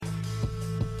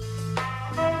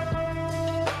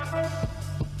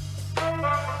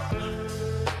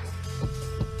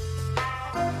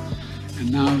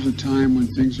Now's the time when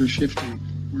things are shifting.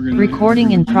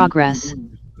 Recording in progress. We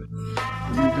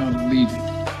gotta lead it.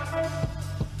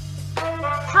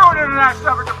 True internet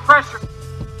suffered depression.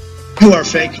 You are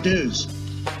fake news.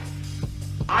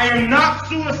 I am not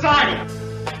suicidal.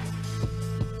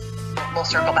 We'll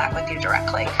circle back with you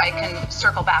directly. If I can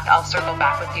circle back, I'll circle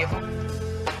back with you.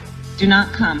 Do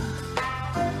not come.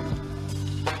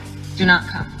 Do not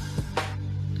come.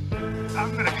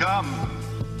 I'm gonna come.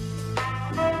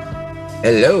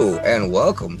 Hello and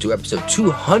welcome to episode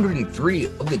 203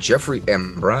 of the Jeffrey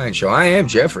and Brian Show. I am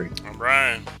Jeffrey. I'm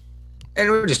Brian.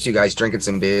 And we're just two guys drinking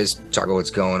some beers, talking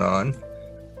what's going on.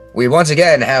 We once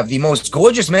again have the most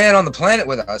gorgeous man on the planet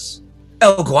with us,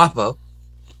 El Guapo.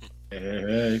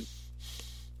 Hey.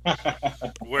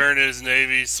 Wearing his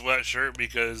Navy sweatshirt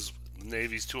because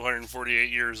Navy's 248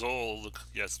 years old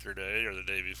yesterday or the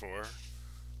day before.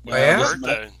 Oh, yeah?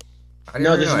 Birthday. I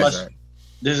didn't realize that.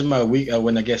 This is my week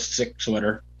when I get sick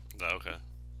sweater. Oh, okay.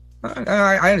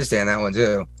 I understand that one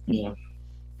too. Yeah.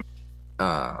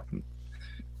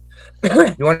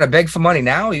 You want to beg for money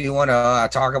now, or you want to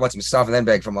talk about some stuff and then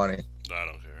beg for money? I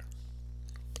don't care.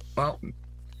 Well,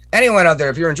 anyone out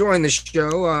there, if you're enjoying the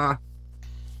show,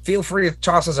 feel free to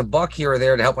toss us a buck here or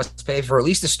there to help us pay for at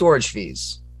least the storage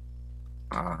fees.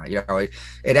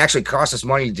 It actually costs us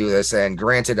money to do this, and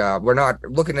granted, we're not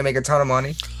looking to make a ton of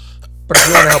money, but if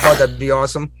you want to help out, that'd be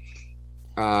awesome.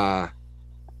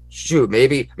 Shoot,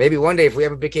 maybe one day if we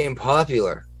ever became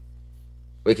popular,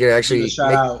 we could actually We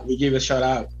give a shout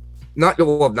out. Not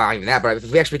even that, but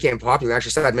if we actually became popular,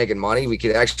 actually started making money, we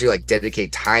could actually like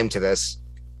dedicate time to this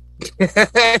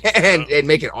and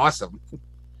make it awesome.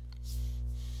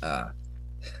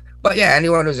 But yeah,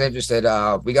 anyone who's interested,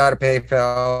 we got a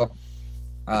PayPal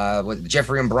with the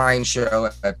Jeffrey and Brian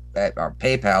Show at our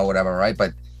PayPal, whatever, right?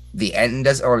 But the N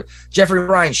does, or Jeffrey and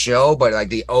Brian Show, but like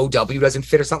the OW doesn't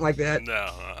fit or something like that. No.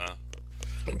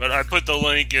 But I put the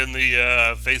link in the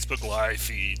Facebook Live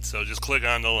feed, so just click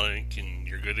on the link and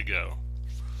you're good to go.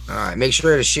 All right, make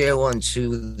sure to share one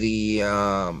to the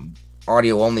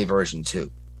audio only version too.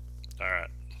 All right.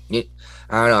 I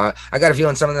don't know. I got a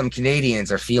feeling some of them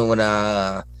Canadians are feeling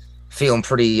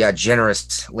pretty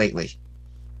generous lately.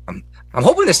 I'm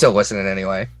hoping they're still listening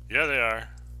anyway. Yeah, they are.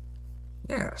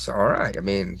 Yeah, so all right. I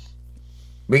mean,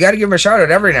 we got to give them a shout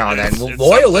out every now and then.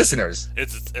 Loyal listeners.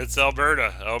 It's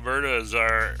Alberta. Alberta is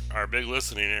our big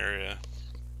listening area.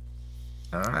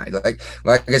 All right. Like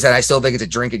I said, I still think it's a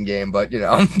drinking game, but you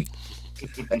know,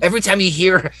 every time you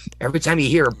hear a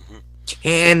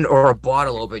can or a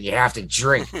bottle open, you have to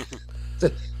drink.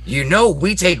 You know,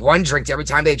 we take one drink every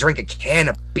time they drink a can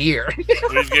of beer.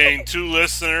 We've gained 2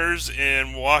 listeners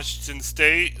in Washington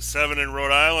State, 7 in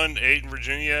Rhode Island, 8 in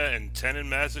Virginia, and 10 in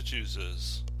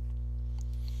Massachusetts.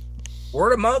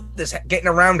 Word of mouth is getting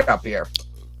around up here.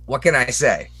 What can I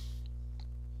say?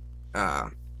 I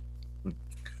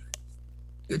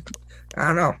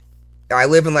don't know. I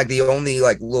live in like the only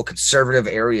like little conservative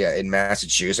area in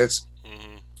Massachusetts.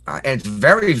 And it's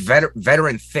very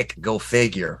veteran thick, go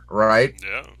figure, right?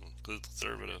 Yeah, good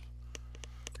conservative.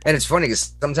 And it's funny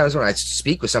because sometimes when I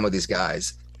speak with some of these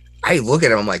guys, I look at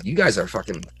them, I'm like, you guys are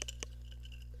fucking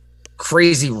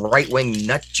crazy right-wing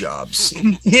nut jobs.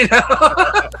 You know?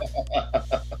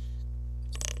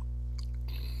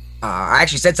 I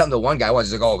actually said something to one guy once.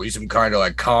 He's like, oh, are you some kind of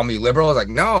like commie liberal? I was like,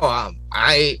 no,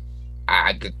 I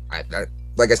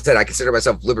like I said, I consider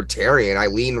myself libertarian. I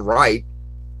lean right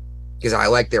because I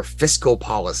like their fiscal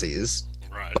policies.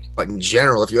 Right. But in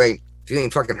general, if you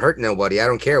ain't fucking hurting nobody, I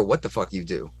don't care what the fuck you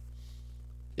do.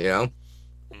 You know?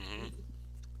 Mm-hmm.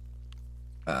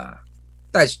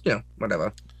 That's, you know,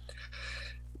 whatever.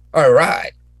 All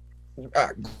right.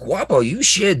 Guapo, you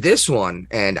shared this one,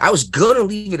 and I was gonna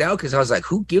leave it out because I was like,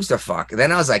 who gives a fuck? And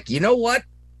then I was like, you know what?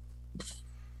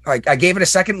 Like, I gave it a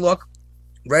second look,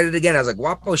 read it again. I was like,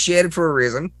 Guapo shared it for a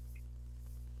reason.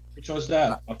 Which was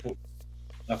that?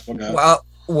 I forgot.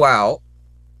 Well,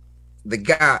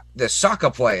 the soccer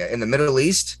player in the Middle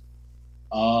East.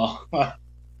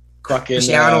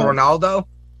 Cristiano Ronaldo.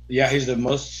 Yeah, he's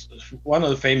one of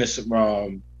the famous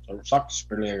soccer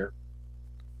player.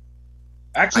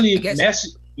 Actually,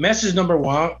 Messi's number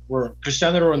one, where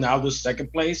Cristiano Ronaldo's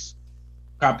second place,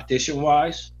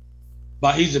 competition-wise,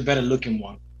 but he's a better looking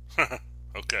one.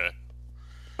 Okay.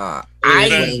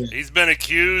 He's been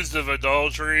accused of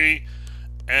adultery,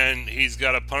 and he's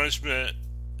got a punishment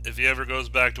if he ever goes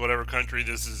back to whatever country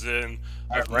this is in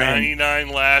of 99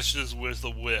 lashes with a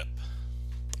whip.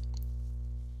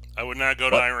 I would not go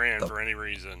to Iran for any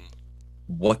reason.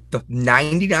 What the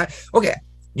 99? Okay,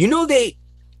 you know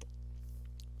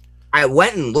I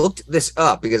went and looked this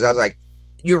up because I was like,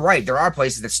 you're right. There are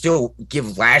places that still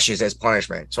give lashes as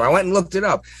punishment. So I went and looked it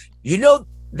up. You know,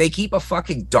 they keep a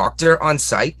fucking doctor on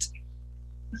site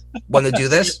when they do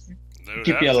this.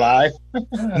 Keep you alive.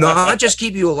 No, not just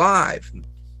keep you alive.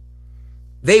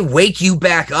 They wake you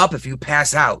back up if you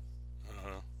pass out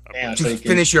to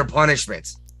finish your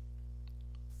punishment.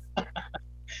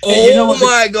 Oh, you know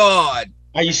my God.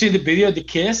 Are you seeing the video of the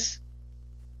kiss?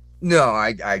 No,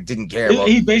 I didn't care.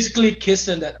 He basically kissed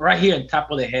him right here on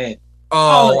top of the head.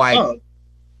 Oh,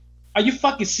 are you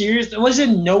fucking serious? It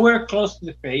wasn't nowhere close to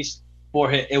the face,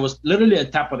 forehead. It was literally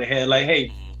on top of the head. Like,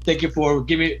 hey, thank you for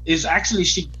giving. It's actually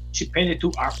she painted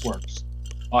 2 artworks.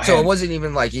 So it wasn't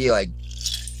even like he like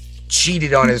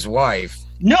cheated on his wife.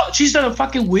 No, she's in a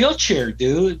fucking wheelchair,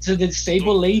 dude. It's a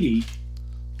disabled lady.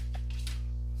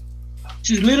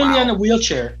 She's literally in a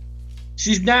wheelchair.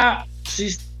 She's not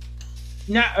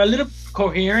a little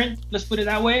coherent, let's put it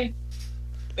that way.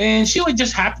 And she was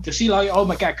just happy to see, like, oh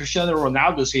my God, Cristiano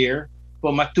Ronaldo's here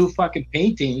for my 2 fucking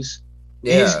paintings.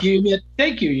 Yeah. He's giving me a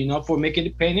thank you, for making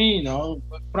the painting,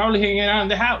 probably hanging out in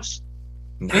the house.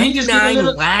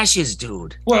 99 lashes,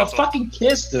 dude. Well, a fucking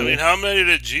kiss, dude. I mean, how many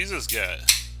did Jesus get?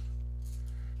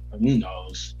 Who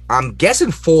knows? I'm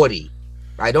guessing 40.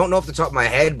 I don't know off the top of my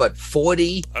head, but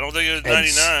 40. I don't think it was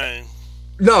 99.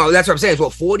 No, that's what I'm saying. Well,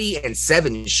 40 and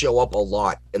 7 show up a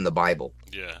lot in the Bible.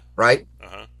 Yeah. Right?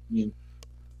 Uh-huh. Yeah.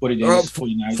 40 days,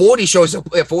 40 nights. 40 shows up.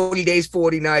 40 days,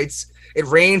 40 nights. It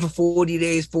rained for 40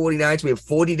 days, 40 nights. We have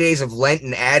 40 days of Lent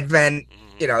and Advent.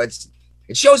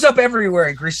 It shows up everywhere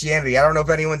in Christianity. I don't know if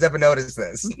anyone's ever noticed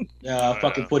this. Yeah,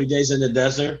 fucking 40 days in the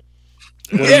desert.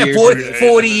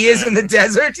 40 years in the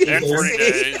desert. And 40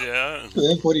 days, yeah.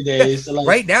 40 days. Like,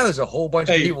 right now, there's a whole bunch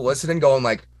of people listening going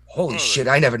like, holy shit,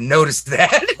 I never noticed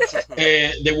that.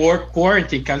 The work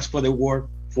quarantine comes for the work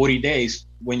 40 days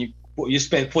when you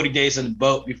spend 40 days on the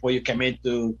boat before you come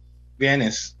into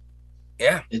Venice.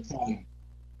 Yeah. It's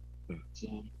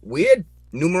weird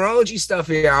numerology stuff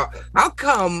here. How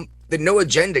come the No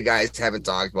Agenda guys haven't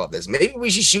talked about this? Maybe we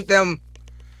should shoot them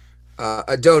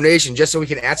a donation just so we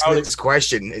can ask them this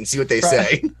question and see what they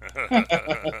say.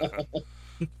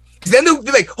 Then they'll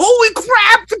be like, holy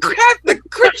crap, the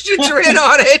Christians are in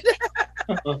on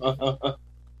it.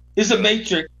 It's a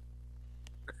matrix.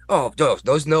 Oh,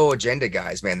 those No Agenda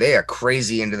guys, man, they are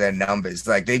crazy into their numbers.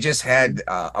 Like, they just had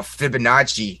a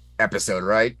Fibonacci episode,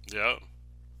 right? Yeah.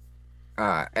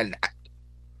 And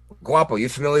Guapo, you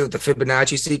familiar with the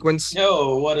Fibonacci sequence?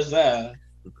 No, what is that?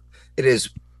 It is,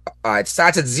 it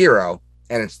starts at 0,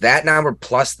 and it's that number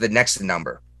plus the next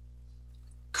number.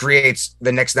 Creates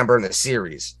the next number in the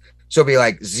series. So it'll be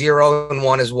like 0 and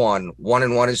 1 is 1, 1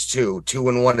 and 1 is 2, 2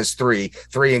 and 1 is 3,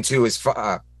 3 and 2 is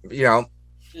 5,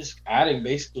 Just adding,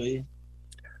 basically.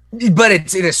 But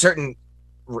it's in a certain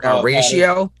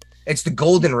ratio. It's the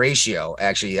golden ratio,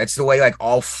 actually. That's the way, like,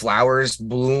 all flowers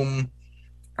bloom.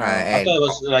 I thought it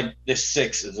was like the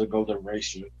 6 is a golden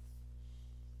ratio.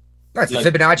 That's the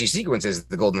Fibonacci sequence is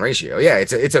the golden ratio. Yeah,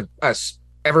 it's a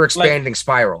ever-expanding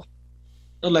spiral.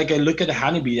 Like, look at the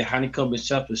honeybee. The honeycomb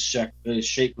itself is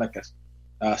shaped like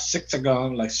a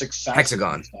sexagon, like 6 sides.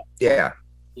 Hexagon. Yeah.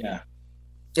 Yeah.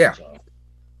 Yeah. So.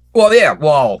 Well, yeah.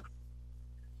 Well,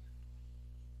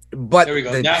 but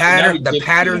the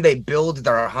pattern they build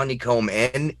their honeycomb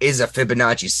in is a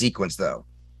Fibonacci sequence, though.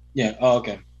 Yeah. Oh,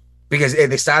 okay. Because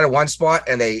they start at one spot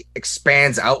and they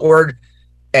expands outward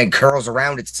and curls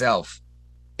around itself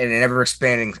in an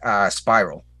ever-expanding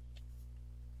spiral.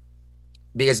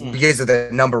 Because of the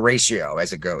number ratio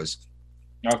as it goes.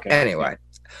 Okay. Anyway,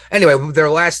 their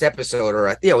last episode,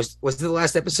 was the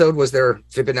last episode? Was their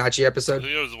Fibonacci episode? I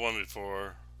think it was the one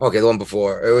before. Okay, the one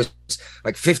before. It was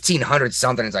like 1500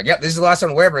 something. It's like, yep, this is the last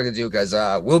one we're ever gonna do because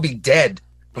we'll be dead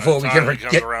before we can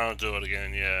get around to it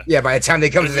again. Yeah. Yeah, by the time they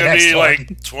come to the next one, one, like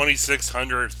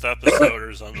 2600th episode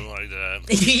or something like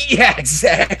that. Yeah,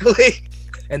 exactly.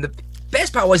 And the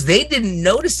best part was they didn't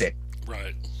notice it.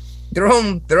 Right. Their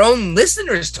own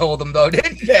listeners told them though,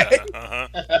 didn't they?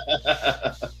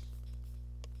 Yeah,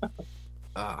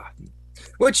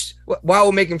 Which, while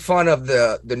we're making fun of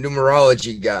the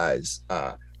numerology guys,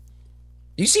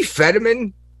 you see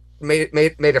Fetterman made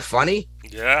it funny.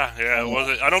 Yeah. It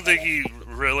wasn't. I don't think he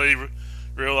really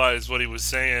realized what he was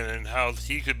saying and how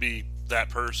he could be that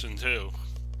person too.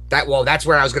 That's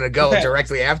where I was going to go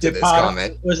directly after this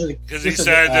comment. Because he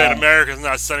said that America's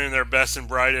not sending their best and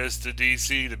brightest to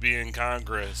D.C. to be in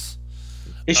Congress.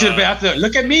 He should have been out there.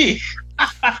 Look at me.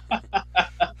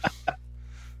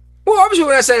 Well, obviously,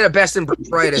 when I say the best and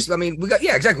brightest, I mean, we got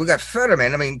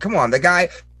Fetterman. I mean, come on, the guy.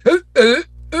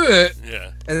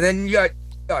 Yeah. And then you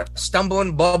got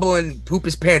stumbling, bubbling, poop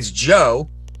his pants Joe.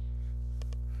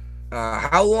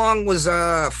 How long was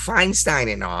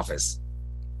Feinstein in office?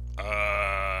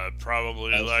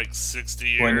 Probably like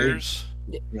 60 20. years.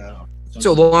 Yeah.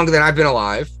 So longer than I've been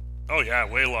alive. Oh yeah,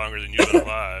 way longer than you've been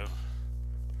alive.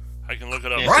 I can look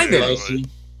it up. Right, too,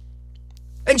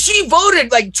 And she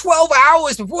voted like 12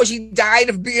 hours before she died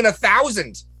of being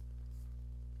 1,000.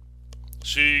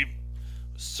 She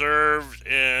served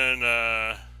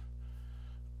in.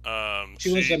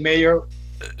 She was the mayor.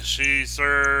 She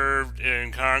served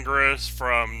in Congress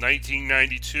from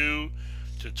 1992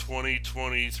 to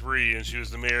 2023, and she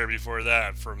was the mayor before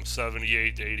that from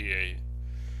 78 to 88.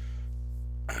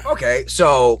 Okay,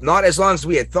 so not as long as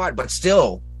we had thought, but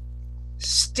still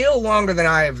longer than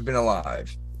I have been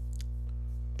alive.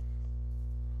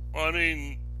 Well, I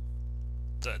mean,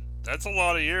 that's a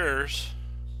lot of years.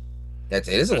 It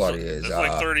is a lot of years. That's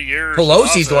like 30 years.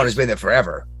 Pelosi's the one who's been there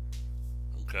forever.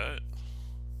 Okay.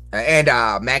 And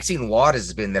Maxine Waters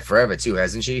has been there forever too,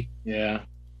 hasn't she? Yeah.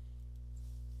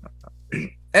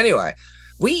 Anyway,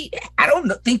 I don't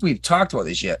think we've talked about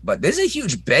this yet, but there's a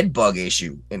huge bed bug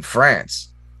issue in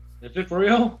France. Is it for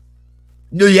real?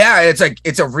 No, yeah,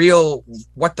 it's a real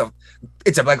like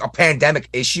a pandemic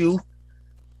issue.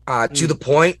 To the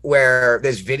point where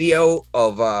there's video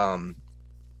of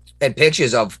and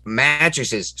pictures of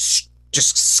mattresses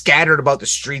just scattered about the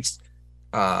streets.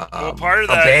 Well, part of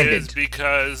that abandoned. is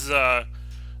because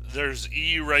there's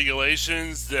EU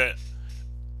regulations that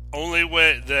only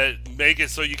way that make it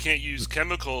so you can't use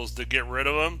chemicals to get rid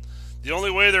of them. The only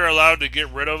way they're allowed to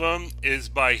get rid of them is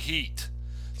by heat.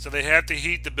 So they have to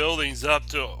heat the buildings up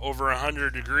to over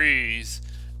 100 degrees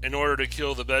in order to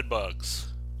kill the bed bugs.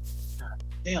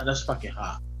 Damn, that's fucking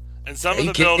hot. And some of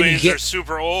the buildings are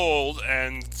super old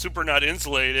and super not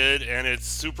insulated, and it's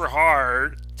super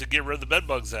hard to get rid of the bed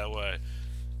bugs that way.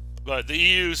 But the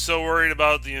EU is so worried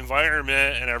about the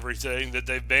environment and everything that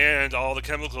they've banned all the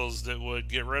chemicals that would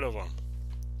get rid of them.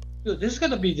 Dude, this is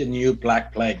gonna be the new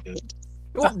Black Plague, dude.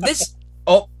 Well, that's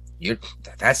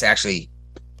actually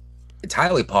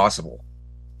entirely possible.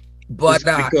 But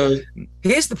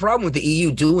here's the problem with the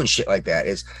EU doing shit like that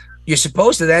is you're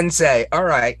supposed to then say, all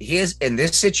right, here's in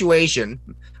this situation,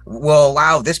 we'll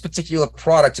allow this particular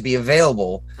product to be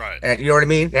available. Right. And you know what I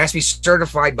mean? It has to be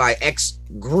certified by X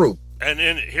group.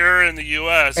 And here in the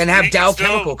U.S., and have Dow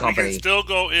Chemical Company. We can still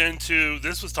go into,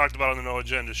 this was talked about on the No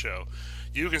Agenda show.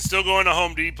 You can still go into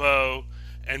Home Depot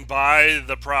and buy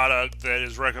the product that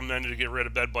is recommended to get rid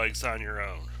of bed bugs on your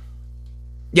own.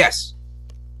 Yes.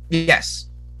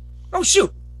 Oh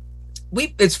shoot.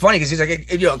 It's funny because he's like,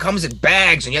 it comes in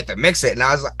bags and you have to mix it. And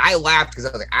I laughed because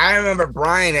I was like, I remember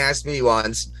Brian asked me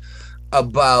once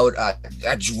about a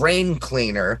drain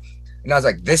cleaner, and I was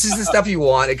like, this is the stuff you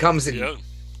want. It comes in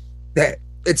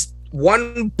it's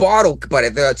one bottle, but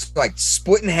it's like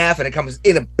split in half, and it comes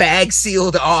in a bag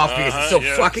sealed off because it's so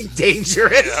fucking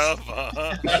dangerous. I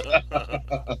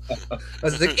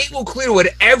was like, it will clear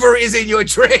whatever is in your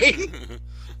drain.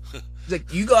 It's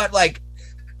like you got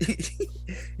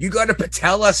a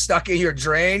patella stuck in your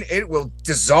drain. It will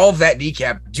dissolve that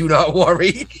kneecap. Do not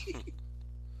worry.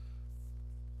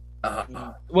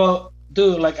 Well,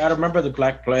 dude, I remember the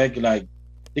Black Plague.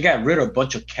 They got rid of a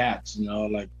bunch of cats.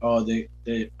 I think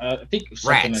it was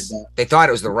something rats. like that. They thought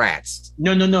it was the rats.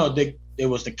 No. It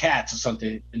was the cats or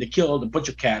something, and they killed a bunch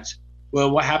of cats. Well,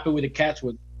 what happened with the cats?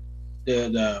 With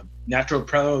the natural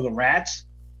predator of the rats?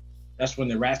 That's when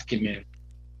the rats came in.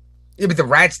 Yeah, but the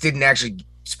rats didn't actually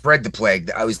spread the plague.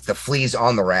 It was the fleas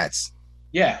on the rats.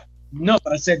 Yeah. No,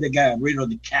 but I said they got rid of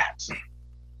the cats.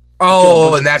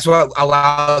 Oh, and that's what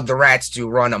allowed the rats to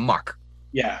run amok.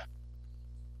 Yeah.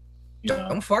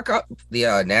 Don't fuck up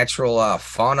the natural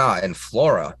fauna and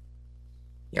flora.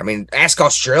 I mean, ask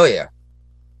Australia.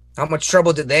 How much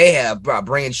trouble did they have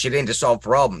bringing shit in to solve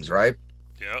problems, right?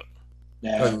 Yep.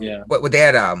 Yeah. What they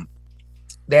had a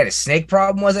snake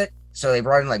problem, was it? So they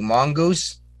brought in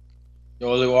mongoose. They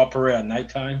only operate at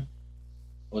nighttime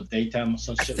or daytime or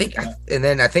some shit like that. And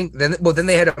then then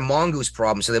they had a mongoose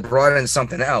problem, so they brought in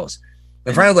something else.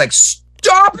 They're finally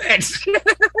stop it!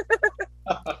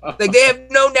 They have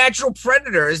no natural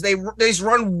predators. They just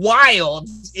run wild,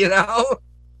 Yeah.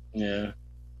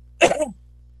 The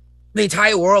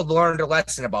entire world learned a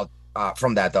lesson about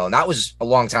from that, though, and that was a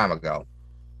long time ago.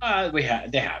 They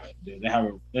haven't, dude.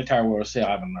 The entire world still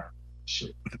haven't learned.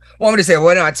 Shit. Well, I'm going to say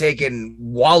we're not taking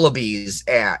wallabies.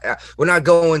 We're not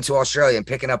going to Australia and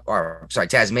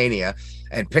Tasmania,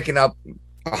 and picking up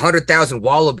 100,000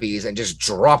 wallabies and just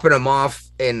dropping them off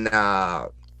in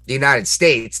the United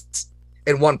States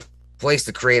in one place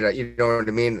to create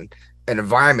an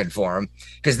environment for them,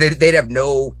 because they'd have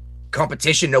no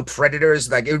competition, no predators.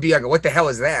 Like it would be like, what the hell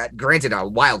is that? Granted, a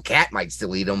wild cat might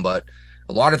still eat them, but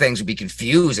a lot of things would be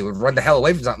confused. It would run the hell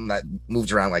away from something that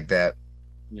moves around like that.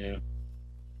 Yeah.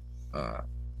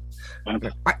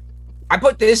 I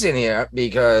put this in here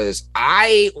because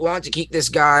I want to keep this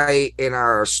guy in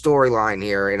our storyline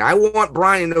here, and I want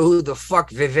Brian to know who the fuck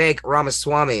Vivek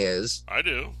Ramaswamy is. I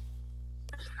do.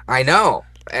 I know,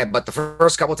 but the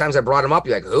first couple of times I brought him up,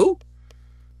 you're like, who?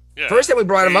 Yeah. First time we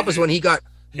brought him up is when he got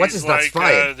what's his nuts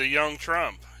fired. The young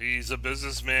Trump. He's a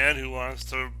businessman who wants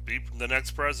to be the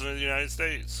next president of the United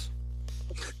States.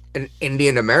 An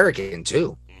Indian American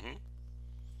too.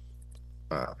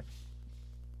 Mm-hmm.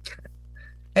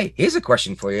 Hey, here's a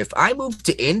question for you. If I moved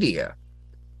to India,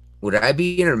 would I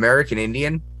be an American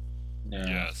Indian? No.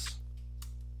 Yes.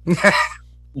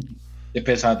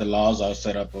 Depends how the laws are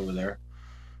set up over there.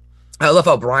 I love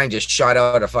how Brian just shot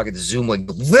out a fucking Zoom link.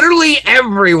 Literally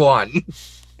everyone.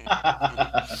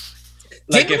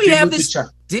 Didn't we have this?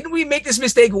 Didn't we make this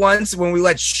mistake once when we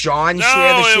let Sean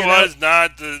share the shit? No, it was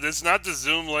not. It's not the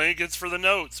Zoom link. It's for the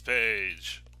notes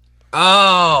page.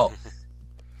 Oh.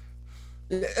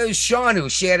 It was Sean who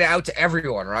shared it out to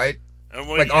everyone, right? And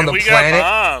like on the planet.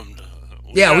 Got bombed.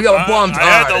 We got bombed hard.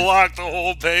 I had to lock the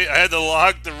whole page. I had to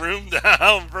lock the room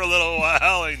down for a little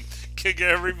while and kick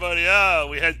everybody out.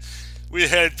 We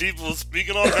had people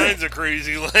speaking all kinds of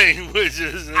crazy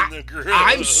languages in the group.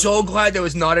 I'm so glad there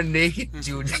was not a naked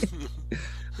dude.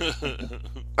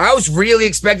 I was really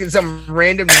expecting some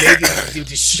random naked dude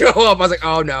to show up. I was like,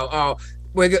 oh no,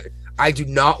 I do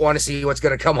not want to see what's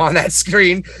going to come on that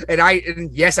screen.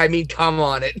 And yes, I mean come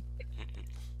on it.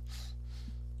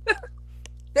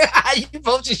 You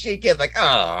both just shake it like,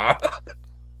 oh.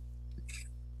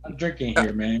 I'm drinking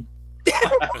here, man.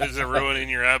 Is it ruining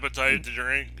your appetite to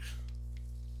drink?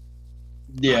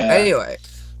 Yeah. Anyway.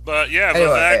 But yeah,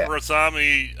 Vivek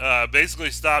Ramaswamy basically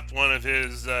stopped one of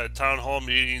his town hall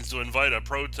meetings to invite a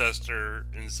protester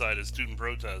inside, a student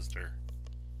protester.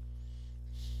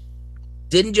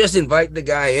 Didn't just invite the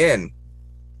guy in,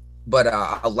 but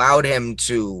allowed him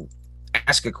to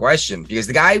ask a question because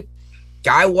the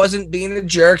guy wasn't being a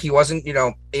jerk. He wasn't,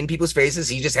 in people's faces.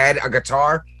 He just had a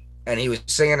guitar and he was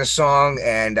singing a song,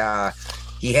 and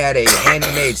he had a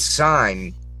handmade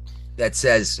sign that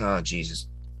says, oh, Jesus.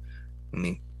 Let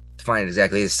me find it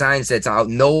exactly. The sign says,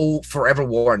 no forever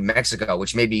war in Mexico,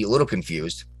 which made me a little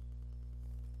confused.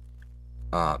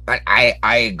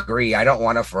 I agree. I don't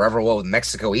want a forever war with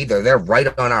Mexico either. They're right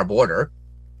on our border.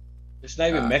 It's not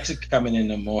even Mexico coming in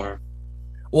no more.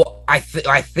 Well, I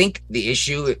think the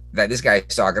issue that this guy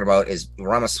is talking about is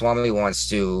Ramaswamy wants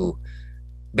to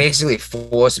basically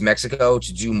force Mexico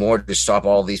to do more to stop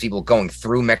all of these people going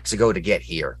through Mexico to get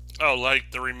here. Oh, like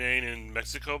the Remain in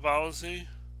Mexico policy?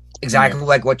 Exactly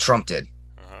like what Trump did.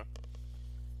 Uh-huh.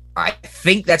 I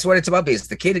think that's what it's about because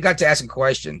the kid got to ask a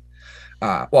question.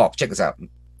 Well, check this out.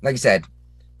 Like you said,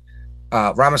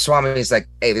 Ramaswamy is like,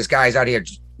 hey, this guy's out here,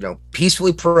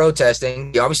 peacefully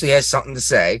protesting. He obviously has something to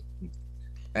say.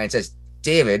 And it says,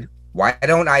 David, why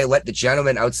don't I let the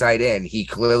gentleman outside in? He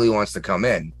clearly wants to come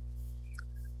in.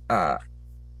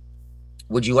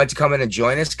 Would you like to come in and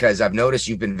join us? Because I've noticed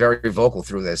you've been very vocal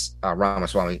through this,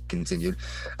 Ramaswamy continued.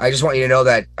 I just want you to know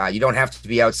that you don't have to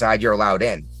be outside. You're allowed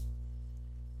in.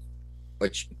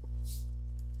 Which...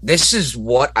 this is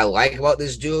what I like about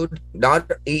this dude.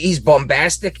 He's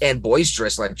bombastic and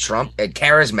boisterous like Trump and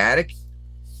charismatic,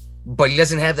 but he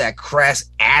doesn't have that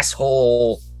crass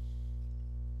asshole.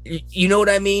 You know what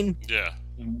I mean? Yeah.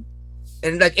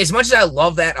 And like, as much as I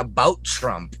love that about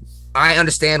Trump, I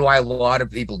understand why a lot of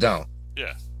people don't.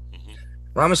 Yeah. Mm-hmm.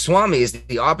 Ramaswamy is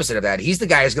the opposite of that. He's the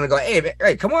guy who's going to go,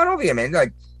 hey, come on over here, man.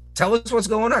 Like, tell us what's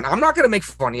going on. I'm not going to make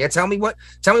fun of you. Tell me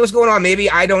what's going on. Maybe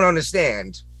I don't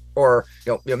understand. Or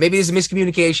maybe there's a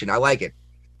miscommunication. I like it,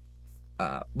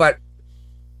 but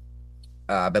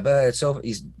so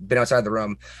he's been outside the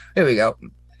room. Here we go.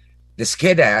 This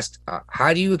kid asked,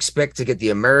 "How do you expect to get the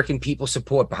American people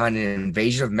support behind an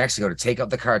invasion of Mexico to take out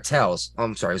the cartels?" Oh,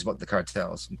 I'm sorry, it was about the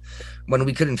cartels. When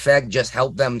we could, in fact, just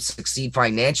help them succeed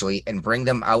financially and bring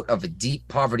them out of a deep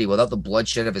poverty without the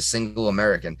bloodshed of a single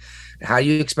American. How do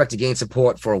you expect to gain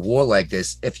support for a war like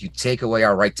this if you take away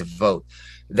our right to vote?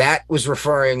 That was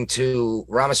referring to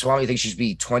Ramaswamy thinks you should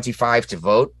be 25 to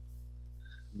vote,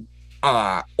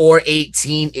 or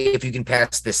 18 if you can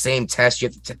pass the same test you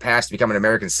have to pass to become an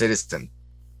American citizen.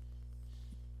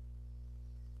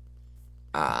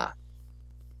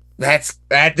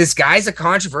 This guy's a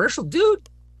controversial dude.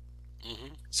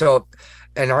 Mm-hmm. So,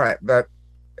 and all right, but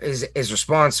his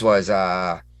response was,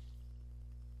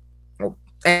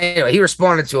 Anyway, he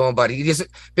responded to him, but he just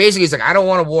basically he's like, I don't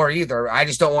want a war either. I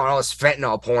just don't want all this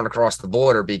fentanyl pouring across the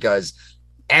border because,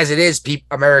 as it is,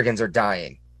 Americans are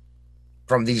dying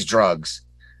from these drugs.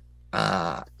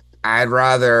 I'd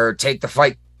rather take the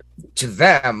fight to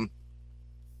them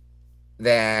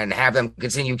than have them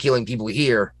continue killing people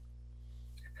here.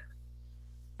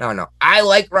 I don't know. I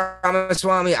like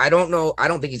Ramaswamy. I don't know. I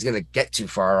don't think he's going to get too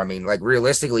far. I mean, like,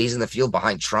 realistically, he's in the field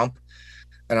behind Trump.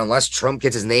 And unless Trump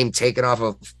gets his name taken off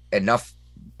of enough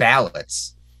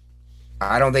ballots,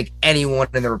 I don't think anyone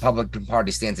in the Republican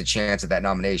Party stands a chance at that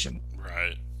nomination.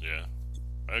 Right. Yeah.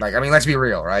 I mean, let's be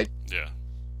real, right? Yeah.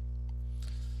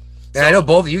 And I know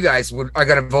both of you guys are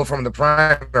going to vote for him in the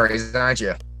primaries, aren't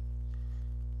you?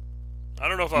 I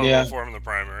don't know if I'll vote for him in the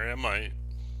primary. I might.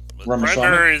 But the Ramaswamy?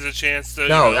 primary is a chance to.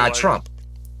 No, Trump.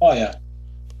 Oh, yeah.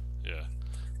 Yeah.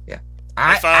 Yeah.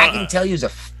 I can tell you Go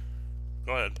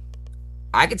ahead.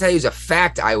 I can tell you as a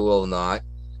fact I will not,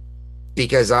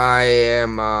 because I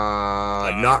am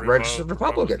not registered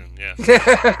Republican. Yeah.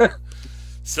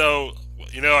 So,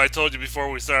 I told you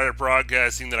before we started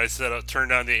broadcasting that I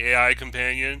turned on the AI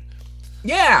companion.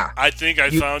 Yeah. I think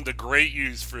I found a great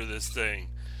use for this thing.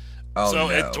 Oh, so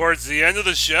no. towards the end of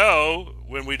the show,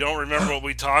 when we don't remember what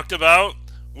we talked about,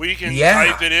 we can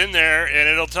type it in there and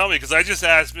it'll tell me. Because I just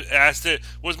asked it,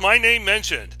 was my name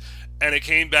mentioned? And it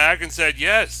came back and said,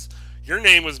 yes, your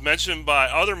name was mentioned by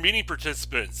other meeting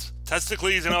participants.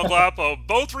 Testicles and El Guapo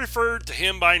both referred to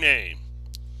him by name.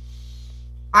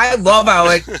 I love how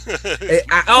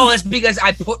that's because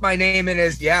I put my name in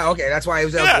as, okay, that's why it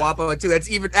was El Guapo too.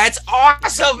 That's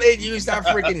awesome. It used our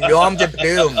freaking nom de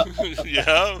plume.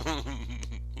 Yeah.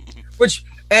 Which,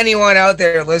 anyone out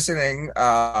there listening,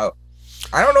 I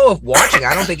don't know if watching,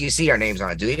 I don't think you see our names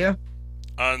on it, do you?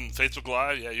 On Facebook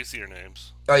Live, yeah, you see your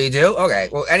names. Oh, you do? Okay.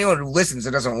 Well, anyone who listens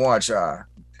and doesn't watch, I've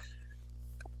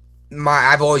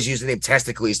always used the name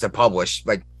Testicles to publish,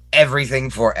 like, everything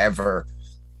forever.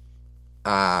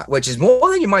 Which is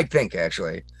more than you might think,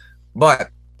 actually.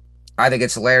 But I think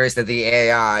it's hilarious that the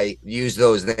AI used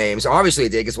those names. Obviously it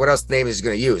did, because what else name is it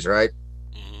going to use, right?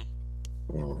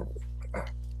 Mm-hmm.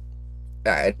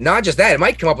 Not just that, it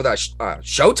might come up with a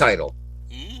show title.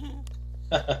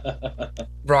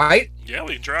 Right? Yeah,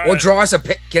 we can try. Or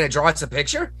can it draw us a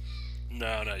picture?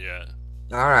 No, not yet.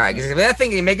 All right, because if that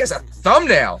thing can make us a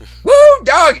thumbnail, woo,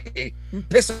 doggy,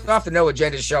 pissing off the No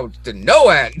Agenda show to no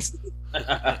end.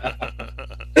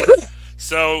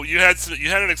 So you had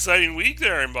an exciting week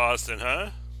there in Boston, huh?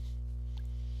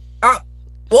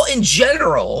 Well, in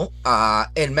general,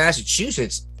 in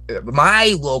Massachusetts,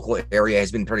 my local area has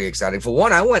been pretty exciting. For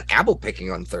one, I went apple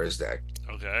picking on Thursday.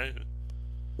 Okay.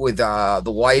 With the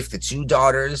wife, the two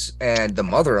daughters, and the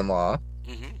mother-in-law.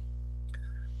 Mm-hmm.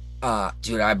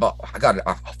 Dude, I got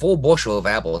a full bushel of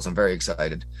apples. I'm very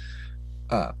excited.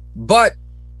 But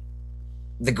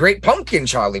the Great Pumpkin,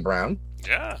 Charlie Brown.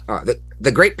 Yeah.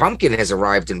 The Great Pumpkin has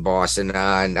arrived in Boston,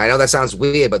 and I know that sounds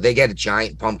weird, but they get a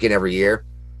giant pumpkin every year.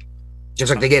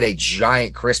 Just like they get a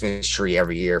giant Christmas tree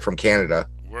every year from Canada.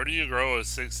 How do you grow a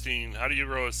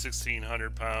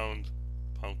 1,600-pound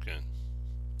pumpkin?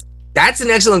 That's an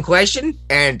excellent question,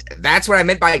 and that's what I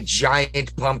meant by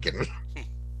giant pumpkin.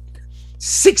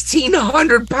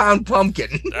 1,600-pound pumpkin.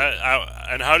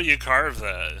 And how do you carve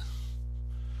that?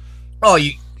 Oh,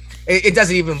 it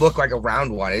doesn't even look like a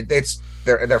round one.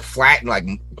 They're flat and like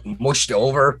mushed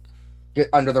over, get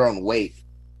under their own weight.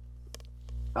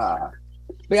 But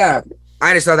yeah,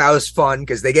 I just thought that was fun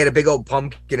because they get a big old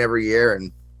pumpkin every year,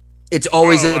 and it's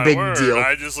always a big deal.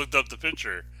 I just looked up the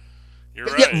picture. You're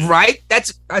right. Yeah, right.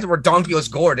 That's redonkulous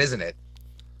gourd, isn't it?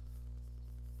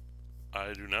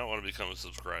 I do not want to become a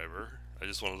subscriber. I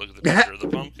just want to look at the picture of the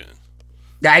pumpkin.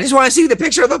 Yeah, I just want to see the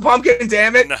picture of the pumpkin.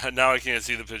 Damn it! Now I can't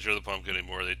see the picture of the pumpkin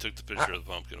anymore. They took the picture of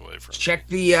the pumpkin away from me. Check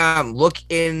the look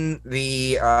in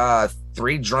the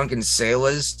Three Drunken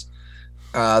Sailors.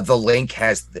 The link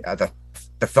has the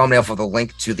thumbnail for the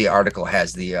link to the article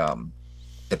has the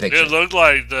picture. It looked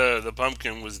like the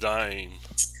pumpkin was dying.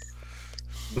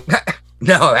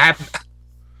 No,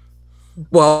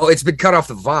 well, it's been cut off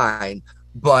the vine,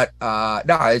 but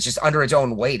no, it's just under its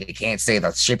own weight. It can't stay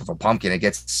the shape of a pumpkin.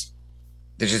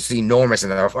 They're just enormous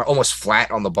and they're almost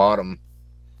flat on the bottom.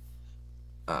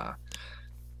 All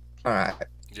right.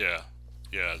 Yeah,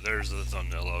 there's the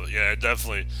thumbnail of it. Yeah,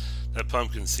 definitely, that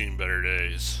pumpkin's seen better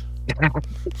days.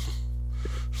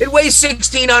 It weighs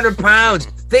 1,600 pounds.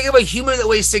 Think of a human that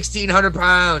weighs 1,600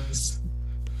 pounds.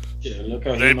 Yeah,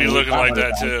 they'd be looking like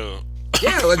that too.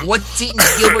 Yeah, like what's eating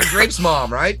Gilbert Grape's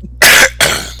mom, right?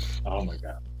 Oh my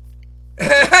god.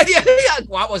 yeah.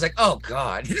 Well, I was like, oh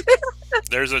god.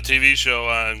 There's a TV show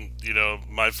on,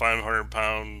 My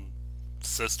 500-Pound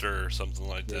sister or something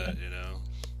like that, you know.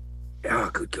 Oh,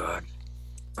 good God.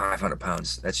 500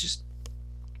 pounds. That's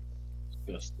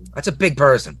a big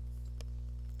person.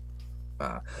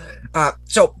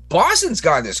 So Boston's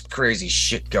got this crazy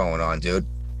shit going on, dude.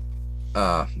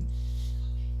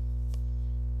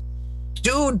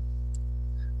 Dude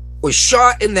was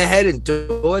shot in the head in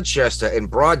Dorchester in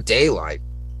broad daylight.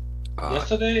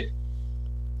 Yesterday?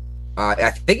 I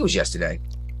think it was yesterday.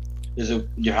 Is it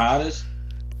jihadist?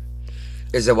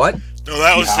 Is it what? No,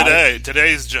 that was Jihad? today.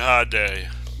 Today's Jihad Day.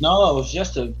 No, it was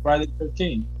yesterday, Friday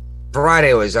 13th.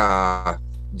 Friday was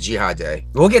Jihad Day.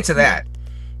 We'll get to that.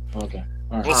 Okay.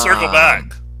 All right. We'll circle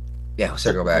back. Yeah, we'll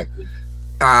circle back.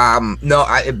 No,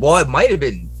 it might have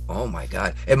been. Oh my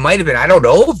God, it might have been. I don't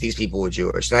know if these people were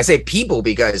Jewish, and I say people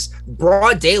because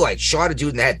broad daylight shot a dude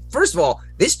in the head. First of all,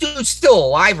 this dude's still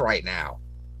alive right now.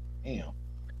 Damn.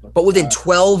 But within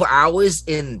 12 hours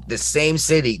in the same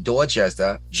city,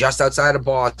 Dorchester, just outside of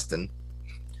Boston,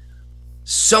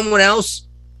 someone else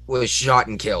was shot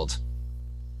and killed.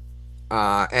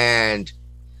 And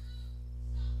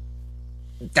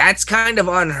that's kind of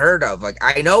unheard of. Like,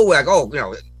 I know, like, oh, you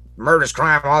know, murders,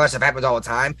 crime, all that stuff happens all the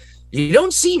time. You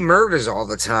don't see murders all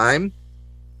the time.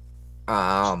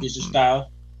 Execution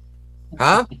style.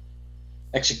 Huh?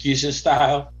 Execution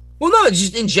style. Well, no,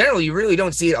 just in general, you really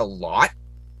don't see it a lot.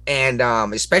 And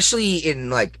especially in,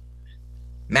 like,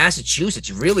 Massachusetts,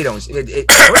 you really don't. First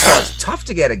of all, it's tough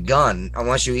to get a gun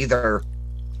unless you either.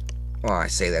 Well, I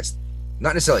say that's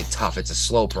not necessarily tough. It's a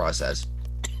slow process.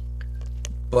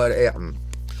 But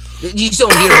you still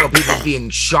don't hear about people being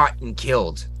shot and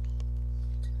killed.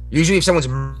 Usually, if someone's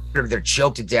murdered, they're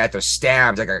choked to death or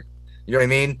stabbed. Like you know what I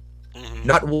mean? Mm-hmm.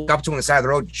 Not walk up to them on the side of the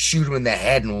road, shoot them in the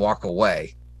head, and walk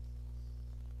away.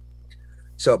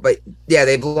 So, but yeah,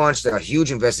 they've launched a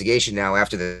huge investigation now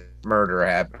after the murder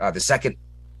happened. The second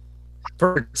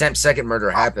murder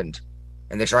happened,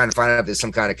 and they're trying to find out if there's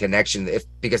some kind of connection,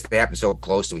 because they happen so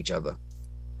close to each other.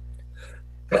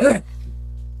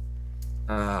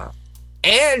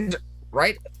 And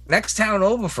right next town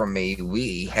over from me,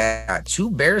 we had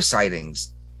 2 bear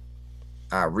sightings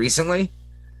recently.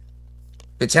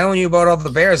 Been telling you about all the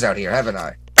bears out here, haven't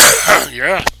I?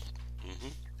 Yeah.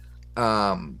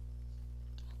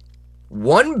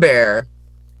 One bear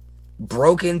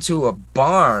broke into a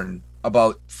barn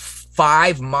about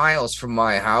 5 miles from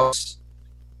my house,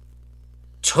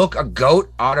 took a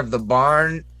goat out of the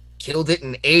barn, killed it,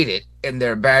 and ate it in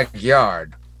their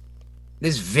backyard.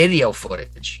 There's video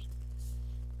footage.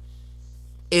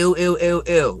 Ew, ew, ew,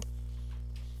 ew.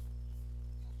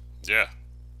 Yeah.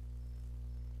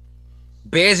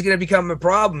 Bears are going to become a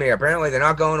problem here. Apparently, they're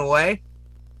not going away,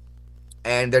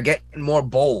 and they're getting more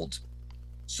bold.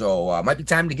 So, might be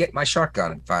time to get my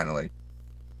shotgun finally.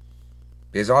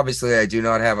 Because obviously, I do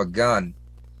not have a gun.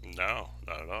 No,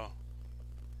 not at all.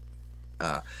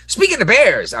 Speaking of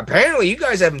bears, apparently you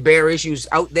guys have bear issues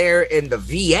out there in the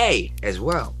VA as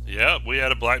well. Yeah, we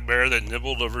had a black bear that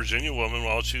nibbled a Virginia woman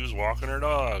while she was walking her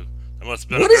dog. That must have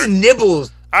been What is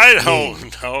nibbles? I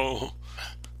don't know.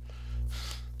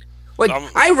 Like,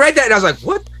 I read that and I was like,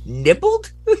 what?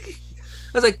 Nibbled? I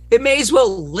was like, it may as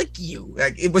well lick you.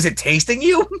 Like, was it tasting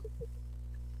you?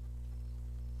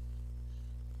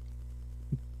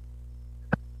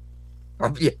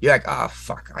 You're like, oh,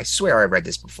 fuck. I swear I read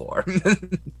this before.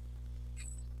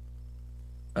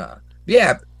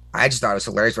 Yeah, I just thought it was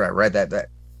hilarious when I read that.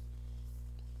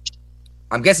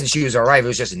 I'm guessing she was all right. It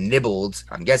was just nibbled.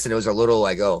 I'm guessing it was a little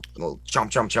like, a little chomp,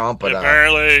 chomp, chomp. But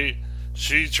apparently,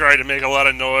 she tried to make a lot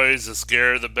of noise to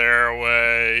scare the bear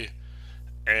away.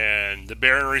 And the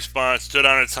bear, in response, stood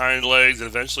on its hind legs and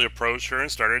eventually approached her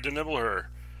and started to nibble her.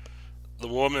 The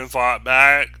woman fought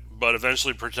back, but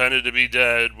eventually pretended to be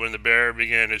dead when the bear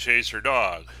began to chase her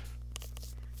dog.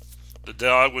 The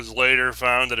dog was later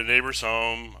found at a neighbor's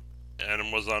home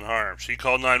and was unharmed. She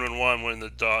called 911 when the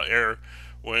dog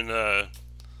went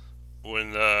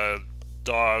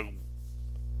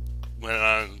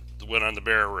on the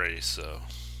bear race.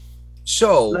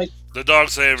 So the dog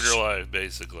saved her life,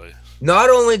 basically.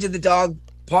 Not only did the dog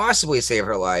possibly save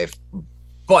her life,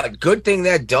 but good thing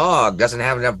that dog doesn't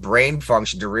have enough brain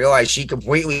function to realize she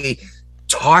completely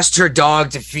tossed her dog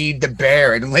to feed the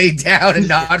bear and lay down and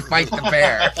not fight the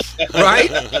bear. Right?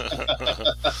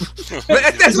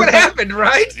 That's what happened,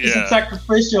 right? Yeah. It's a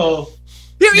sacrificial.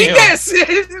 Here, eat this!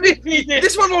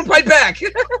 This one won't fight back.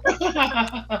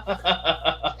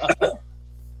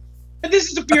 And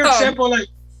this is a pure example. Like,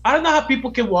 I don't know how people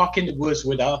can walk in the woods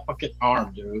without a fucking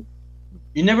arm, dude.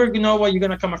 You never know what you're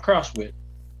gonna come across with.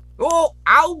 Well,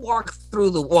 I'll walk through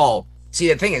the wall. See,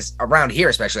 the thing is, around here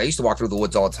especially, I used to walk through the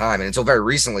woods all the time, and until very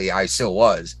recently, I still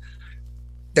was.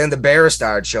 then the bears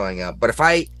started showing up. But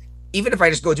even if I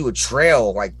just go to a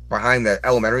trail like behind the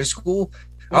elementary school,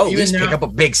 I'll at least pick up a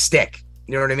big stick.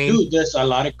 You know what I mean? Dude, there's a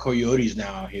lot of coyotes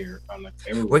now here. Like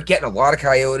everywhere. We're getting a lot of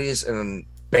coyotes, and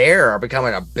bear are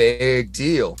becoming a big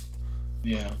deal.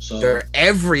 Yeah, so they're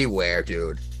everywhere,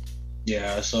 dude.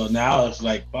 Yeah, so now it's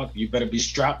like, fuck, you better be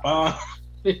strapped on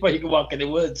before you can walk in the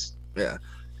woods. Yeah,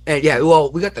 and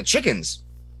well, we got the chickens.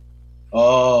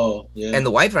 Oh, yeah. And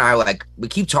the wife and I are like, we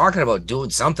keep talking about doing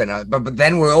something, but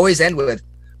then we always end with,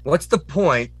 what's the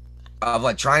point of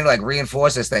like trying to like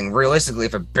reinforce this thing? Realistically,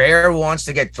 if a bear wants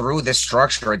to get through this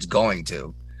structure, it's going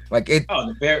to. Like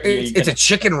the bear, it's a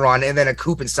chicken run and then a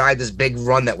coop inside this big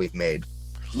run that we've made.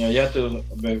 Yeah, you have to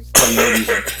coyotes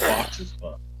and foxes,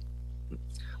 but.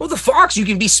 Well, the fox, you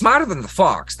can be smarter than the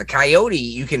fox. The coyote,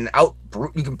 you can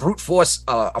brute force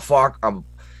a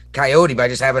coyote by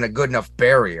just having a good enough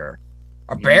barrier.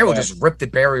 A bear will just rip the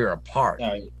barrier apart.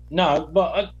 No,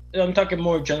 but I'm talking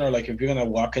more general. Like if you're gonna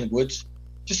walk in the woods,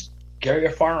 just carry a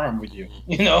firearm with you.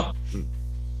 You know.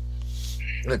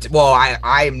 Well,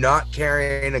 I'm not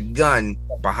carrying a gun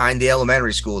behind the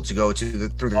elementary school to go through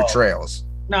the trails.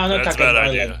 No, I'm not talking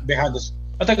about like behind this.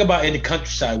 I talk about in the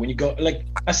countryside when you go. Like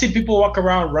I see people walk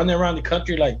around, running around the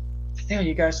country. Like, damn,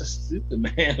 you guys are stupid,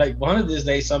 man. Like one of these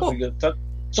days, something good.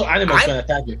 So animals gonna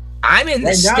attack you. I'm in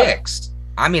the sticks.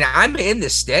 I mean, I'm in the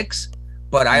sticks,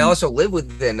 but I also live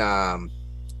within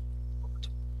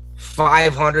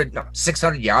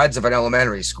 600 yards of an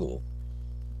elementary school.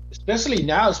 Especially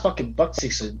now, it's fucking buck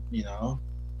season. You know,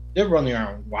 they're running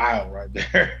around wild right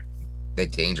there. They're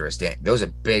dangerous. Those are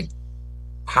big,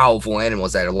 powerful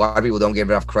animals that a lot of people don't give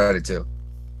enough credit to.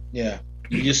 Yeah,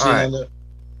 you just see them.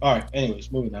 All right.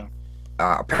 Anyways, moving on.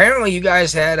 Apparently, you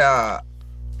guys had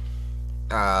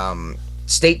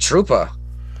state trooper.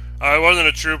 I wasn't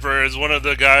a trooper. It's one of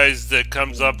the guys that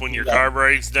comes up when your car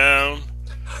breaks down.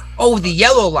 Oh, the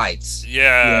yellow lights.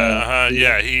 Yeah.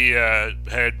 He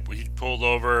pulled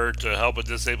over to help a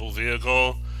disabled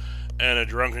vehicle, and a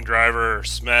drunken driver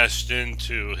smashed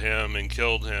into him and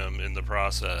killed him in the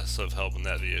process of helping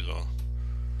that vehicle.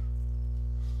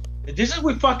 This is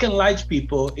with fucking lights,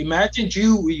 people. Imagine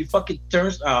you fucking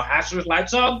turns hazardous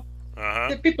lights on.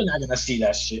 People not gonna see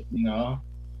that shit, you know.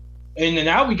 And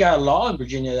now we got a law in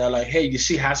Virginia that like, hey, you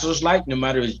see hazardous light, no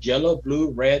matter if it's yellow, blue,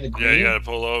 red, or green. Yeah, you gotta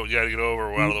pull over. You gotta get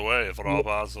over out of the way if at all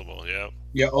possible. Yeah.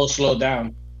 Yeah, slow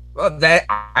down. Well,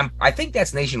 I think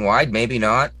that's nationwide, maybe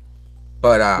not,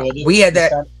 but we had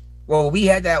that. Well, we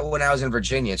had that when I was in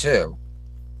Virginia too.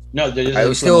 No, I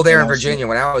was still there in Virginia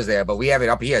when I was there, but we have it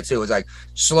up here too. It's like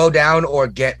slow down or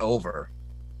get over.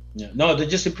 Yeah, no, they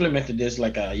just implemented this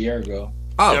like a year ago.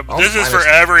 Oh, yeah, but this is for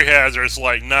every hazard. It's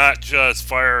like not just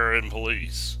fire and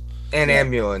police and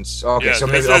ambulance. Okay, yeah, so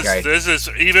maybe this is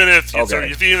even if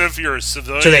even if you're a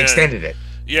civilian. So they extended it.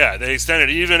 Yeah, they extended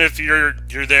it. Even if you're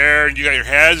there and you got your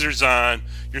hazards on,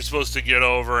 you're supposed to get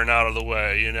over and out of the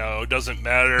way. You know, it doesn't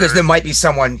matter because there might be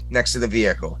someone next to the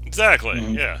vehicle. Exactly.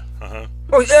 Mm-hmm. Yeah. Uh-huh.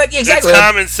 Well, exactly. It's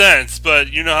common sense,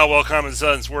 but you know how well common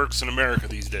sense works in America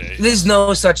these days. There's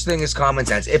no such thing as common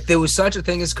sense. If there was such a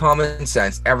thing as common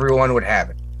sense, everyone would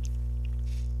have it.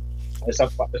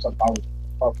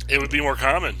 It would be more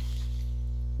common.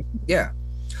 Yeah.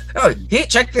 Oh, here,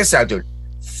 check this out, dude.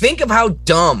 Think of how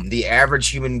dumb the average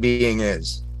human being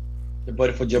is. The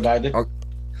voted for Joe Biden? Okay.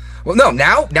 Well, no.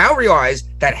 Now realize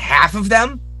that half of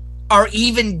them are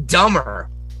even dumber.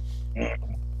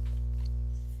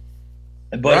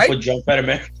 But for Joe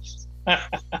Fetterman.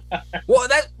 Well,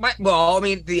 I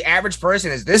mean, the average person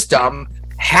is this dumb.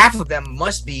 Half of them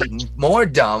must be more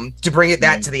dumb to bring it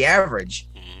to the average.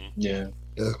 Yeah.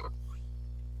 Ugh.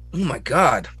 Oh my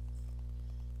god.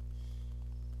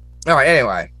 All right.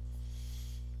 Anyway.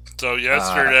 So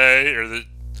yesterday,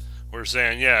 we're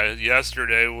saying,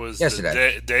 yesterday was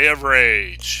the day of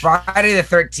rage. Friday the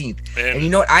 13th. And you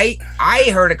know what? I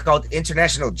heard it called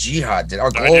International Jihad. Or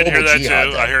Global I did hear that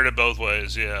Jihad too. I heard it both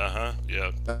ways. Yeah.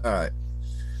 Yeah. All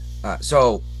right.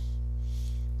 So,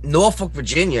 Norfolk,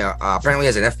 Virginia apparently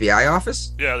has an FBI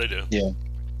office. Yeah, they do. Yeah.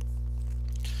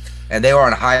 And they were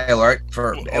on high alert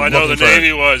for. Well, I know the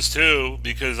Navy was too,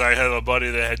 because I have a buddy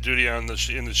that had duty in the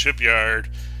shipyard,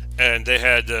 and they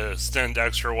had to send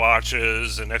extra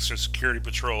watches and extra security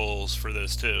patrols for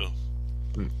this too.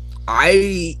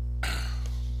 I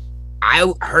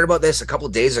heard about this a couple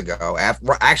of days ago.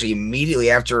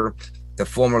 Immediately after the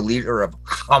former leader of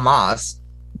Hamas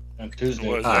on Tuesday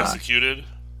was executed.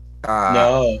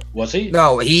 No, was he?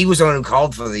 No, he was the one who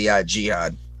called for the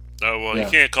jihad. Oh well, you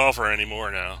can't call for it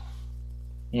anymore now.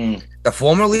 The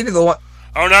former leader, the one.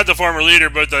 Oh, not the former leader,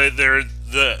 but the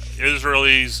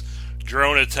Israelis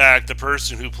drone attacked the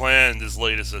person who planned this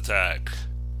latest attack.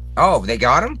 Oh, they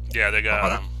got him? Yeah, they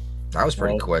got him. That was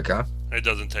pretty quick, huh? It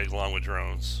doesn't take long with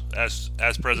drones. As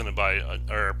President Biden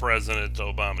or President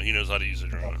Obama, he knows how to use a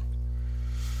drone.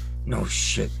 No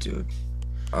shit, dude.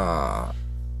 Well,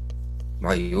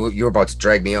 you're about to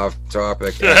drag me off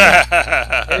topic.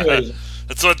 Anyways,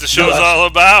 that's what the show's all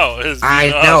about. I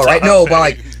know, right? No,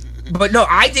 but no,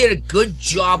 I did a good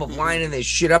job of lining this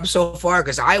shit up so far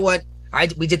because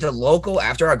we did the local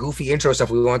after our goofy intro stuff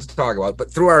we wanted to talk about,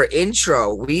 but through our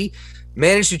intro, we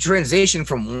managed to transition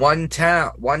from one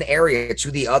area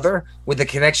to the other with the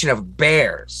connection of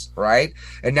bears, right?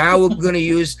 And now we're going to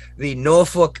use the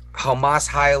Norfolk Hamas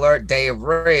High Alert Day of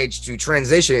Rage to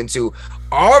transition into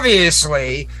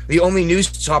obviously the only news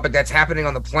topic that's happening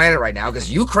on the planet right now because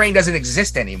Ukraine doesn't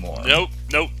exist anymore. Nope.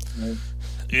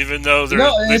 Even though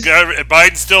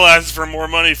Biden still asks for more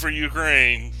money for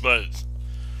Ukraine, but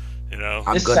you know,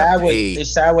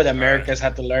 it's sad when Americans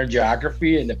have to learn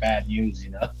geography and the bad news,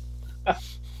 you know.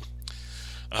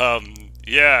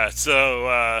 Yeah,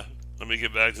 so let me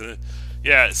get back to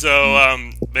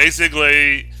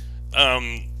basically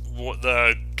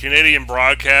the Canadian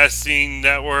Broadcasting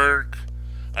Network,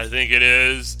 I think it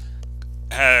is,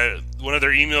 had one of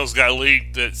their emails got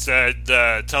leaked that said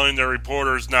telling their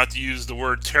reporters not to use the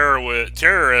word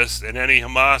terrorist in any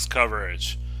Hamas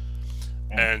coverage.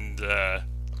 And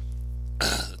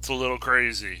it's a little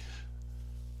crazy.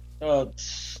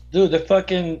 Dude, the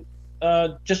fucking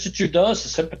Justin Trudeau is a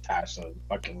sympathizer.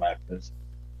 Fucking leftist,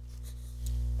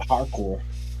 hardcore.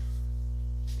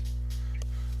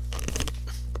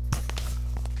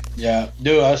 Yeah,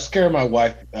 dude, I was scared my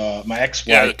wife, my ex-wife.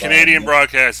 Yeah, the Canadian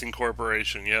Broadcasting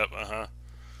Corporation. Yep. Can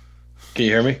you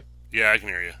hear me? Yeah, I can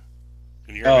hear you.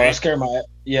 Can you hear me? I scared my.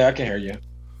 Yeah, I can hear you.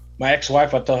 My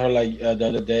ex-wife, I told her like the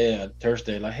other day,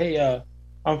 Thursday, like, hey,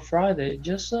 on Friday,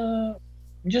 just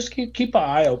keep an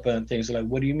eye open on things. Like,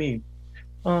 what do you mean?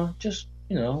 Just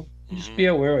just be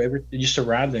aware of everything, your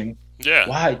surrounding. Yeah.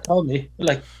 Why? Tell me.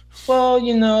 Like, well,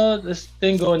 this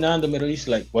thing going on in the Middle East.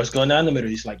 Like, what's going on in the Middle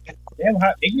East? Like, damn,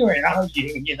 how ignorant are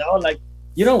you? Like,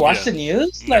 you don't watch the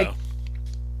news? No. Like,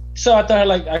 so I thought,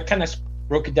 like, I kind of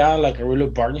broke it down like a real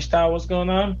Barney style what's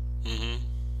going on. Mm-hmm.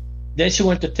 Then she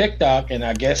went to TikTok and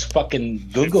I guess fucking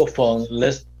Google phone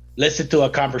listen to a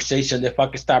conversation. They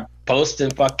fucking start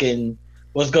posting fucking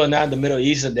what's going on in the Middle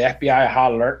East and the FBI high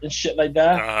alert and shit like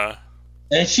that.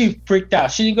 And she freaked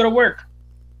out. She didn't go to work.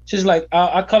 She's like,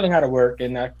 I'm calling out of work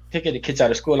and I'm taking the kids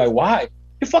out of school. Like, why?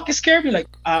 You fucking scared me. Like,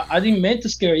 I didn't mean to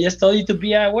scare you. I just told you to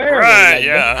be aware. Right,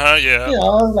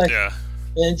 like, yeah.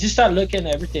 And just start looking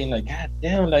at everything like, God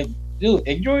damn, like, dude,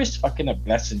 ignorance is fucking a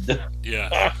blessing, dude.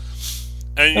 Yeah.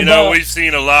 And, we've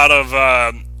seen a lot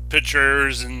of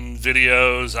pictures and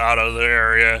videos out of the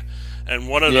area. And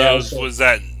one of those was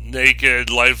that naked,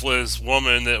 lifeless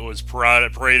woman that was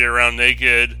paraded around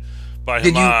naked by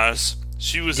Hamas.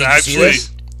 She was actually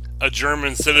a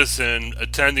German citizen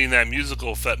attending that music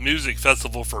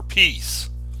festival for peace.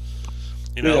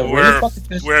 Where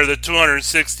the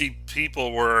 260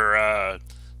 people were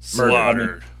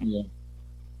slaughtered.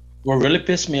 What really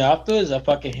pissed me off though is I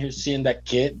fucking seeing that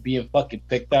kid being fucking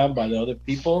picked on by the other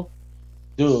people.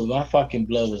 Dude, my fucking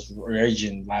blood was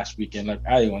raging last weekend. Like,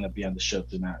 I didn't want to be on the show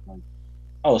tonight. Like,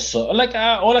 I was so like,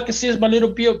 all I can see is my little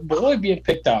boy being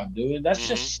picked on, dude. That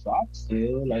just sucks,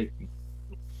 dude. Like,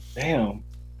 damn,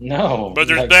 no. But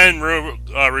there's been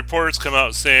reports come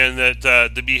out saying that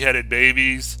the beheaded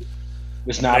babies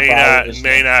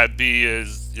may not be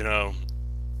as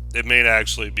it may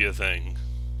actually be a thing.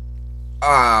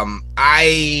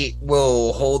 I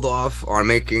will hold off on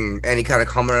making any kind of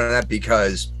comment on that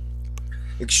because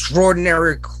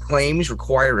extraordinary claims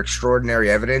require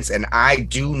extraordinary evidence, and I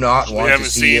do not want to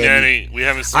see it. We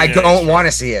haven't seen. I don't want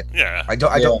to see it. Yeah, I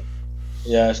don't.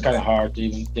 Yeah, it's kind of hard to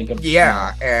even think of.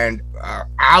 Yeah, and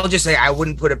I'll just say I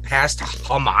wouldn't put it past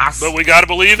Hamas. But we got to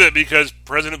believe it because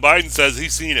President Biden says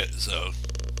he's seen it. So.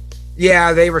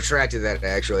 Yeah, they retracted that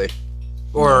actually,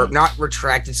 or not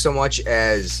retracted so much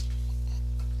as.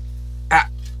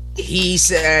 He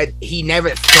said he never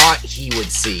thought he would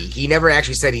see. He never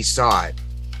actually said he saw it.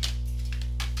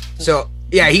 So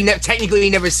yeah, technically he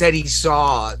never said he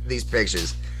saw these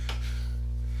pictures.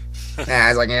 And I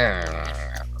was like,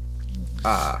 yeah.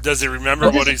 Does he remember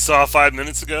what he saw 5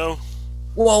 minutes ago?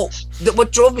 Well,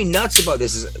 what drove me nuts about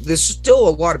this is there's still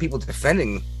a lot of people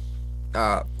defending,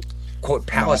 quote,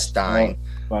 Palestine.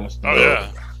 Oh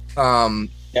yeah.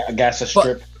 Yeah, Gaza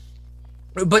Strip.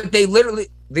 But they literally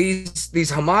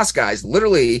these Hamas guys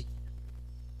literally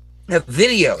have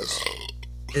videos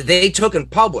that they took and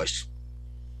published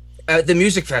at the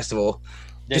music festival.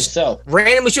 Themselves.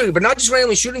 Randomly shooting, but not just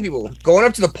randomly shooting people, going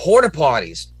up to the porta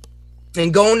potties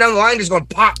and going down the line, just going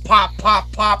pop, pop,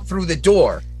 pop, pop through the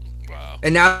door. Wow.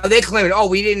 And now they're claiming, oh,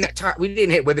 we didn't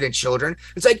hit women and children.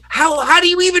 It's like, how do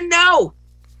you even know?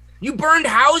 You burned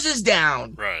houses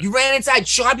down. Right. You ran inside,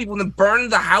 shot people, and then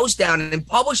burned the house down, and then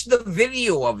published the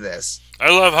video of this. I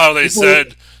love how they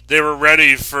said they were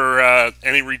ready for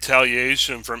any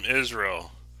retaliation from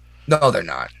Israel. No, they're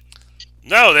not.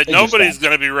 No, that nobody's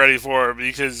going to be ready for it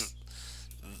because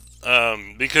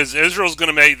Israel's going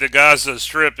to make the Gaza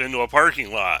Strip into a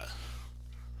parking lot.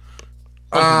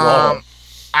 I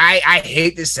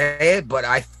hate to say it, but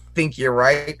I think you're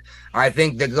right. I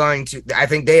think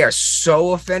they are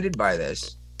so offended by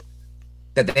this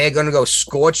that they're going to go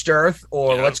scorched earth,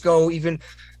 or let's go even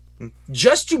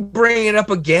just to bring it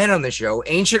up again on the show,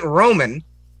 ancient Roman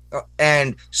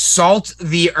and salt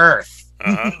the earth.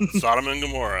 Sodom and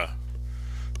Gomorrah.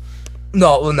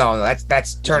 No,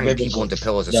 that's turning people into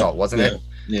pillars of salt, wasn't it?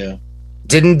 Yeah.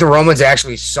 Didn't the Romans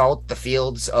actually salt the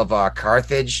fields of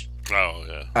Carthage? Oh,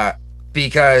 yeah.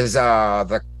 Because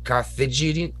the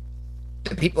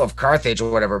people of Carthage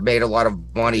or whatever made a lot of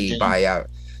money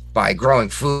by growing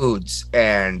foods,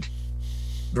 and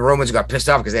the Romans got pissed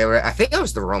off because I think it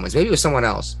was the Romans, maybe it was someone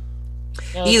else.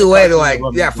 Either way, they're like,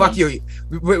 fuck you.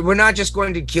 We're not just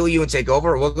going to kill you and take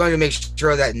over. We're going to make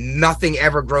sure that nothing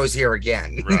ever grows here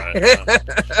again. Right.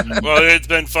 Well, it's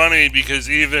been funny because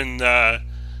even I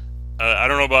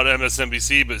don't know about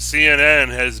MSNBC, but CNN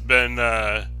has been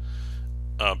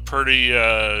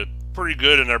pretty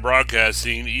good in their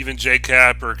broadcasting. Even Jay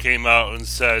Capper came out and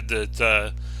said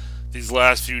that these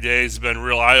last few days have been a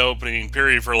real eye-opening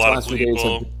period for a lot of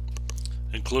people,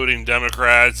 including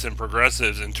Democrats and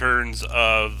progressives, in terms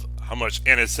of how much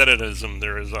anti-Semitism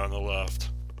there is on the left.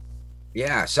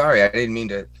 Yeah, sorry, I didn't mean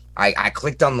to. I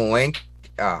clicked on the link.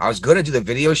 I was going to do the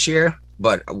video share,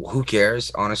 but who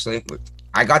cares, honestly?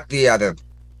 I got the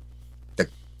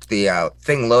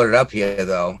thing loaded up here,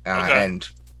 though, and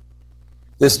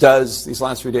these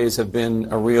last few days have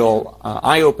been a real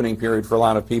eye-opening period for a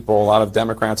lot of people, a lot of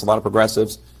Democrats, a lot of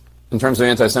progressives, in terms of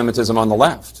anti-Semitism on the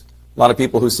left. A lot of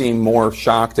people who seem more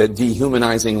shocked at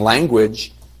dehumanizing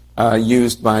language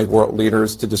used by world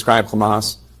leaders to describe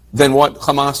Hamas than what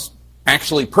Hamas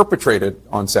actually perpetrated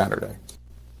on Saturday.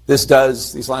 These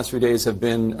last few days have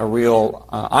been a real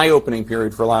eye-opening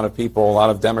period for a lot of people, a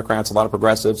lot of Democrats, a lot of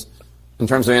progressives, in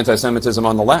terms of anti-Semitism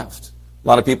on the left. A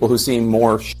lot of people who seem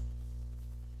more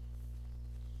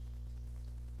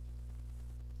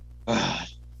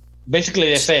basically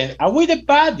they're saying, are we the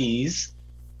baddies?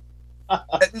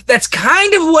 That's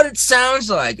kind of what it sounds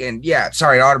like. And yeah,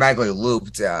 sorry, it automatically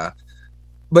looped.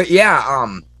 But yeah,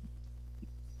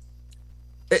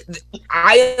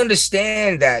 I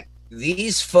understand that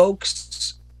these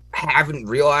folks haven't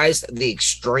realized the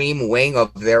extreme wing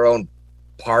of their own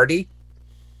party.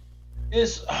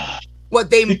 Because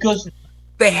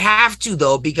they have to,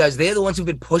 though, because they're the ones who've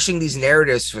been pushing these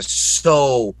narratives for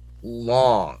so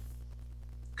long.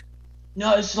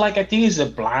 No, it's like, I think it's a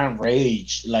blind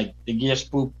rage. Like they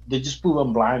just prove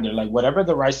them blind. They're like, whatever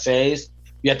the right says,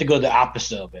 you have to go the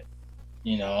opposite of it,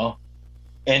 you know.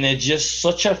 And it's just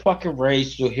such a fucking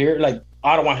rage to hear. Like,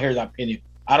 I don't want to hear that opinion.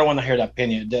 I don't want to hear that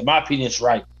opinion. My opinion is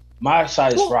right. My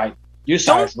side is right. Your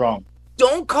side is wrong.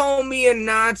 Don't call me a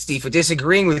Nazi for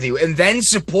disagreeing with you, and then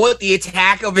support the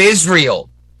attack of Israel.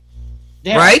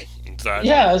 Yeah. Right? Exactly.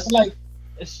 Yeah, it's like.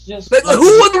 It's just like, who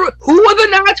are the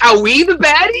Nazis? Are we the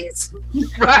baddies?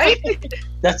 Right?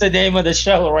 That's the name of the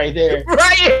show right there.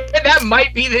 Right? That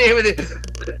might be the name of it.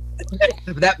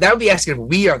 That would be asking if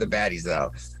we are the baddies,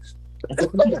 though.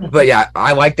 But yeah,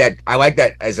 I like that. I like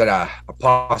that as a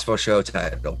possible show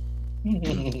title.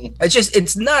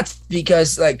 It's nuts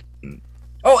because, like, and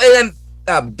then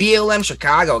BLM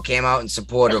Chicago came out in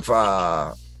support of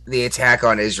the attack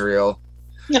on Israel.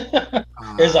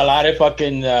 There's a lot of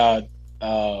fucking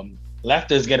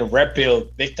leftists getting red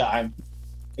pilled big time.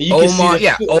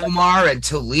 Omar and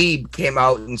Talib came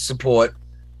out in support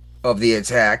of the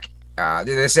attack.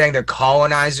 They're saying they're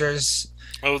colonizers.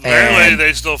 Well, apparently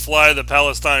they still fly the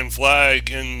Palestine flag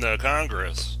in the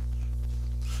Congress.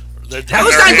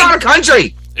 Palestine's not a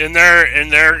country. In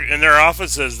their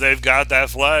offices, they've got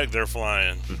that flag they're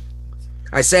flying.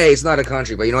 I say it's not a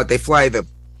country, but you know what? They fly the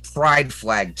pride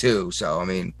flag too. So I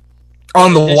mean,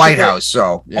 on the White House.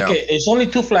 So it's only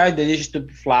two flags that used to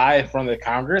fly from the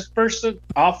Congressperson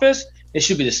office. It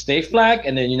should be the state flag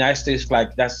and the United States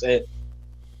flag. That's it.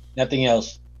 Nothing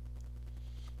else.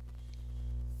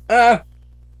 I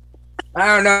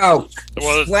don't know.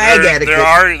 Well, flag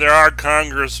etiquette. There are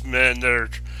congressmen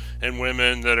and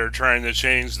women that are trying to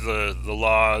change the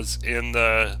laws in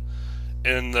their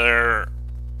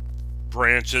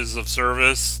branches of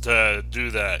service to do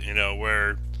that. You know,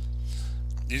 where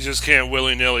you just can't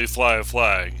willy-nilly fly a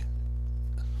flag.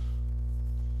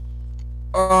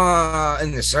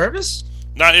 In the service?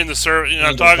 Not in the service.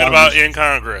 I'm talking about in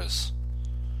Congress.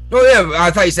 Oh yeah,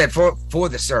 I thought you said for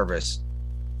the service.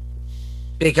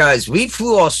 Because we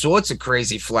flew all sorts of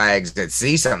crazy flags at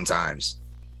sea sometimes.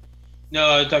 No,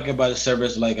 I'm talking about a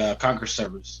service like a Congress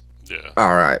service. Yeah.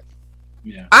 All right.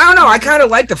 Yeah. I don't know. I kind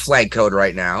of like the flag code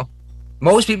right now.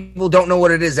 Most people don't know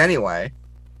what it is anyway.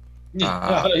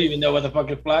 I don't even know what the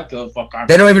fucking flag code for Congress.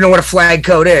 They don't even know what a flag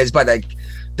code is, but like,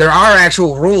 there are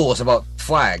actual rules about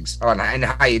flags and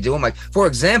how you do them. Like, for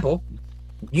example,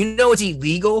 you know it's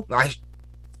illegal,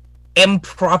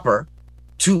 improper,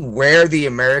 to wear the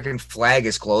American flag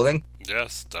as clothing?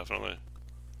 Yes, definitely.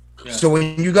 Yeah. So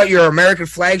when you got your American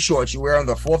flag shorts you wear on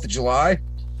the 4th of July,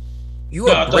 you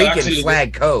are breaking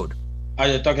flag code. Are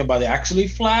you talking about the actually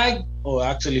flag or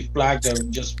actually flag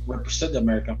that just represent the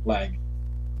American flag?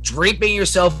 Draping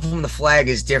yourself from the flag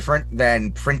is different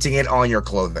than printing it on your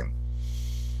clothing.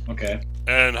 Okay.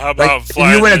 And how about if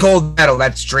you win a gold medal,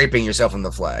 that's draping yourself from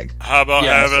the flag. How about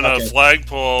having a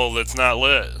flagpole that's not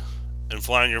lit and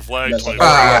flying your flag?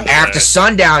 After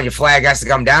sundown, your flag has to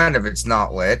come down if it's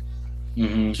not lit.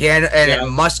 Mm-hmm. It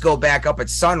must go back up at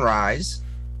sunrise.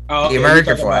 Oh, okay. The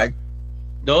American flag.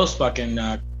 Those fucking.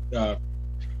 I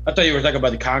thought you were talking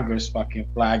about the Congress fucking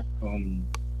flag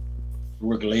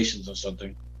regulations or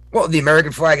something. Well, the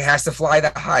American flag has to fly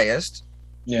the highest.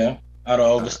 Yeah, out of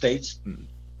all the states.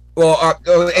 Well, out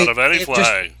of any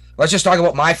flag. Let's just talk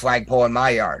about my flagpole in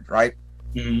my yard, right?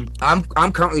 Mm-hmm.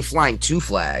 I'm currently flying 2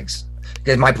 flags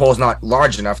because my pole's not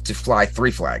large enough to fly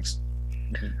 3 flags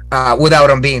without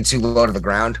them being too low to the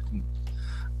ground.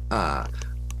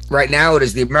 Right now, it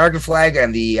is the American flag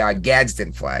and the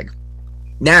Gadsden flag.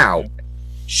 Now,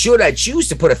 should I choose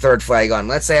to put a 3rd flag on,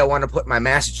 let's say I want to put my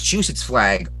Massachusetts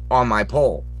flag on my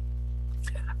pole,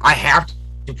 I have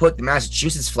to put the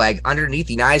Massachusetts flag underneath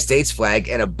the United States flag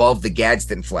and above the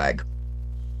Gadsden flag.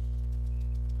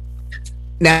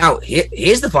 Now,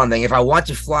 here's the fun thing. If I want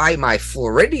to fly my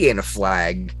Floridian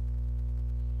flag,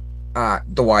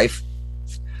 the wife,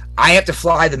 I have to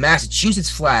fly the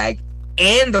Massachusetts flag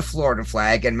and the Florida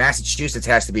flag, and Massachusetts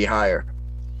has to be higher.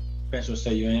 Depends what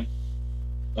state you're in.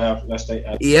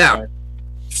 Yeah.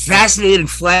 Fascinating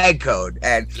flag code.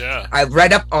 And I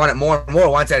read up on it more and more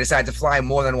once I decided to fly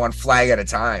more than one flag at a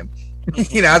time.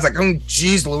 You know, I was like, oh,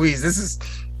 geez, Louise, this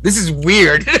is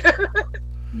weird.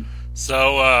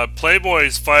 So,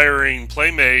 Playboy's firing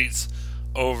Playmates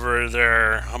over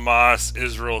their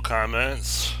Hamas-Israel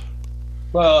comments.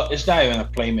 Well, it's not even a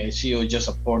Playmate. She was just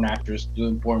a porn actress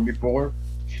doing porn before.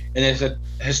 And there's a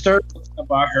historical thing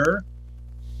about her.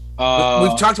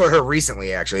 We've talked about her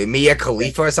recently, actually. Mia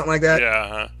Khalifa or something like that.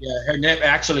 Yeah. Yeah,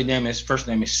 her first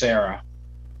name is Sarah.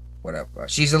 Whatever.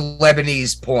 She's a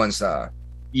Lebanese porn star.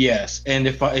 Yes, and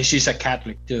she's a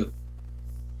Catholic too.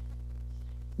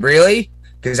 Really?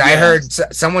 Because I heard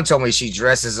someone told me she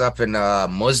dresses up in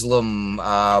Muslim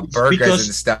burqas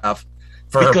and stuff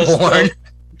for her porn.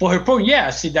 For her porn, yeah.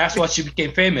 See, that's why she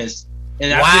became famous.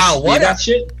 And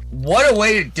what a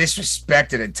way to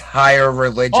disrespect an entire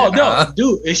religion. Oh no,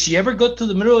 dude! If she ever go to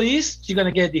the Middle East, she's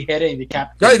gonna get beheaded and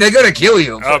decapitated. They're gonna kill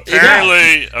you.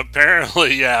 Apparently,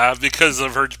 yeah, because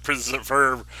of her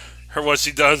what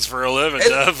she does for a living,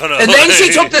 definitely. And then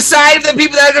she took the side of the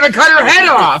people that are gonna cut her head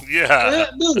off.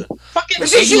 Yeah, dude. Fucking.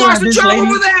 She lost the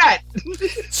trouble with that.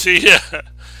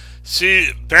 She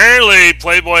apparently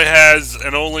Playboy has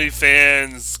an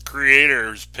OnlyFans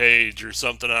creators page or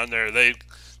something on there.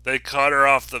 They cut her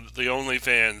off the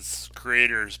OnlyFans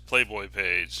creators Playboy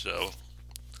page. So,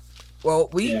 well,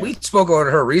 we spoke about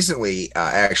her recently,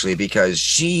 actually, because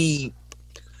she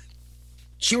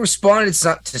responded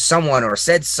to someone or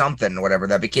said something, or whatever,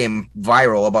 that became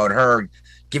viral about her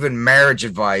giving marriage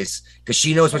advice because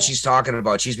she knows what she's talking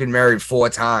about. She's been married 4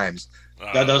 times.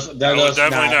 I would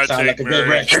definitely not take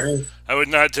marriage. I would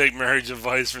not take marriage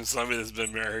advice from somebody that's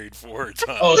been married 4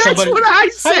 times. Oh, that's what I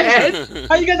said.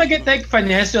 How you gonna take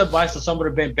financial advice from somebody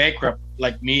been bankrupt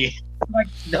like me? Like,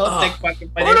 take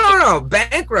fucking financial. No.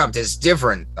 Bankrupt is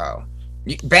different though.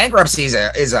 Bankruptcy is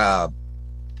a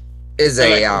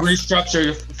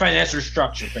restructure, financial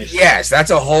structure, basically. Yes, that's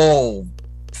a whole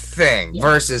thing. Yeah.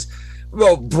 Versus,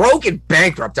 broke and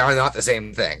bankrupt are not the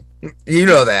same thing. You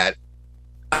know that.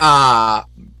 But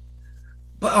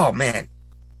oh man,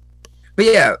 but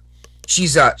yeah,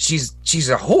 she's a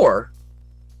whore.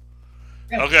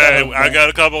 Okay, I got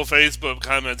a couple Facebook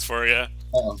comments for you.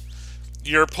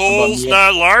 Your pole's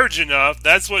not large enough.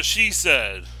 That's what she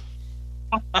said.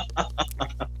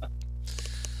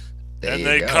 And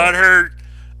they cut her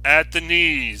at the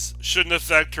knees shouldn't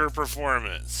affect her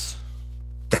performance.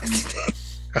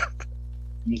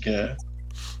 Okay.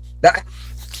 That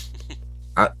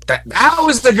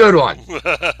was the good one.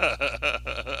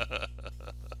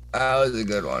 That was a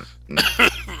good one.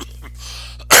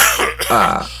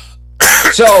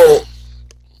 So,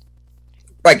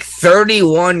 like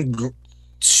 31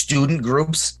 student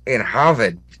groups in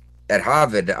Harvard,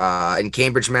 in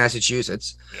Cambridge,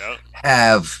 Massachusetts,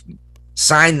 have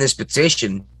signed this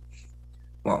petition.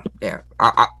 Well, yeah.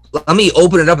 Let me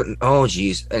open it up and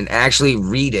actually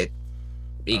read it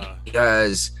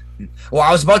because, well,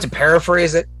 I was about to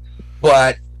paraphrase it,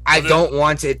 but I don't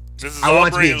want it. This is I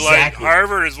want it to be like exactly.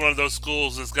 Harvard is one of those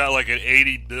schools that's got like an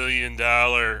 $80 billion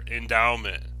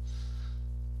endowment.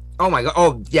 Oh my god!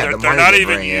 Oh yeah, they're not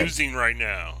even using right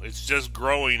now. It's just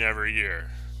growing every year.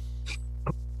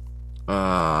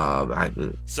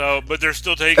 So, but they're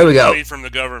still taking money from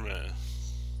the government.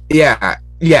 Yeah.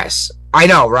 Yes, I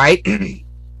know, right?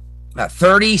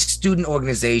 30 student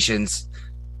organizations.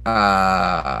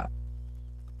 Okay.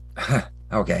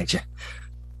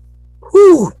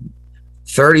 Whew.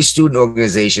 30 student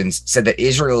organizations said that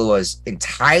Israel was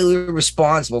entirely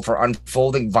responsible for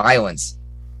unfolding violence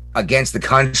against the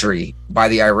country by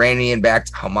the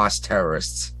Iranian-backed Hamas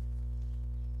terrorists.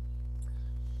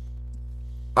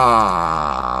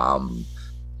 Well,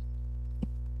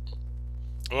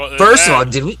 first of all,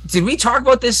 did we talk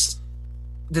about this?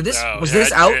 This out?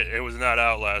 It was not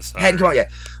out last time. Hadn't come out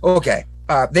yet. Okay.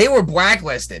 They were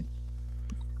blacklisted.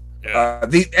 Yeah.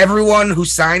 Everyone who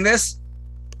signed this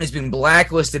has been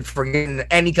blacklisted for getting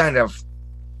any kind of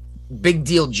big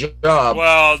deal job.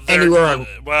 Well, anywhere.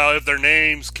 If their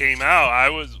names came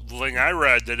out, the thing I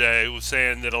read today was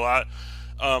saying that a lot,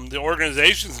 the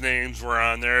organizations' names were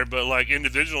on there, but like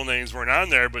individual names weren't on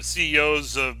there. But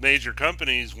CEOs of major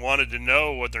companies wanted to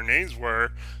know what their names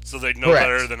were, so they'd know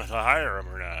better than to hire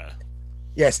them or not.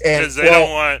 Yes, and because they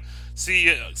don't want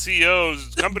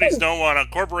CEOs. Companies don't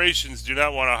want corporations do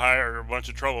not want to hire a bunch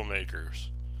of troublemakers,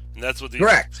 and that's what these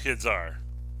kids are.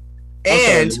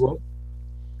 And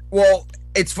well,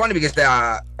 it's funny because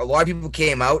a lot of people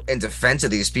came out in defense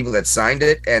of these people that signed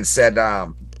it and said,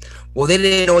 well, they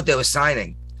didn't know what they were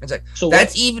signing. It's like, so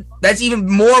that's even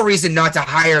more reason not to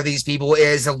hire these people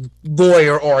as a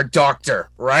lawyer or a doctor,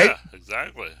 right? Yeah,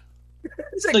 exactly.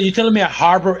 So you're telling me a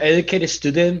Harvard-educated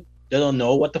student, they don't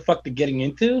know what the fuck they're getting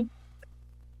into?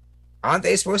 Aren't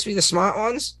they supposed to be the smart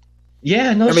ones?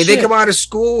 Yeah, no. I mean, they come out of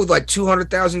school with like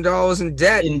 $200,000 in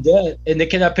debt. And they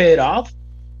cannot pay it off.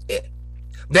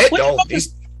 By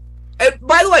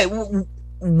the way,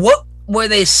 what were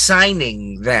they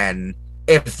signing then?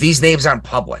 If these names aren't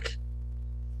public,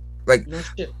 like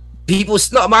people,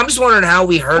 I'm just wondering how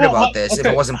we heard about this if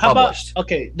it wasn't published.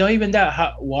 Not even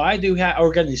that. Why do you have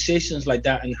organizations like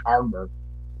that in Harvard?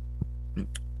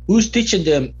 Who's teaching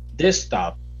them this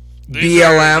stuff?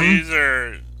 BLM.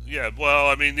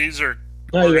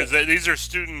 These are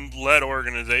student-led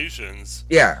organizations.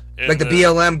 Yeah, like the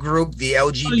BLM group, the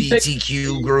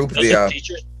LGBTQ group, the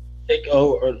teachers take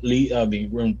over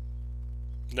lead room.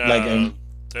 No.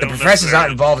 The professors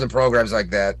aren't involved in programs like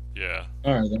that. Yeah.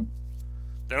 All right, then.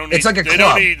 It's like a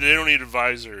club. They don't need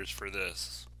advisors for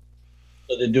this.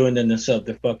 So they're doing it themselves.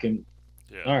 They're fucking.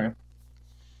 Yeah. All right.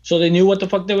 So they knew what the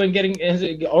fuck they were getting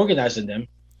organizing them.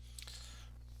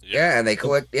 Yeah, and they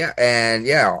collect. Yeah, and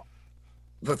yeah.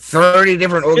 But 30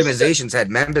 different organizations had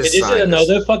members. This is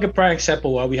another fucking prime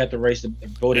example why we had to raise the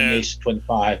voting age to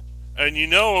 25. And you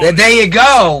know, there you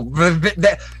go.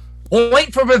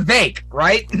 Point for Vivek,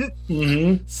 right?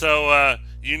 Mm-hmm. So,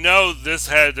 this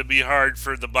had to be hard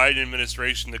for the Biden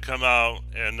administration to come out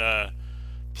and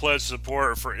pledge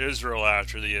support for Israel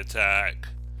after the attack.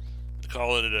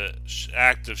 Call it an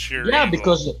act of sheer evil.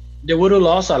 Because they would have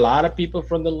lost a lot of people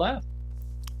from the left.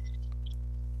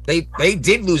 They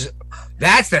did lose.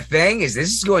 That's the thing, is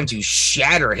this is going to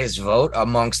shatter his vote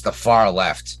amongst the far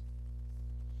left.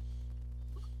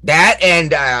 That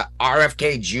and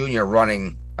RFK Jr.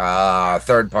 running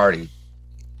third party.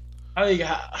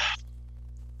 I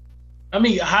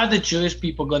mean, how the Jewish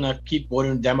people gonna keep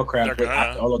voting Democrat after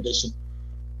all of this?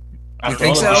 You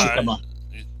think so?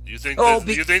 You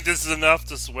think this is enough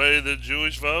to sway the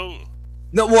Jewish vote?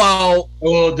 No, well,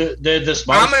 the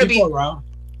smartest people around.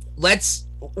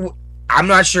 I'm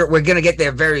not sure. We're gonna get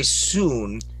there very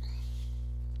soon.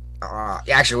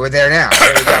 Actually, we're there now.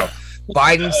 There we go.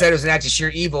 Biden said it was an act of sheer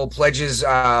evil. Pledges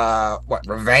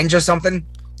revenge or something?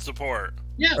 Support.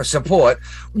 Yeah. Or support.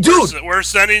 Dude, we're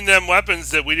sending them weapons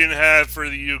that we didn't have for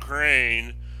the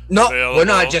Ukraine. No, we're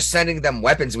not just sending them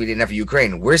weapons we didn't have for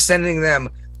Ukraine. We're sending them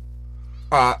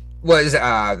was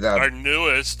our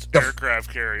newest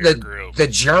aircraft carrier group. The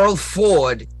Gerald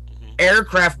Ford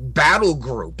Aircraft Battle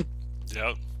Group.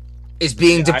 Yep. Is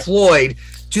being deployed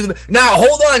to the. Now,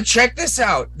 hold on. Check this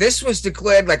out. This was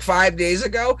declared like 5 days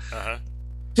ago.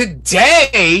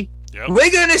 Today,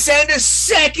 we're going to send a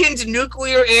second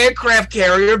nuclear aircraft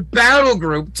carrier battle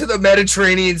group to the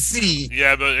Mediterranean Sea.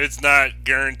 Yeah, but it's not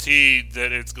guaranteed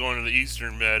that it's going to the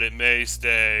Eastern Med. It may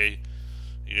stay,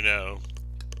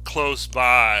 close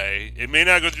by. It may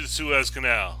not go through the Suez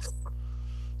Canal.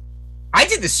 I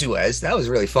did the Suez. That was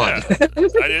really fun. Yeah,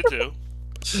 I did too.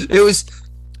 It was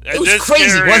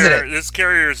crazy, wasn't it? This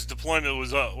carrier's deployment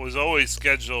was always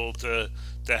scheduled to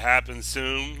happen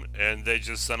soon, and they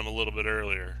just sent them a little bit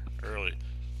early.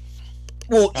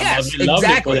 Well, yes,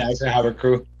 exactly. Eisenhower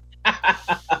crew.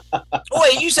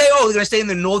 Wait, you say, they're going to stay in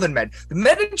the Northern Med. The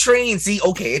Mediterranean Sea,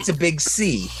 okay, it's a big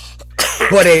sea.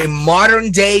 But a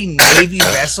modern-day Navy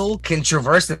vessel can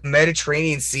traverse the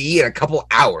Mediterranean Sea in a couple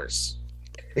hours.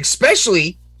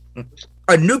 Especially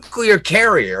a nuclear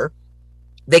carrier.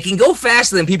 They can go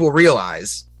faster than people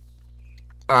realize.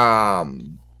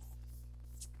 I'm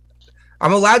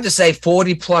allowed to say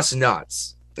 40 plus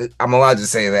knots. I'm allowed to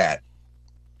say that.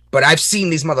 But I've seen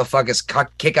these motherfuckers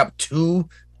kick up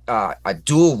a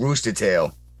dual rooster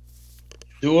tail.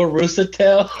 Dual rooster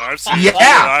tail? I've seen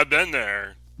I've been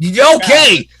there.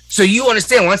 Okay, so you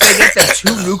understand, once they get the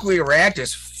 2 nuclear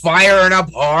reactors firing up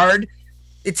hard,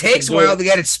 it takes a while to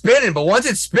get it spinning, but once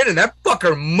it's spinning, that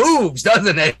fucker moves,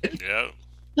 doesn't it? Yeah.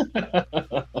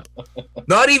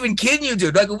 Not even kidding you,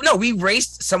 dude. Like, no, we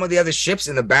raced some of the other ships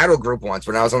in the battle group once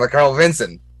when I was on the Carl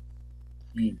Vinson.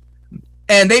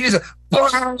 And they just,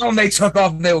 boom, they took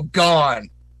off and they were gone.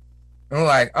 And we're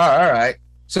like, oh, all right.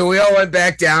 So we all went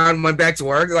back down, went back to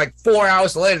work. Like 4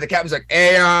 hours later, the captain's like,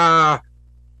 hey,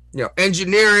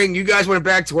 engineering, you guys went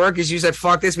back to work because you said,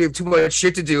 fuck this, we have too much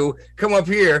shit to do. Come up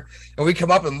here. And we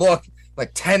come up and look,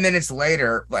 like 10 minutes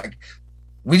later, like,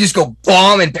 we just go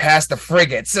bombing past the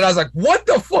frigates. And I was like, what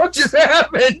the fuck just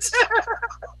happened?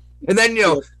 And then,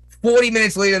 40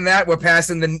 minutes later than that, we're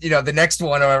passing the next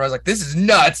one. Or I was like, this is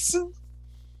nuts.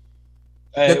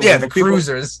 The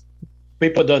cruisers.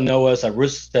 People don't know what a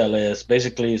rooster tail is.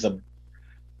 Basically, the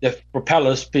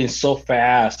propeller spins so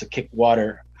fast to kick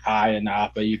water high and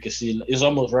up, but you can see it's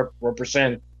almost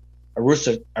represent a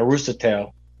rooster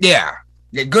tail. Yeah,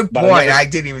 good point. I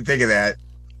didn't even think of that.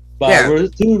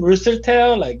 But dual rooster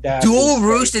tail like that. Dual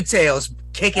rooster tails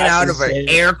kicking out of an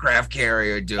aircraft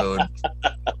carrier, dude.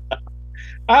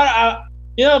 I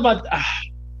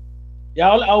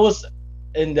was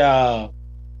in the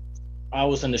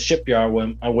shipyard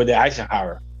with the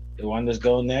Eisenhower, the one that's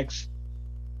going next.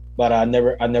 But I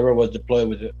never was deployed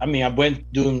with it. I mean, I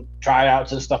went doing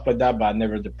tryouts and stuff like that, but I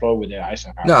never deployed with the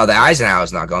Eisenhower. No, the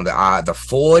Eisenhower's not going. The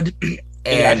Ford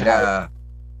and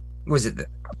was it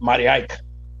Marty Ike?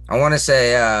 I want to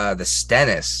say the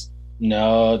Stennis.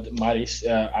 No, Marty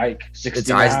Ike.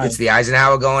 69. It's the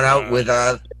Eisenhower going out with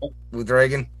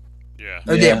Reagan. Yeah.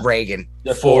 Reagan.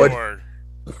 The Ford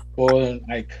and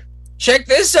Ike. Check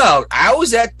this out. I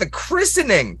was at the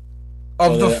christening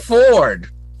of the Ford.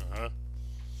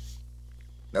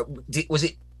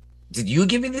 Did you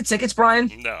give me the tickets,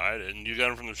 Brian? No, I didn't. You got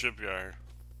them from the shipyard.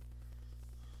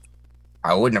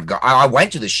 I wouldn't have gone. I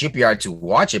went to the shipyard to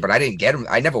watch it, but I didn't get them.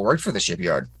 I never worked for the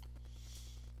shipyard.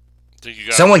 I think you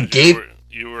got Someone them gave.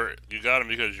 You got them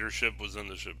because your ship was in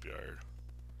the shipyard.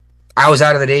 I was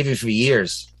out of the Navy for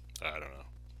years. I don't know.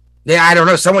 Yeah, I don't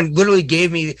know. Someone literally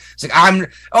gave me. It's like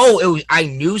I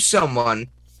knew someone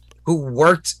who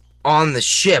worked on the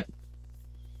ship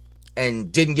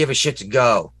and didn't give a shit to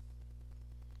go.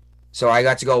 So I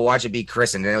got to go watch it be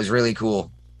christened, and it was really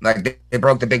cool. Like they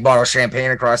broke the big bottle of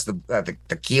champagne across the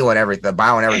keel and everything, the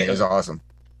bow and everything. It was awesome.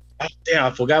 Damn,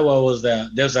 I forgot what was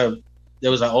that. There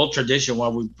was an old tradition where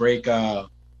we break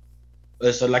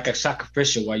it's like a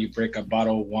sacrificial where you break a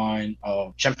bottle of wine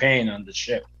or champagne on the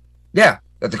ship. Yeah,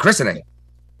 at the christening.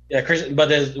 Yeah, but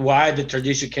there's why the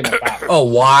tradition came about. Oh,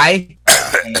 why?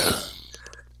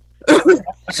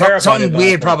 Something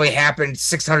weird probably happened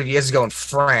 600 years ago in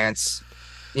France,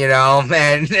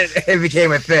 and it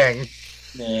became a thing.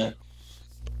 Yeah.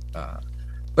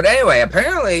 But anyway,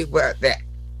 apparently,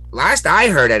 last I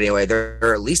heard anyway, there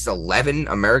are at least 11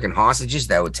 American hostages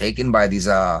that were taken by these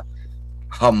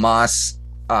Hamas.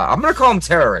 I'm going to call them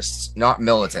terrorists, not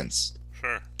militants.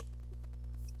 Sure.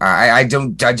 I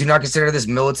do not consider this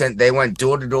militant. They went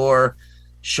door to door,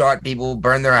 shot people,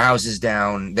 burned their houses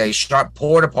down. They shot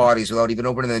porta potties without even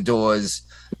opening the doors.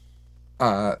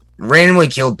 Randomly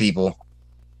killed people.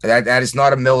 That is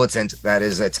not a militant. That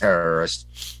is a terrorist.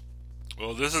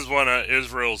 Well, this is one of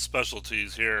Israel's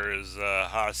specialties here is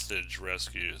hostage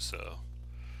rescue, so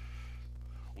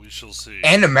we shall see.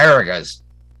 And America's.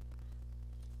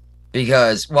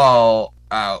 Because, well,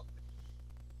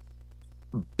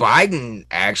 Biden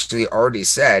actually already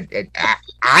said,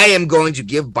 I am going to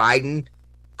give Biden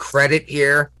credit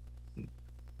here,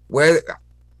 where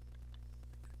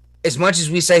as much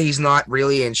as we say he's not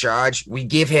really in charge, we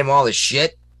give him all the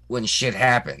shit when shit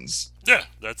happens. Yeah,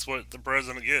 that's what the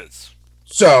president gets.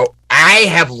 So I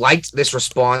have liked this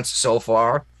response so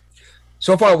far.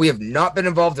 So far, we have not been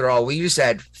involved at all. We just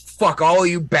said, fuck all of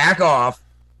you, back off.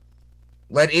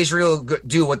 Let Israel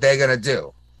do what they're going to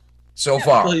do. So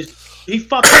far. Well, he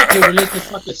fucked up. He released the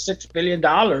fucking $6 billion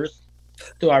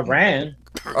to Iran.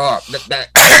 Oh,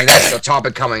 that's a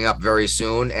topic coming up very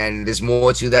soon, and there's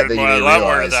more to that than you didn't realize. A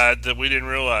lot more to that we didn't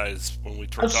realize when we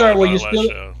talked about it last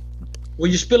show.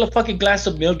 When you spill a fucking glass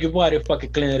of milk, your body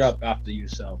fucking clean it up after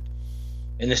yourself.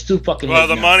 And it's too fucking. Well,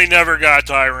 the money never got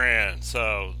to Iran,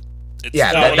 so it's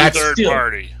that's third still,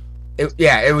 party.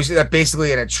 It was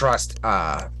basically in a trust.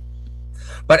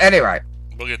 But anyway,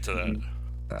 we'll get to that.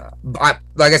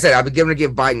 Like I said, I've been to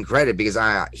give Biden credit because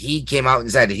he came out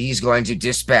and said he's going to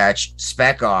dispatch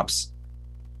spec ops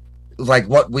like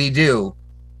what we do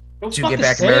to get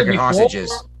back American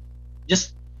hostages.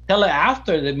 Just tell it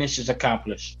after the mission's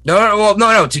accomplished.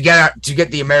 No. To get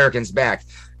the Americans back.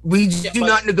 We do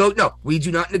not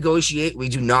negotiate. We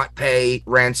do not pay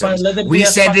ransoms. We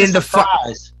send in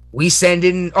we send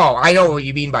in. Oh, I know what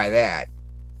you mean by that.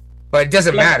 But it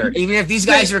doesn't matter. Even if these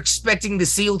guys are expecting the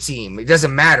SEAL team, it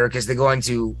doesn't matter because they're going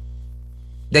to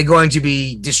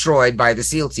be destroyed by the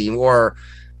SEAL team or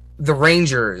the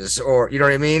Rangers, or you know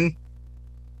what I mean.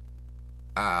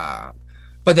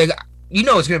 But it's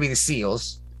going to be the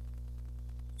SEAls.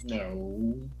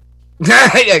 No,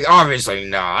 obviously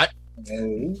not.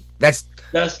 No, that's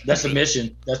a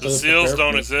mission. The SEAls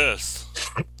don't exist.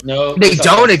 No, they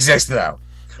don't exist though.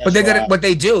 But they're gonna what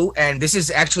they do, and this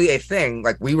is actually a thing.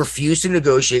 Like, we refuse to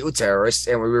negotiate with terrorists,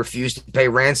 and we refuse to pay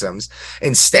ransoms.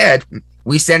 Instead,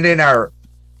 we send in our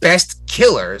best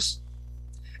killers,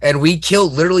 and we kill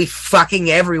literally fucking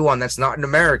everyone that's not an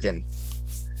American.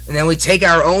 And then we take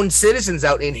our own citizens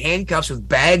out in handcuffs with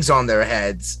bags on their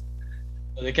heads,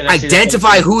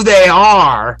 identify who they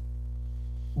are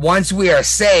once we are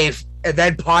safe, and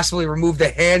then possibly remove the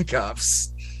handcuffs.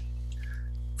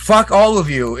 Fuck all of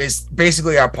you is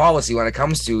basically our policy when it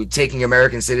comes to taking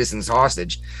American citizens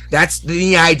hostage. That's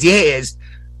the idea is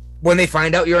when they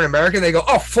find out you're an American, they go,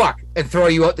 oh, fuck, and throw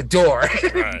you out the door.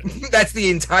 Right. That's the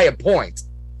entire point.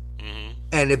 Mm-hmm.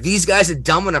 And if these guys are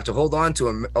dumb enough to hold on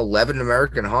to 11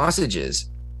 American hostages,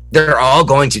 they're all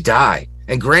going to die.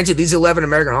 And granted, these 11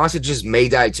 American hostages may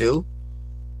die too,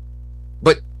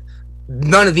 but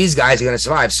none of these guys are going to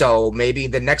survive. So maybe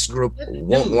the next group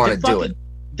won't want to do it.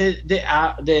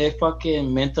 They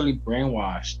fucking mentally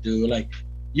brainwashed, dude. Like,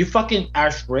 you fucking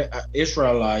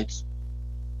Israelites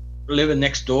living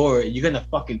next door, you're gonna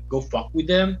fucking go fuck with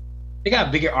them? They got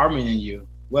a bigger army than you.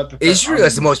 Israel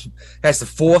has the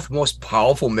fourth most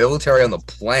powerful military on the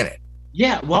planet.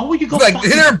 Yeah, why would you go? Like,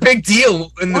 they're a big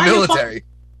deal in the military.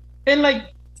 And like,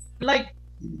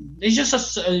 it's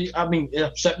just it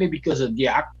upset me because of the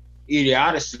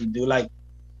idiocy, dude. Like,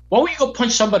 why would you go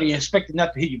punch somebody and expect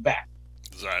not to hit you back?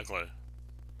 Exactly.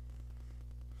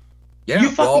 Yeah.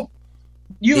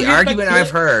 The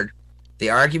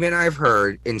argument I've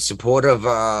heard in support of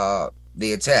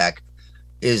the attack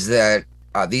is that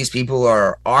these people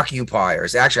are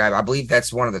occupiers. Actually, I believe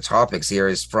that's one of the topics here.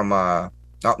 Is from oh,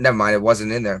 never mind. It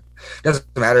wasn't in there. Doesn't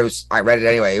matter. I read it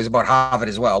anyway. It was about Harvard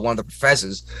as well. One of the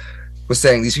professors was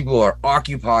saying these people are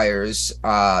occupiers.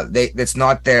 That's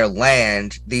not their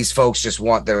land. These folks just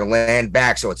want their land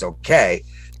back, so it's okay.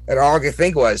 And all I could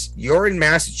think was, you're in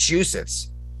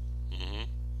Massachusetts. Mm-hmm.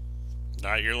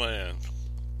 Not your land.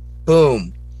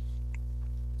 Boom.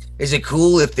 Is it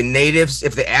cool if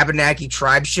the Abenaki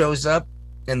tribe shows up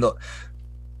and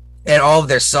all of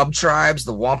their sub-tribes,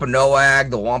 the Wampanoag,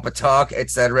 the Wampatuck,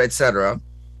 etc.,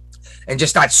 and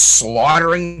just start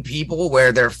slaughtering people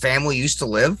where their family used to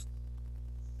live?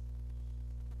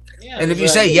 Yeah, and if you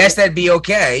say, yes, that'd be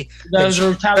okay. There's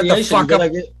a retaliation.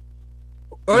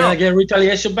 You're gonna get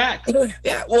retaliation back.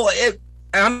 Yeah, well,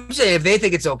 I'm saying if they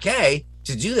think it's okay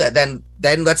to do that, then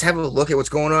let's have a look at what's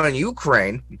going on in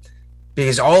Ukraine,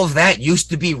 because all of that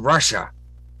used to be Russia.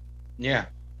 Yeah.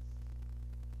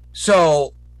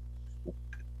 So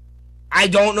I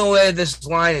don't know where this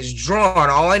line is drawn.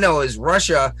 All I know is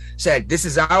Russia said this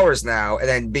is ours now, and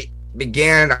then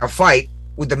began a fight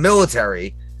with the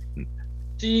military.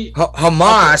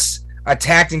 Hamas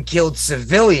attacked and killed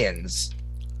civilians.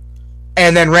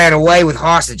 and then ran away with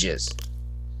hostages.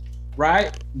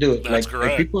 Right, dude. That's like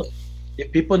correct.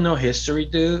 if people know history,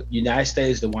 dude, United States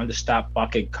is the one to stop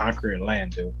fucking conquering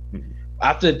land, dude.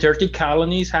 After the 30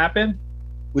 colonies happened,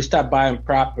 we stopped buying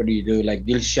property, dude, like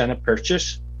the Louisiana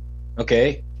Purchase.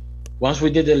 Okay. Once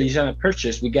we did the Louisiana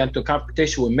Purchase, we got into a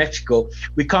competition with Mexico.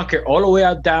 We conquered all the way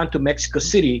out down to Mexico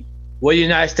City. What the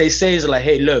United States says is like,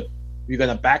 hey, look, you're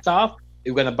gonna back off.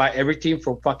 You're gonna buy everything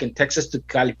from fucking Texas to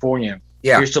California.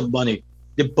 Yeah. Here's some money.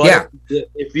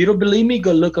 If you don't believe me,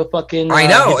 go look at fucking. I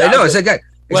know. It's a good.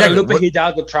 Well, Exactly. look at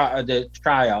Hidalgo the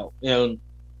tryout. You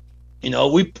know,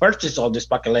 we purchased all this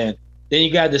fucking land. Then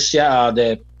you got the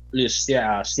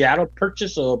Seattle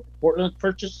Purchase or Portland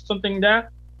Purchase, something like that,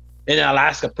 and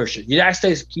Alaska Purchase. The United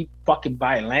States keep fucking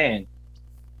buying land,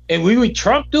 and we with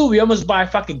Trump too. We almost buy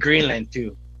fucking Greenland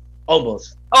too,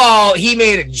 almost. Oh, he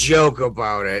made a joke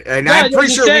about it, and Yeah, I'm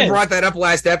pretty sure we understand. brought that up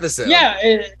last episode. Yeah,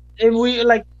 and we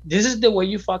like this is the way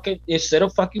you fucking instead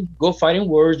of fucking go fighting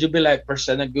wars, you be like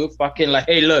percent of good fucking like,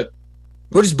 hey, look,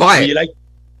 we'll just buy it. like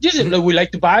we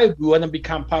like to buy. We want to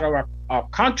become part of our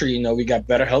country. You know, we got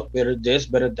better health, better this,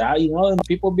 better that. You know, and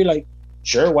people be like,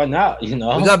 sure, why not? You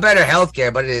know, We got better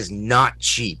healthcare, but it is not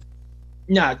cheap.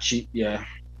 not cheap. Yeah,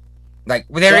 Like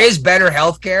there is better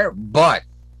healthcare, but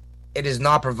it is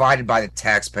not provided by the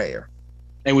taxpayer.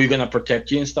 and we're gonna protect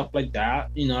you and stuff like that.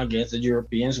 You know, against the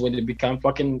Europeans when they become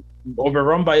fucking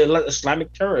overrun by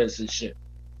Islamic terrorists and shit.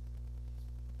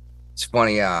 It's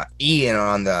funny, Ian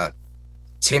on the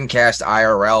Timcast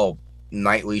IRL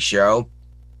nightly show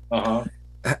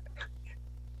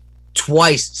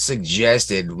twice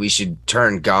suggested we should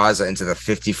turn Gaza into the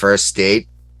 51st state.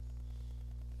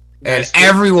 And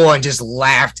everyone just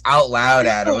laughed out loud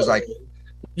at it. It was like,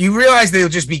 you realize they'll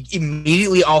just be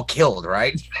immediately all killed,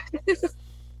 right?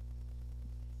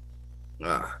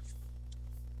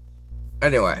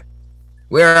 Anyway,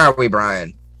 where are we,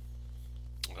 Brian?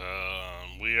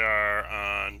 We are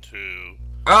on to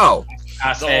the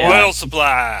oil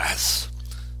supplies.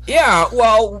 Yeah,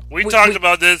 well, we talked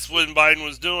about this when Biden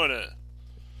was doing it.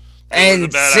 And was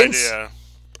a bad since idea.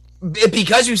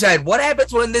 Because you said, what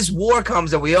happens when this war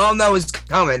comes that we all know is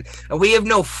coming, and we have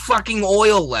no fucking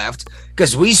oil left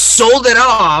because we sold it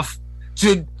off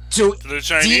to the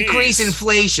Chinese. decrease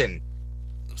inflation.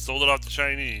 Sold it off to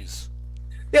Chinese.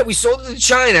 Yeah, we sold it to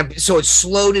China, so it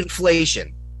slowed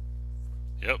inflation.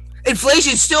 Yep.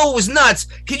 Inflation still was nuts.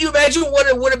 Can you imagine what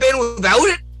it would have been without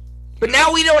it? But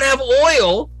now we don't have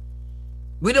oil.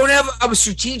 We don't have a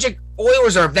strategic oil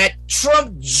reserve that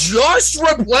Trump just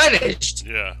replenished.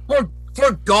 Yeah.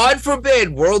 For God forbid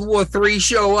World War III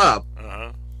show up.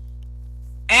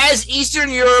 As Eastern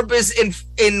Europe is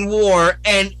in war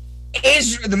and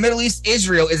the Middle East,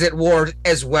 Israel is at war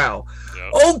as well.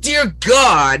 Yep. Oh dear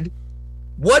God,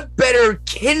 what better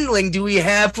kindling do we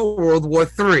have for World War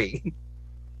III?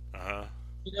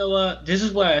 You know what? This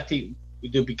is why I think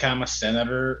to become a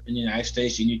senator in the United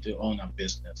States, you need to own a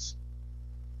business.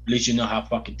 At least you know how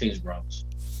fucking things runs.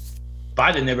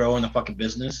 Biden never owned a fucking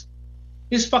business.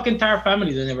 His fucking entire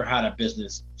family, they never had a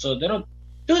business. So they don't,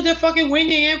 dude, they're fucking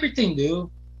winging everything, dude.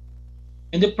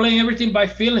 And they're playing everything by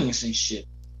feelings and shit.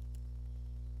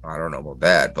 I don't know about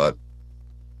that, but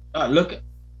look,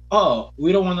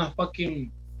 we don't want to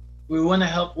fucking, we want to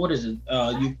help. What is it?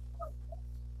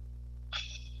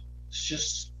 It's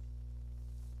just,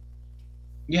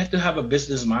 you have to have a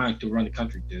business mind to run the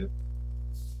country, dude.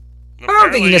 I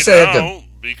don't think you necessarily have to,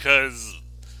 because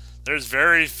there's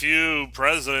very few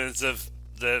presidents that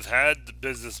have had the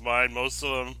business mind. Most of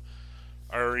them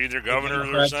are either governors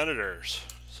or senators.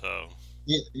 So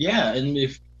yeah, and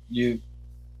if you,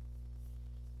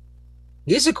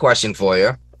 here's a question for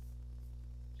you: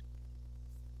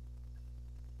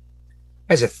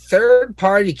 as a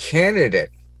third-party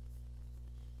candidate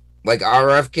like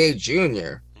RFK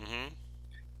Jr.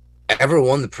 Ever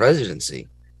won the presidency?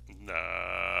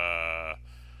 Nah.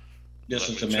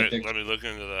 Just let me look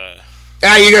into that.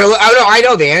 You're gonna. Oh no, I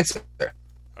know the answer.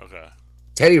 Okay.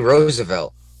 Teddy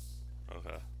Roosevelt.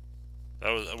 Okay. That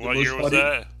was what year was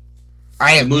that?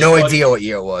 I have no idea what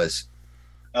year it was.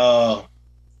 I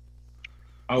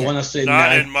want to say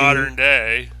not in modern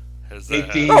day.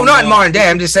 Oh, not in modern day.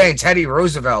 I'm just saying Teddy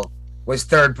Roosevelt was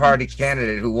third-party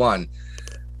candidate who won.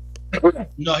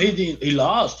 No, he didn't. He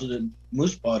lost to the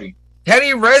Moose Party.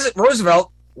 Teddy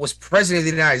Roosevelt was president of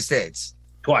the United States.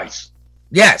 Twice.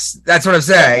 Yes, that's what I'm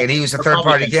saying. And he was a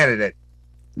third-party candidate.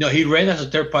 No, he ran as a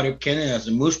third-party candidate as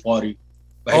a Moose Party.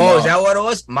 Oh, is that what it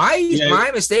was?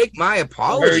 My mistake. My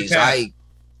apologies. I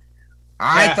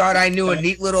thought I knew a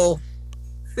neat little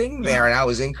thing there, and I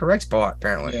was incorrect,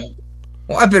 apparently. Yeah.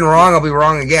 Well, I've been wrong. I'll be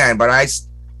wrong again, but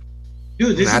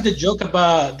Dude, this is the joke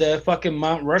about the fucking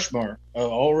Mount Rushmore.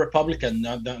 All Republican,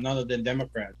 none of the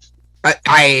Democrats.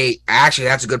 I actually,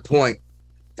 that's a good point.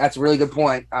 That's a really good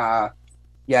point.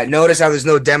 Yeah, notice how there's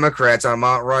no Democrats on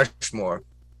Mount Rushmore.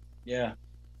 Yeah.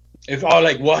 If all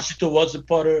like Washington was a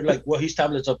part of, like, well, he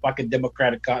established a fucking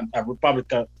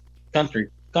Republican country,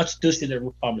 Constitution and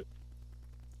Republic.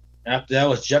 After that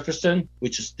was Jefferson,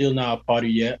 which is still not a party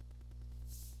yet.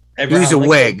 He's a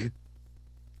Whig.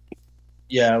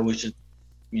 Yeah, which is,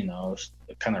 you know,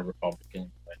 kind of Republican.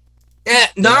 Yeah,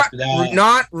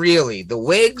 not really. The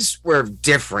Whigs were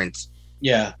different.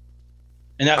 Yeah.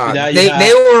 And after that,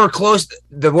 they were close.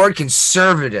 The word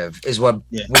conservative is what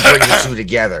we bring the two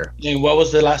together. And what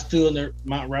was the last two on the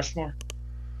Mount Rushmore?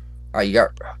 You got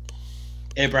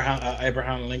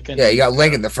Abraham Lincoln. Yeah, you got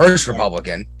Lincoln, the first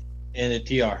Republican. And the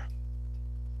TR.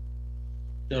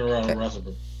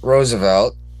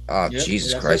 Roosevelt. Oh, yep,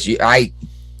 Jesus Christ.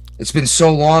 It's been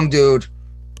so long, dude.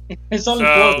 It's only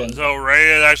so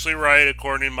Ray is actually right,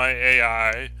 according to my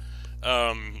AI.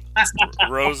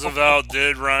 Roosevelt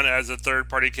did run as a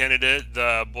third-party candidate,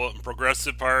 the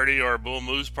Progressive Party or Bull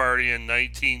Moose Party in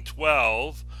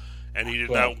 1912, and he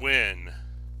did not win.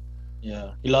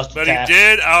 Yeah, he lost. But he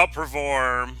did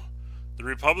outperform the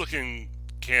Republican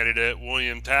candidate,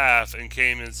 William Taft, and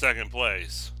came in second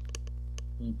place.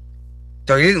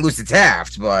 So he didn't lose to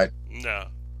Taft, but no.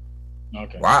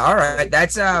 Okay. Wow. All right.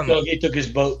 That's So he took his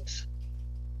votes.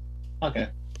 Okay.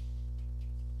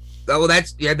 Oh, well,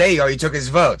 there you go. He took his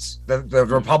votes. The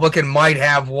Republican might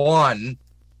have won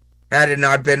had it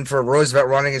not been for Roosevelt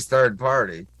running his third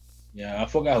party. Yeah, I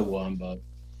forgot who won, but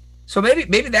so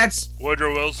maybe that's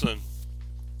Woodrow Wilson.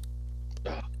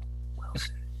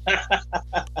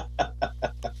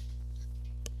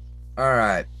 All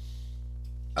right.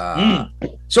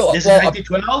 So this is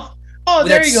 1912. Oh,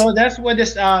 there you go. That's when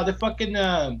this the fucking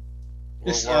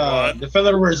the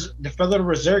Federal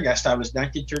Reserve got established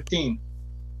 1913.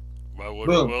 By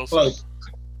Woodrow Wilson. Close.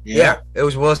 Yeah, it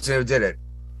was Wilson who did it.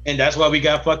 And that's why we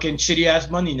got fucking shitty ass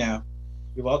money now.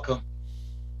 You're welcome.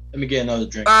 Let me get another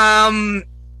drink. I'm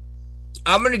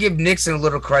gonna give Nixon a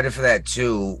little credit for that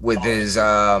too, with his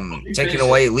taking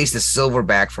away at least the silver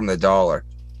back from the dollar.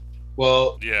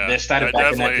 Well, yeah, that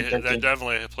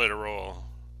definitely played a role.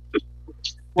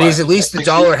 Because at least the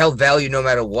dollar held value no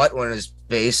matter what when it was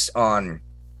based on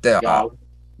the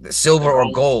silver or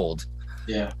gold.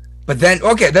 Yeah. But then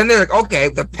they're like, okay,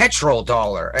 the petrol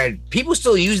dollar, and people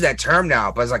still use that term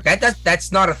now. But it's like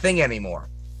that's not a thing anymore.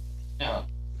 Yeah.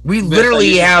 We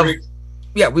literally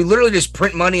we literally just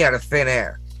print money out of thin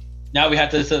air. Now we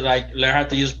have to learn how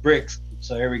to use bricks.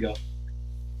 So here we go.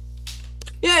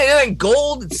 Yeah, and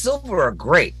gold and silver are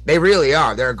great. They really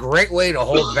are. They're a great way to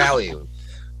hold value.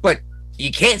 But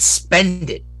you can't spend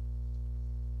it.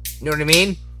 You know what I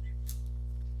mean?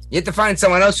 You have to find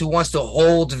someone else who wants to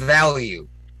hold value.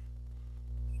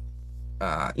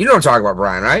 You know what I'm talking about,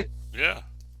 Brian, right? Yeah.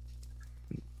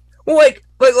 Well, like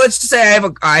let's say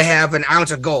I have an ounce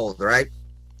of gold, right?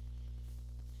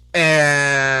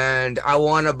 And I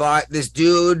want to buy. This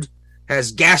dude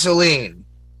has gasoline,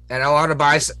 and I want to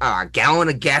buy a gallon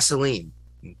of gasoline.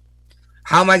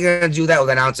 How am I going to do that with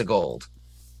an ounce of gold?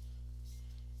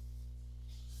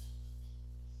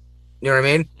 You know what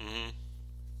I mean?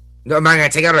 Mm-hmm. Am I going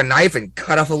to take out a knife and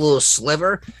cut off a little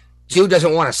sliver? Dude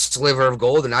doesn't want a sliver of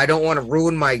gold, and I don't want to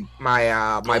ruin my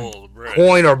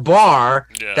coin or bar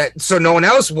so no one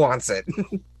else wants it.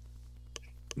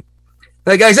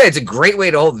 Like I said, it's a great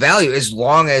way to hold value as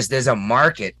long as there's a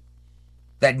market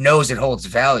that knows it holds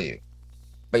value.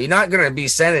 But you're not going to be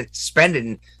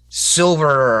spending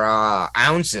silver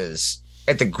ounces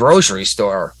at the grocery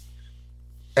store.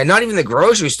 And not even the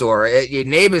grocery store, at your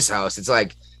neighbor's house. It's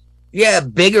like, yeah,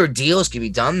 bigger deals can be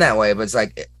done that way. But it's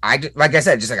like I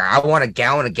said, just like I want a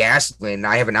gallon of gasoline and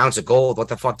I have an ounce of gold. What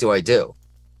the fuck do I do?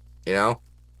 You know?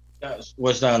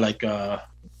 Was that like how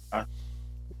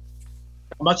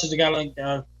much is a gallon?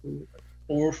 4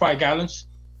 or 5 gallons?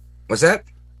 What's that?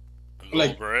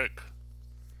 Like brick?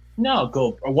 No,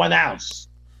 gold or 1 ounce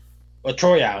or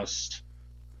 3 ounce.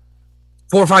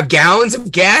 4 or 5 gallons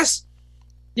of gas?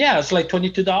 Yeah, it's like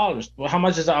 $22. Well, how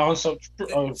much is an ounce of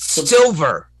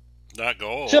silver? Not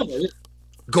gold. Silver.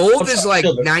 Gold is like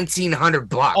 $1,900.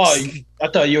 Oh, I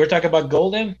thought you were talking about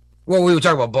gold then. Well, we were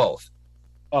talking about both.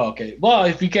 Oh, okay. Well,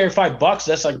 if you carry $5,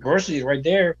 that's like groceries right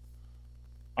there.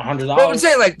 $100. Well, I'm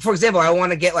saying, like, for example, I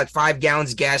want to get like 5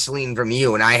 gallons of gasoline from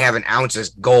you, and I have an ounce of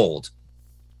gold.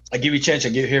 I give you a chance. I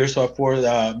give here so for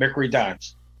the Mercury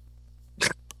dimes.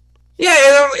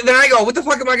 Yeah, and then I go, what the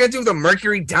fuck am I gonna do with a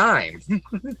Mercury dime?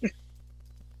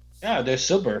 Yeah, they're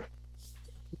silver.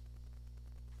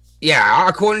 Yeah,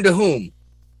 according to whom?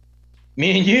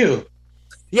 Me and you.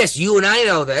 Yes, you and I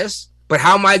know this, but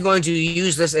how am I going to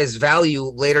use this as value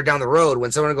later down the road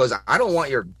when someone goes, I don't want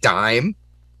your dime?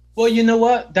 Well, you know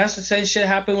what? That's the same shit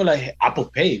happened with like Apple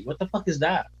Pay. What the fuck is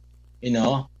that? You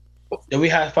know? Then we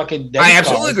have fucking. I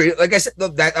absolutely agree. Like I said,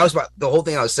 that was the whole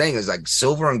thing I was saying is like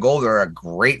silver and gold are a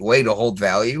great way to hold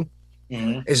value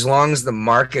as long as the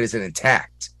market is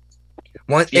intact.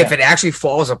 If it actually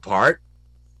falls apart,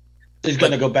 it's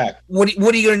gonna go back. What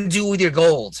are you gonna do with your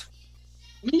gold?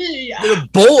 Yeah. The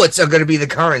bullets are gonna be the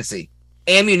currency.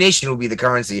 Ammunition will be the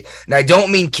currency. And I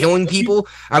don't mean killing people.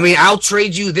 I mean I'll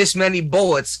trade you this many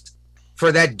bullets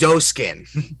for that doe skin.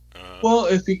 Well,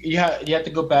 if you have to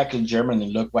go back in Germany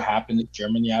and look what happened in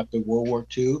Germany after World War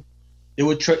II.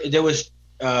 There was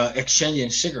exchanging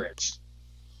cigarettes.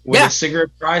 When the cigarette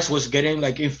price was getting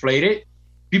like inflated,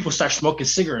 people start smoking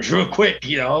cigarettes real quick,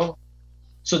 you know.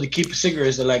 So to keep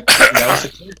cigarettes, they're like,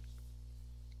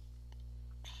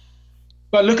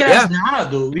 but look at us now,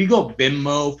 dude. We go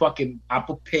Venmo, fucking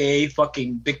Apple Pay,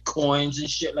 fucking Bitcoins and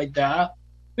shit like that.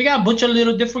 We got a bunch of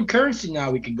little different currency now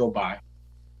we can go buy.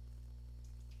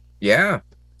 Yeah.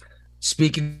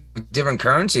 Speaking of different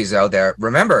currencies out there,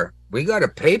 remember, we got a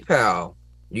PayPal.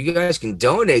 You guys can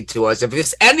donate to us if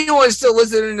there's anyone still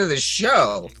listening to the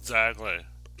show. Exactly.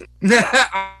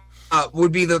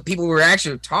 Would be the people we're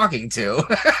actually talking to.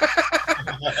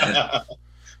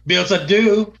 Bills are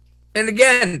due. And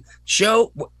again,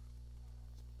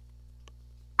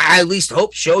 I at least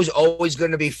hope show's always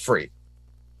going to be free.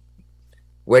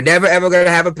 We're never, ever going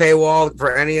to have a paywall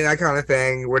for any of that kind of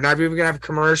thing. We're not even going to have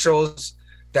commercials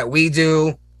that we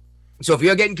do. So if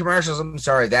you're getting commercials, I'm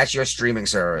sorry, that's your streaming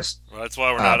service. Well, that's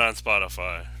why we're not on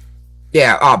Spotify.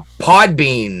 Yeah,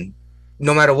 Podbean,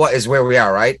 no matter what, is where we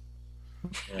are, right?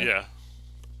 Yeah.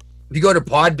 If you go to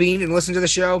Podbean and listen to the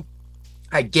show,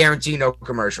 I guarantee no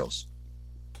commercials.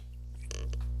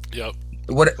 Yep.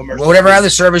 Whatever other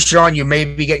service you're on, you may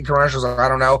be getting commercials. I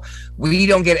don't know. We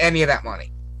don't get any of that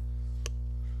money.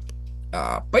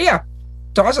 But yeah,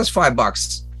 toss us $5,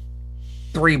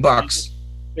 $3,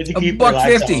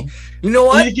 $1.50. You know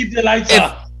what? Keep the lights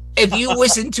off. If you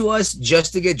listen to us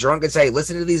just to get drunk and say,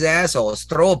 listen to these assholes,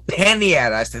 throw a penny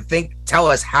at us to tell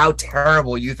us how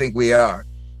terrible you think we are.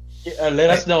 Let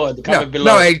us know in the comment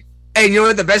below. And you know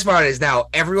what the best part is now?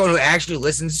 Everyone who actually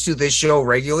listens to this show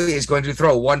regularly is going to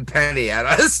throw 1 penny at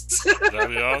us. That'd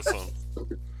be awesome.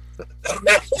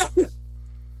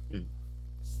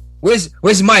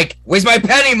 Where's Mike? Where's my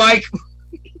penny, Mike?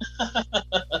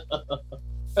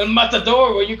 El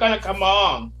Matador, where you gonna come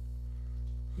on?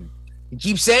 He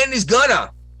keeps saying he's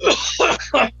gonna.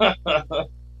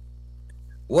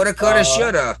 Woulda, coulda,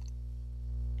 shoulda.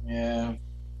 Yeah.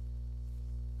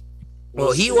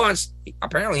 Well,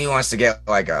 apparently he wants to get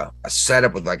like a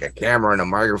setup with like a camera and a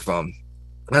microphone.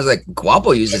 I was like,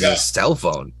 Guapo uses his cell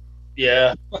phone.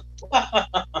 Yeah.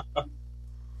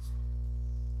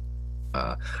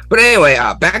 But anyway,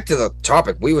 back to the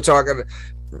topic. We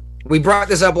brought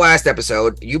this up last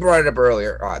episode. You brought it up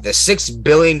earlier. The $6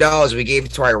 billion we gave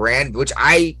to Iran, which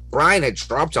Brian had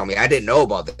dropped on me. I didn't know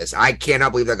about this. I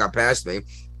cannot believe that got past me.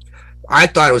 I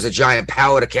thought it was a giant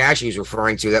pallet of cash he was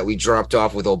referring to that we dropped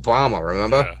off with Obama,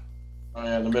 remember? Yeah. Oh,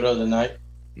 yeah, in the middle of the night.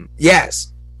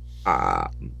 Yes.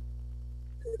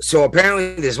 So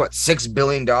apparently there's, $6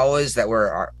 billion that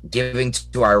we're giving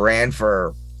to Iran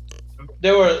for...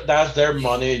 That's their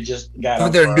money, just got for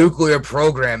their nuclear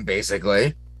program,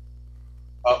 basically.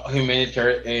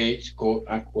 Humanitarian aid, quote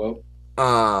unquote.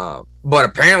 But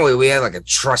apparently we had like a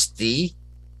trustee.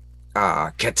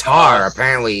 Qatar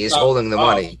apparently is holding the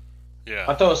money. Yeah.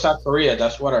 I thought it was South Korea.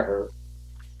 That's what I heard.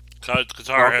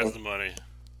 Qatar has the money.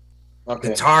 Okay.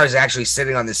 Qatar is actually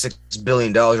sitting on the $6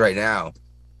 billion right now.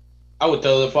 I would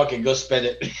tell them fucking go spend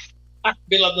it.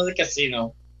 Belong to the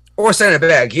casino. Or send it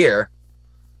back here.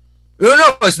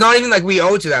 No, it's not even like we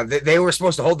owe to them. They were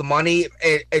supposed to hold the money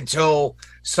until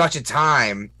such a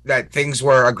time that things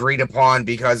were agreed upon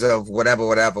because of whatever.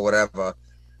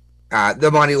 The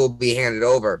money will be handed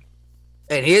over.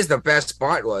 And here's the best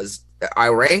part was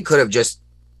Iran could have just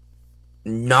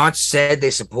not said they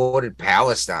supported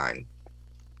Palestine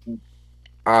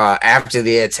after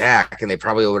the attack, and they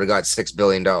probably would have got $6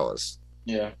 billion.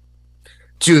 Yeah.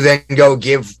 To then go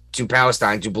give to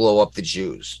Palestine to blow up the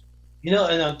Jews. You know,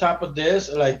 and on top of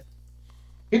this, like,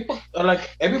 people are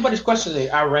like, everybody's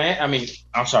questioning Iran. I mean,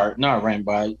 I'm sorry, not Iran,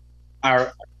 but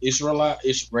Israel,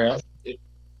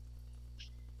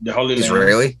 the Holy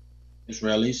Land.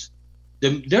 Israelis.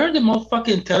 They're the most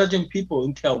fucking intelligent people,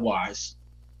 intel-wise,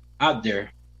 out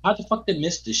there. How the fuck they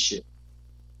miss this shit?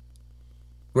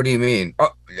 What do you mean?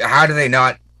 How do they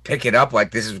not pick it up like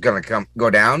this is going to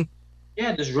go down?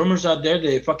 Yeah, there's rumors out there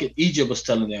that fucking Egypt was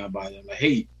telling them about it. Like,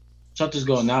 hey, something's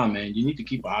going on, man. You need to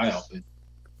keep an eye out.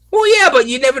 Well, yeah, but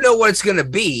you never know what it's gonna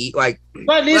be. Like,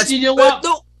 but at least you know what?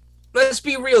 No, let's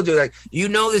be real, dude. Like, you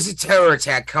know, there's a terror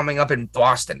attack coming up in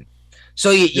Boston,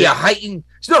 so you heighten.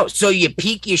 So you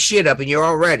peak your shit up, and you're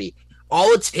all ready.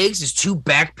 All it takes is 2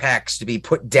 backpacks to be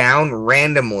put down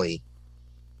randomly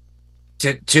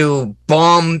to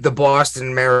bomb the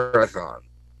Boston Marathon.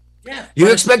 Yeah,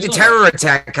 you expect a terror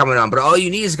attack coming on, but all you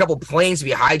need is a couple planes to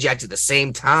be hijacked at the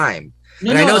same time.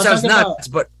 I know it sounds nuts,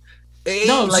 but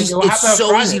it's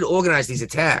so easy to organize these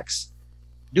attacks.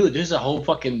 Dude, there's a whole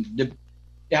fucking they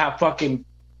have fucking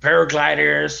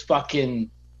paragliders, fucking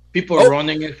people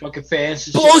running in fucking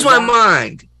fans. Blows my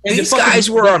mind. And these guys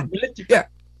were on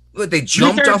but they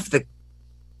jumped off the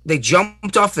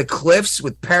cliffs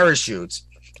with parachutes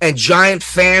and giant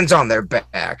fans on their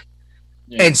back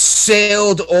and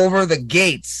sailed over the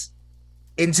gates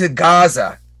into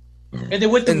Gaza. And they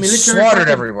went to military slaughtered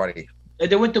everybody. And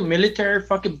they went to military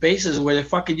fucking bases where they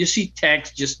fucking you see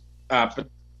tanks just what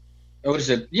is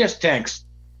it? Yes, tanks.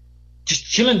 Just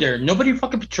chilling there. Nobody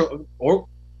fucking patrol or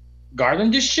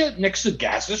guarding this shit next to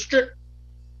Gaza Strip.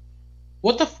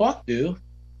 What the fuck, dude?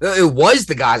 It was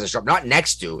the Gaza Strip, not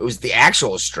next to. It was the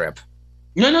actual strip.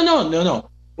 No.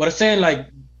 What I'm saying, like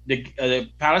the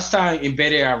Palestine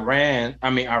invaded Iraq.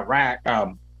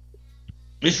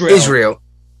 Israel.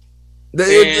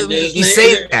 You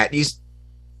say that.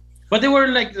 But they were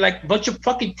like a bunch of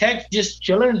fucking tanks just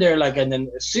chilling there, like in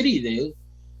a city, dude.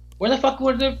 Where the fuck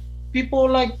were the people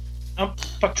like on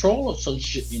patrol or some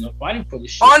shit, fighting for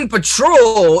this shit? On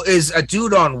patrol is a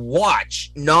dude on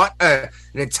watch, not an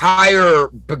entire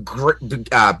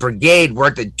brigade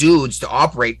worth of dudes to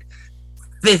operate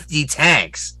 50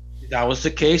 tanks. If that was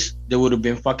the case, they would have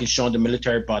been fucking showing the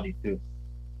military body too.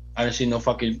 I didn't see no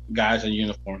fucking guys in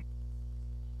uniform.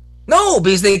 No,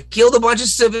 because they killed a bunch of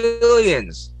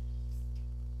civilians.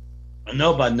 I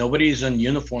know, but nobody's in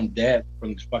uniform dead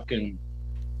from this fucking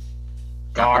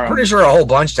car. I'm pretty sure a whole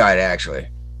bunch died, actually.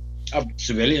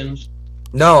 Civilians?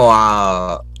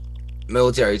 No,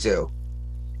 military too.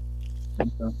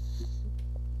 Okay.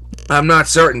 I'm not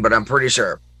certain, but I'm pretty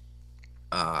sure.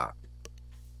 I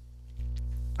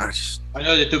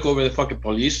know they took over the fucking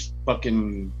police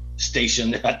fucking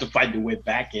station. They had to find their way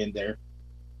back in there.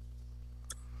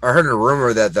 I heard a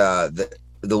rumor that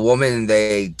the woman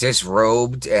they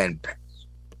disrobed and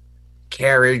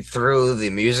carried through the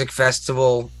music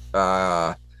festival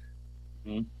dead.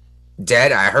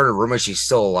 I heard a rumor she's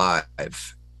still alive.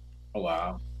 Oh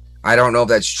wow. I don't know if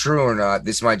that's true or not.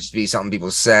 This might just be something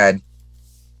people said.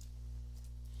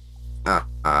 I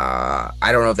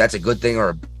don't know if that's a good thing or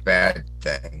a bad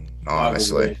thing,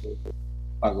 honestly.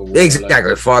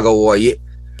 Exactly, fog of war.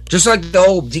 Just like the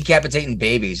whole decapitating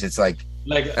babies, it's like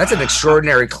that's an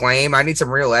extraordinary claim. I need some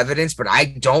real evidence, but I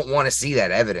don't want to see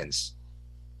that evidence.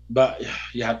 But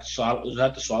you have to swallow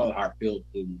the hard pill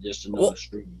to just to know it's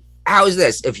true. How is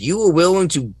this? If you were willing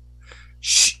to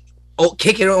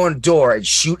kick it on a door and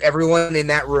shoot everyone in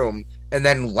that room, and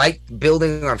then light the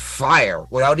building on fire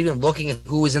without even looking at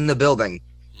who was in the building,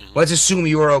 let's assume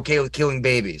you were okay with killing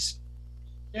babies.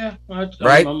 Yeah, right.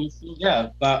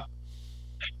 But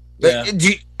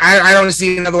I don't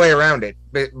see another way around it.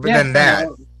 But then that,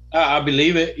 I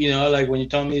believe it. Like when you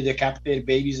tell me decapitated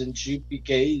babies and shoot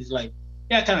PKs, like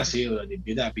I kind of see why they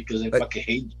do that because they fucking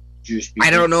hate Jewish people.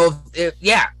 I don't know if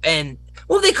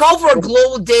they call for a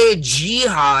global day of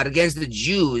jihad against the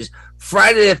Jews.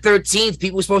 Friday the 13th,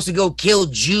 people were supposed to go kill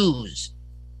Jews.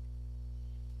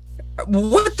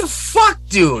 What the fuck,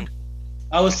 dude?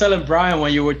 I was telling Brian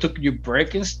when you took your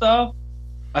break and stuff,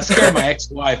 I scared my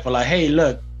ex-wife for like, hey,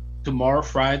 look, tomorrow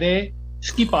Friday,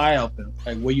 just keep an eye open.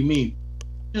 Like, what do you mean?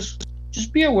 Just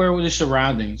be aware of the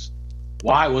surroundings.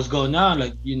 Why? What's going on?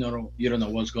 Like, you don't know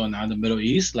what's going on in the Middle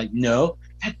East. Like, no.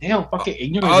 God damn, fucking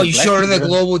ignorant. Oh, you showed her the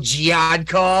global jihad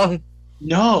call?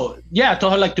 No. Yeah, I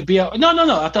told her like to be no.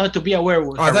 I told her to be aware.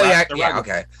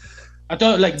 Okay. I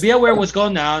thought like be aware of what's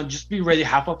going on. Just be ready.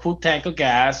 Have a full tank of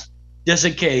gas just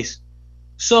in case.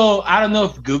 So I don't know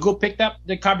if Google picked up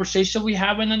the conversation we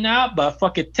having or not, but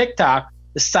fucking TikTok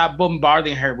stopped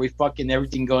bombarding her with fucking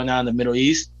everything going on in the Middle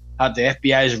East. How the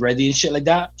FBI is ready and shit like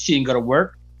that. She didn't go to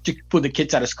work. She put the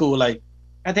kids out of school. Like,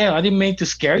 God damn, I didn't mean to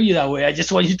scare you that way. I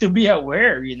just want you to be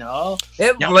aware. It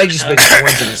might just been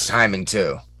coincidence timing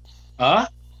too. Huh?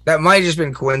 That might have just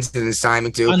been coincidence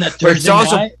timing too. On that Thursday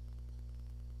night?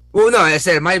 Well, no, I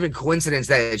said it might have been coincidence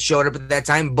that it showed up at that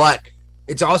time, but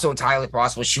it's also entirely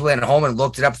possible she went home and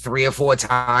looked it up 3 or 4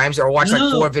 times or watched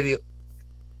like 4 videos.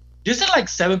 Just at like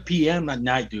 7 p.m. at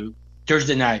night, dude.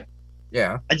 Thursday night.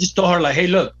 Yeah. I just told her like, hey,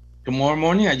 look, tomorrow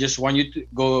morning, I just want you to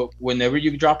go whenever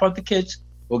you drop off the kids.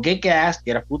 Go get gas,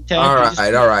 get a full tank.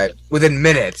 All right. Within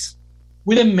minutes.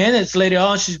 Within minutes later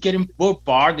on, she's getting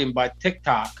bombarded by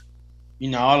TikTok. You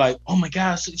know, like, oh my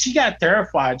gosh, she got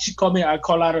terrified. She called me. I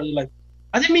called out her like,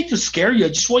 I didn't mean to scare you. I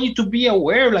just want you to be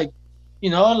aware, like, you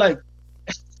know, like.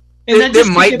 There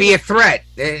might be a threat,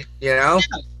 you know.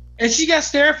 Yeah. And she got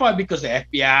terrified because the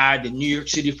FBI, the New York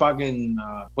City fucking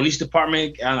police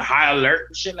department on high alert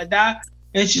and shit like that.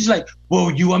 And she's like, "Whoa,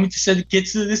 you want me to send the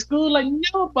kids to the school?" Like,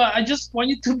 no, but I just want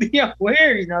you to be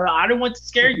aware. You know, I don't want to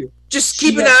scare you. Just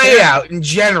keep an eye out in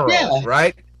general,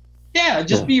 right? Yeah,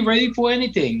 just be ready for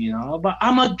anything, you know. But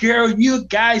I'm a girl, you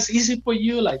guys, easy for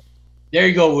you. Like, there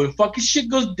you go. When fucking shit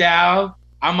goes down,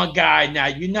 I'm a guy now.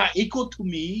 You're not equal to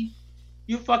me.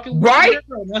 You fucking right.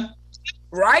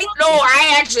 Right? No,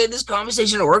 I actually had this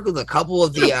conversation at work with a couple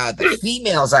of the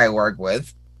females I work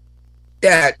with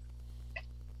that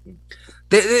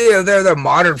they're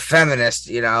modern feminists,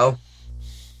 you know.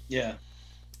 Yeah.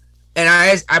 And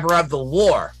I brought up the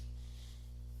war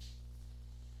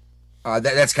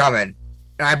that's coming.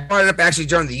 And I brought it up actually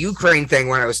during the Ukraine thing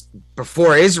when I was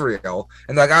before Israel.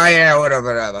 And like, oh yeah,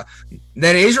 whatever.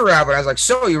 Then Israel happened. I was like,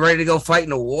 so you ready to go fight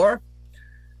in a war?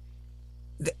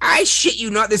 I shit you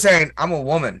not, this saying I'm a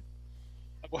woman.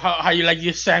 How you like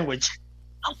your sandwich?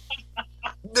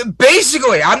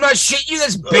 Basically, I'm not shit you.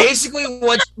 That's basically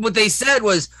what they said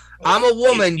was, I'm a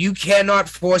woman. You cannot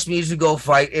force me to go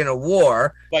fight in a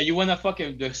war. But you wanna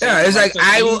fucking yeah? It's like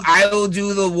I will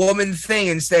do the woman thing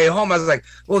and stay home. I was like,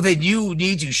 well, then you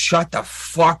need to shut the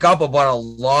fuck up about a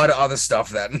lot of other stuff.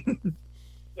 Then.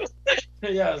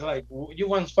 Yeah, it's like you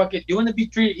want to be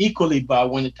treated equally,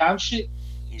 but when the time shit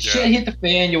hit the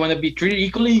fan, you want to be treated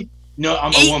equally. No,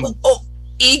 I'm a woman.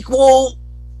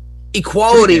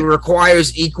 Equality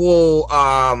requires equal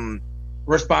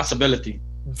responsibility.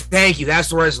 Thank you.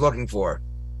 That's what I was looking for.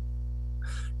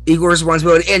 Equal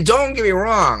responsibility. And don't get me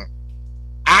wrong,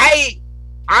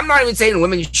 I'm not even saying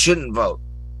women shouldn't vote.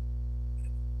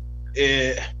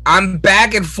 I'm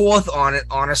back and forth on it,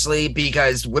 honestly,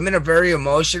 because women are very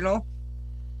emotional.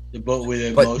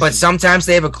 But sometimes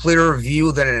they have a clearer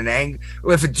view than an angry.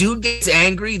 If a dude gets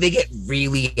angry, they get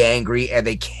really angry, and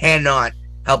they cannot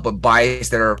help but bias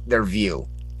their view.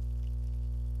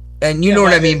 And you know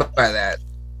what I mean by that.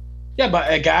 Yeah,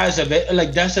 but guys,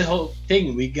 like that's the whole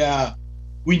thing. We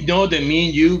know that me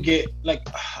and you get like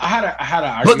I had an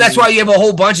argument. But that's why you have a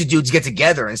whole bunch of dudes get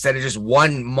together instead of just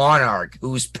one monarch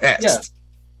who's pissed. Yeah.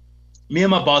 Me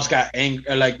and my boss got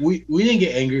angry. Like we didn't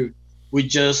get angry. We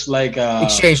just like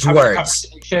exchanged words.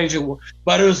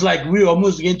 But it was like we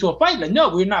almost get into a fight. Like no,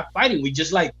 we're not fighting. We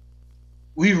just like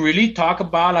we really talk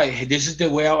about like hey, this is the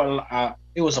way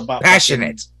it was about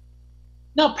passionate.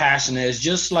 Not passionate. It's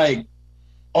just like,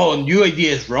 oh, your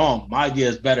idea is wrong. My idea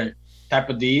is better. Type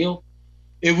of deal.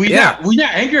 If we not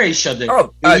angry at each other.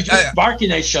 Oh, we just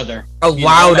barking at each other. A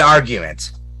loud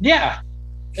argument. Yeah,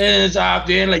 and it's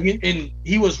then like and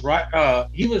he was right.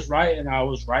 He was right, and I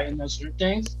was right in those certain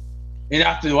things. And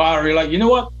after a while, I realized, you know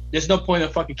what? There's no point in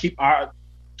fucking keep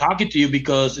talking to you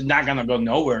because it's not gonna go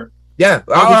nowhere. Yeah.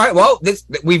 All right. Well,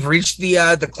 we've reached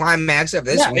the climax of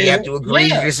this. Yeah, we have to agree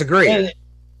to disagree.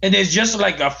 And it's just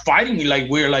like a fighting. Like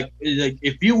we're like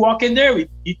if you walk in there,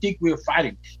 you think we're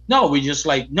fighting. No, we just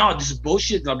like no, this is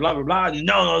bullshit. Blah blah blah blah.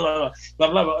 No,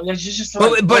 blah blah blah. It's just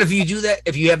like, but if you do that,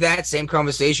 if you have that same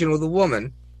conversation with a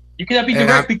woman, you cannot be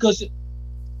direct because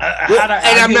I had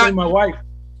an argument with my wife.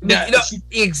 Yeah,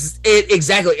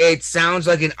 exactly. It sounds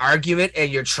like an argument,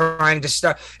 and you're trying to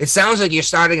start. It sounds like you're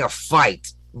starting a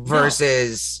fight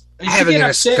versus having a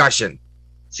discussion.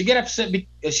 She get upset.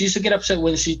 She used to get upset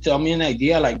when she tell me an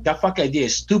idea like that. Fuck idea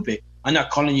is stupid. I'm not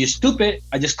calling you stupid.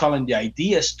 I just calling the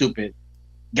idea stupid.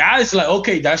 Guys like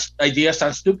okay, that idea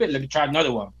sounds stupid. Let me try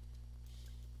another one.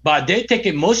 But they take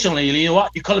it emotionally. You know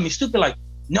what? You're calling me stupid. Like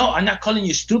no, I'm not calling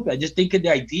you stupid. I just think of the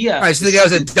idea. I just think that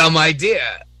was a dumb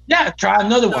idea. Yeah, try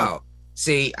another one.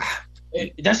 See,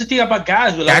 that's the thing about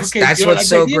guys. We're that's like, okay, that's what's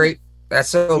so great.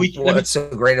 That's what's so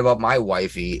great about my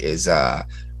wifey is I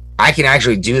can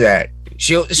actually do that.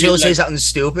 She'll say something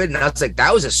stupid, and I was like,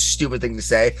 that was a stupid thing to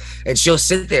say, and she'll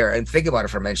sit there and think about it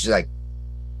for a minute. She's like,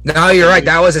 no, you're right.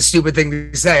 That was a stupid thing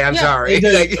to say. I'm sorry. Or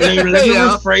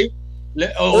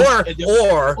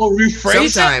rephrase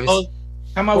sometimes, or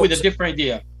come up with a different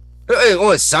idea.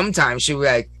 Or sometimes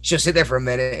she'll sit there for a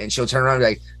minute and she'll turn around and be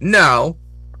like, no,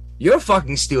 you're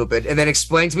fucking stupid, and then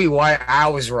explain to me why I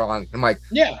was wrong. I'm like,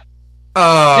 yeah.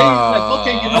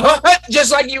 Okay, you know what?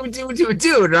 Just like you would do to a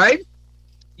dude, right?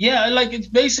 Yeah, like it's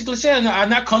basically saying I'm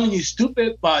not calling you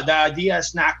stupid, but the idea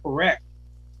is not correct.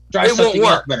 It won't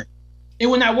work. Better. It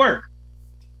will not work.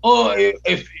 oh,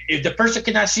 if the person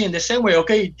cannot see in the same way,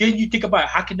 okay, then you think about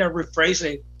how can I rephrase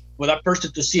it for that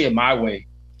person to see it my way,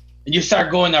 and you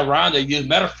start going around it, use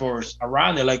metaphors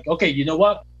around it, like, okay, you know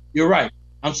what? You're right.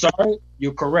 I'm sorry.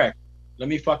 You're correct. Let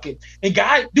me fucking and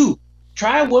guy, dude,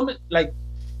 try a woman like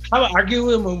try to argue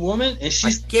with a woman and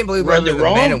she's I can't believe we're having a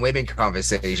man and women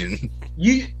conversation.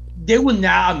 They will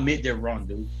not admit they're wrong,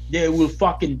 dude. They will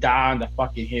fucking die on the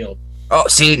fucking hill. Oh,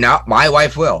 see, now my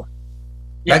wife will.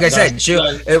 Yeah, like I said,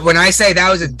 when I say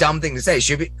that was a dumb thing to say,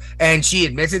 she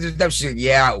admits it to them. She's like,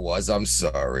 "Yeah, it was. I'm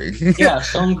sorry." Yeah,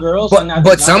 some girls.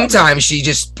 but sometimes she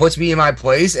just puts me in my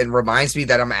place and reminds me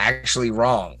that I'm actually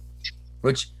wrong,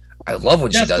 which I love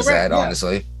when she does that.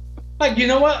 Honestly, like, you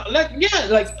know what? Like, yeah,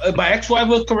 like my ex-wife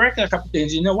was correct on a couple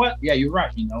things. You know what? Yeah, you're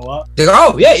right. You know what? They go,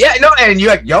 oh yeah, no, and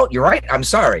you're like, yo, you're right. I'm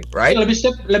sorry, right? Let me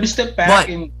step back,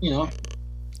 and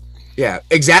Yeah,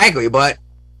 exactly. But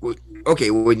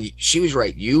okay, when she was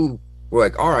right, you were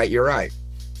like, all right, you're right.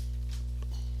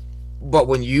 But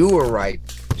when you were right,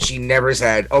 she never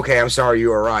said, okay, I'm sorry, you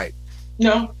were right.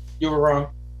 No, you were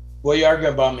wrong. What you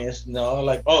arguing about me is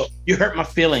like, oh, you hurt my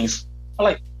feelings. I'm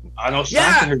like, I know.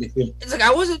 Yeah, it's like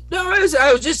I wasn't. No,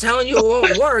 I was just telling you it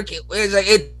won't work. It's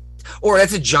like or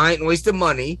that's a giant waste of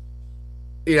money.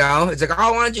 It's like, oh, I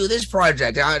want to do this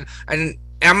project, and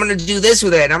I'm going to do this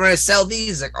with it, and I'm going to sell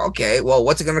these. Like, okay, well,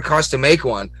 what's it going to cost to make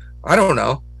one? I don't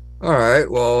know. All right,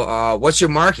 well, what's your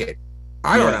market?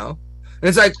 I don't know. And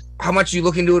it's like, how much are you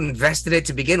looking to invest in it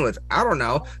to begin with? I don't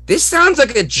know. This sounds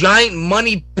like a giant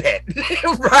money pit,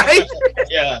 right?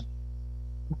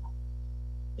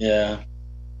 Yeah.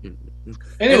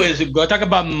 Anyways, go talk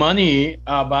about money,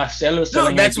 about sellers.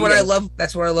 No, that's what I love.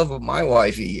 That's what I love with my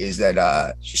wifey is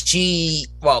that she's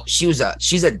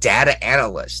a data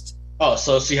analyst. Oh,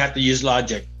 so she had to use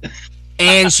logic.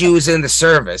 And she was in the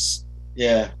service.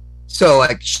 Yeah. So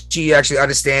like she actually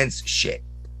understands shit.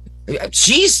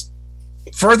 She's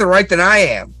further right than I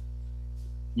am.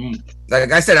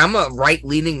 Like I said, I'm a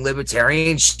right-leaning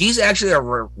libertarian. She's actually a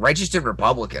registered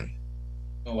Republican.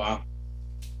 Oh wow.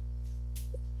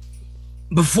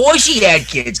 Before she had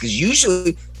kids,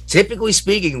 because typically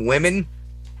speaking, women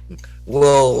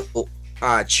will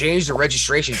change the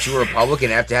registration to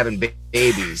Republican after having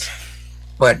babies,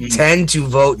 but tend to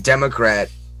vote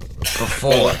Democrat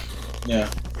before.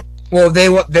 Yeah. Well, they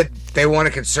want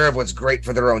to conserve what's great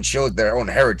for their own children, their own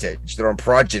heritage, their own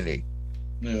progeny.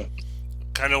 Yeah.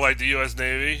 Kind of like the U.S.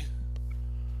 Navy,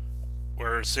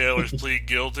 where sailors plead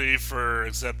guilty for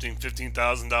accepting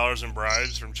 $15,000 in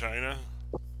bribes from China.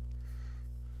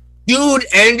 Dude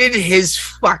ended his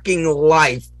fucking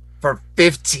life for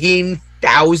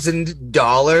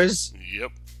 $15,000.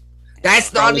 Yep.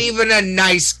 That's not even a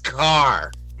nice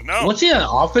car. No. Was he an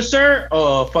officer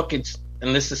or fucking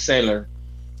enlisted sailor?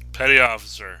 Petty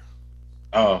officer.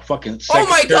 Oh, fucking. Oh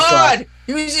my god!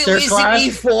 He was at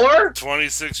least E4?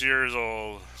 26 years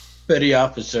old. Petty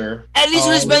officer. And he's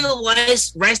going to spend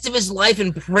the rest of his life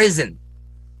in prison.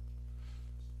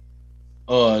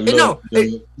 Oh, look,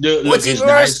 what's even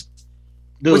worse?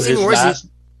 Dude, his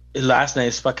last name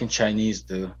is fucking Chinese,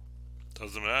 dude.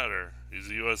 Doesn't matter. He's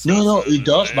a U.S. No, it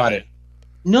does matter.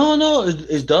 No,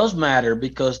 it does matter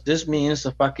because this means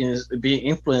the fucking being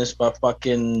influenced by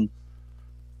fucking.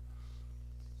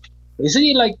 Isn't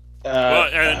he like?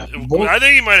 I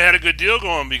think he might have had a good deal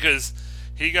going because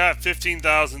he got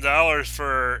 $15,000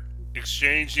 for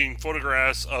exchanging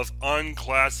photographs of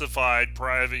unclassified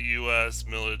private U.S.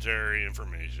 military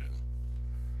information.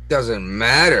 Doesn't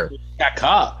matter. Got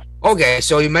caught. Okay,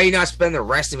 so he may not spend the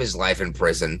rest of his life in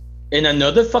prison. And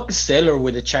another fucking sailor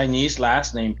with a Chinese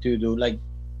last name too, dude. Like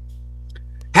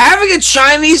having a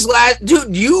Chinese last,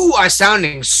 dude. You are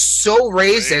sounding so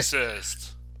racist.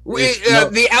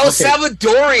 The El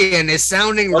Salvadorian is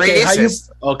sounding racist.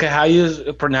 How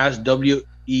you pronounce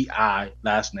W-E-I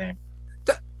last name?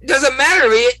 Doesn't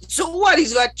matter. So what?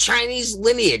 He's got Chinese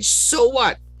lineage. So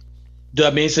what?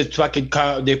 That means that fucking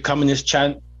the communist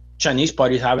Chinese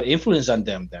parties have an influence on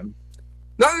them.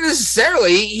 Not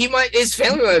necessarily. His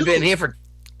family might have been here for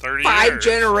 30 5 years.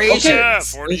 generations. Yeah,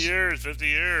 40 years, 50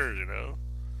 years,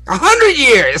 100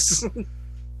 years.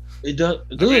 It does,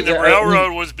 dude, the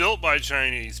railroad was built by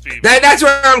Chinese people. That's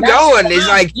where I'm going. It's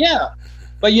like, yeah.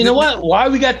 But you know what? Why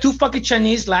we got 2 fucking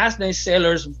Chinese last name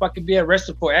sailors who fucking be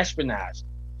arrested for espionage?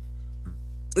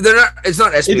 They're not. It's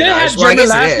not espionage. If they had German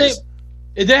last name,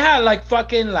 if they had like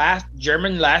fucking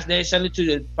German last name sent it to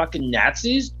the fucking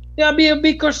Nazis, they'll be a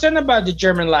big concern about the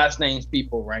German last names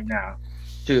people right now,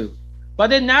 too.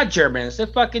 But they're not Germans. They're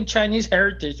fucking Chinese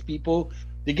heritage people.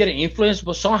 They get influenced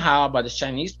somehow by the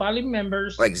Chinese party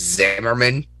members. Like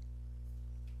Zimmerman.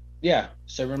 Yeah,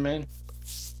 Zimmerman.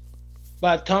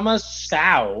 But Thomas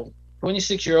Sao,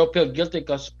 26-year-old, pled guilty of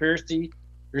conspiracy,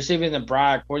 receiving a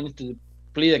bribe according to the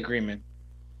plea agreement.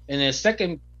 And the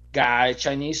second guy,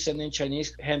 Chinese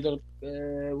handled,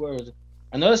 where was it?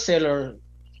 Another sailor,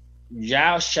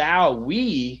 Zhao Xiao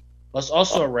Wei, was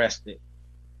also arrested.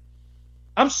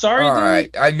 I'm sorry, All dude. right,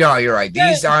 I know you're right.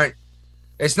 These aren't.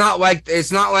 It's not like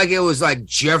it was like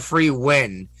Jeffrey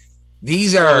Wynn.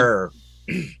 These are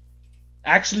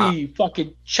actually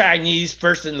fucking Chinese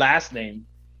first and last name.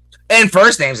 And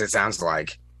first names, it sounds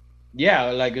like.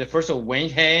 Yeah, like the first one, Wayne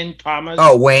Hen Thomas.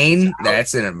 Oh, Wayne?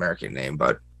 That's an American name,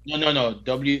 but. No.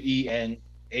 WENH.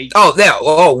 Oh, yeah.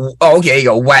 Oh, okay. You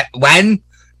go. When? Wayne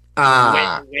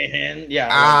Hen.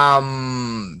 Yeah.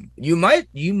 You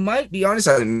might be honest.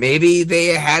 Maybe they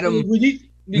had them.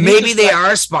 Maybe they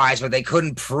are spies, but they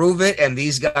couldn't prove it, and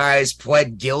these guys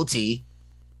pled guilty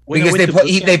because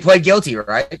they pled guilty,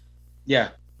 right? Yeah.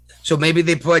 So maybe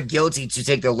they pled guilty to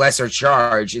take the lesser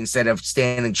charge instead of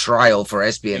standing trial for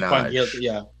espionage. Guilty,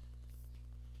 yeah.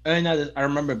 And I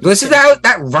remember. Listen to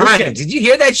that rhyme. Did you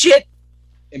hear that shit?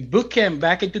 In boot camp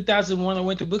back in 2001, I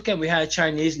went to boot camp. We had a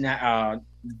Chinese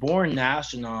born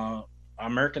national,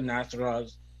 American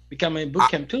nationals becoming boot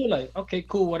camp too. Like, okay,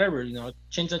 cool, whatever.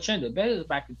 Change. But it was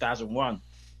back in 2001,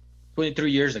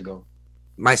 23 years ago.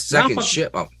 My second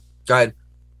ship. Oh, go ahead.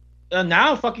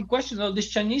 Now fucking question all these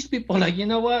Chinese people. Like, you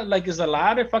know what? Like, there's a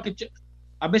lot of fucking.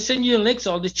 I've been sending you links.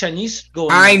 All these Chinese going.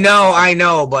 I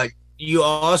know, but you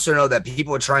also know that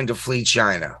people are trying to flee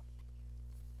China.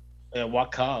 At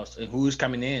what cost? And who's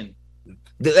coming in?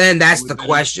 And that's the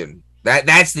question.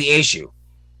 That's the issue.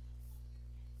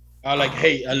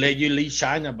 Hey, I'll let you leave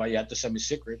China, but you have to send me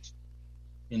secrets.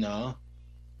 Yeah.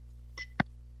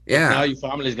 Now your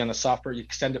family is gonna suffer. Your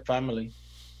extended family.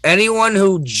 Anyone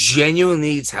who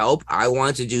genuinely needs help, I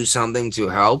want to do something to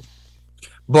help,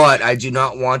 but I do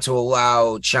not want to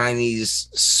allow Chinese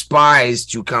spies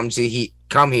to come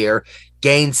here,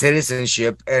 gain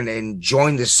citizenship, and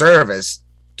join the service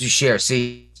to share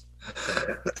seats.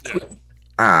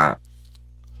 But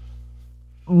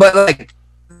like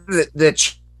the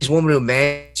Chinese woman who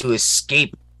managed to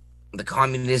escape the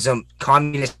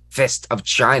communist fist of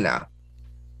China,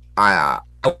 I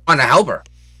want to help her.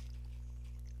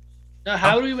 Now,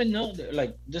 how do you even know?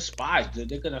 Like, the spies,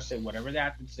 they're gonna say whatever they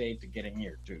have to say to get in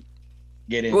here too.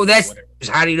 Get in. Well, that's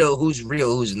how do you know who's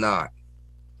real, who's not?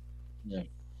 Yeah.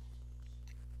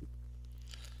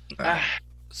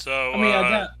 So,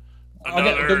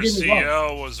 another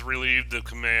CL was relieved of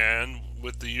command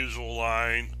with the usual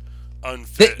line,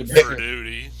 unfit for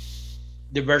duty.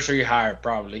 Diversity hire,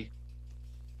 probably.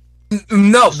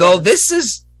 No, though this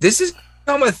is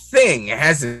become a thing. It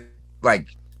hasn't like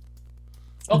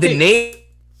the Navy.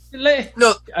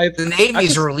 No, the Navy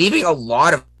is relieving a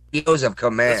lot of CEOs of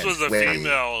command. This was a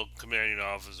female commanding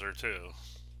officer too.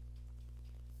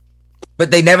 But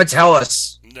they never tell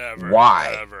us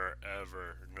why. Ever.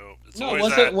 Nope. It's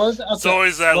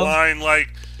always that line like,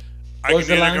 I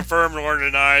can neither confirm nor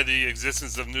deny the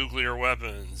existence of nuclear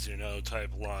weapons,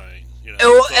 type line. And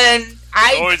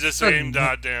always the same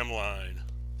goddamn line.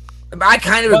 I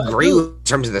kind of agree with in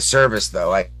terms of the service, though.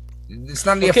 Like, it's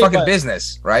none of your fucking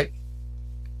business, right?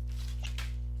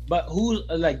 But who,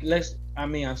 I don't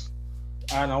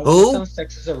know. Who? Some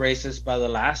sexist or racist, but the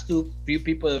last few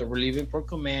people that were leaving for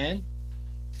command,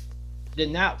 they're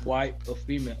not white or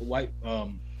female,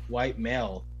 white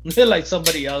male. They're like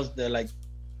somebody else. They're like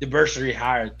diversity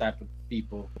hire type of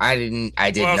people. I did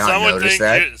not notice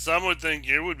that. Some would think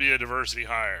it would be a diversity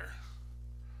hire.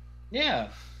 Yeah.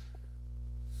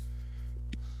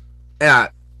 Yeah.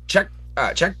 Check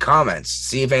comments.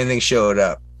 See if anything showed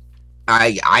up.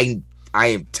 I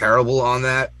am terrible on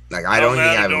that. Like, I don't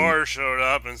think Matador showed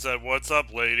up and said, "What's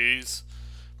up, ladies?"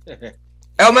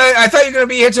 Oh man, I thought you were gonna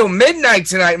be here till midnight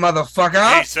tonight,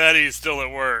 motherfucker. He said he's still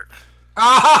at work.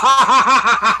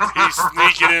 He's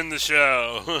sneaking in the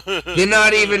show.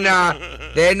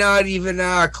 They're not even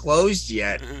closed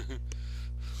yet.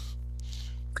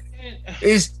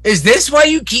 Is this why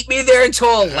you keep me there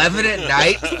until 11 at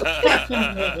night?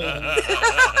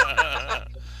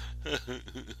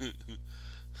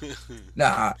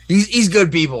 Nah, he's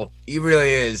good people. He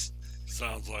really is.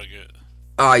 Sounds like it.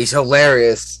 Oh, he's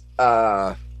hilarious.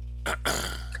 I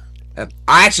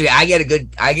get a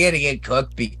good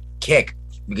kick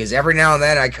because every now and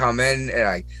then I come in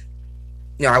and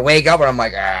I wake up and I'm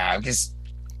like, just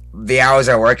the hours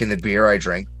I work and the beer I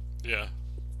drink. Yeah.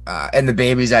 And the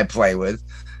babies I play with.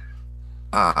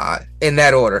 In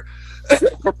that order.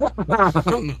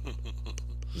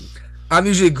 I'm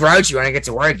usually grouchy when I get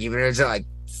to work, even if it's at like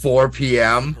 4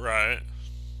 p.m. Right.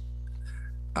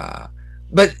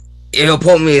 But he'll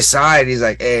pull me aside. He's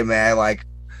like, "Hey, man, like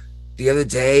the other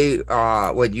day,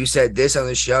 when you said this on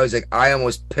the show, he's like, I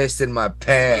almost pissed in my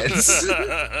pants."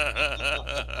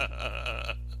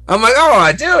 I'm like,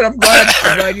 "Oh, dude, I'm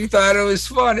glad you thought it was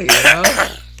funny, you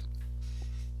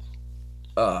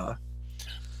know."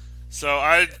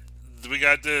 So we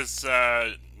got this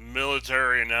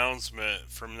military announcement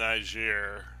from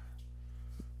Niger.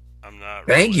 I'm not.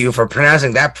 Thank you for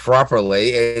pronouncing that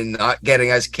properly and not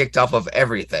getting us kicked off of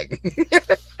everything.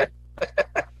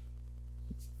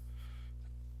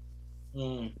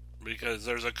 Because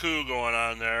there's a coup going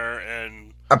on there,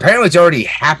 and apparently it's already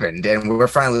happened, and we're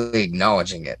finally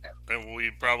acknowledging it. And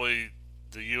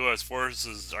the U.S.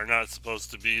 forces are not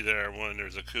supposed to be there when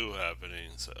there's a coup happening.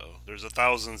 So there's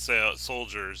 1,000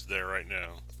 soldiers there right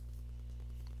now.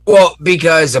 Well,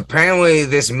 because apparently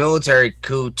this military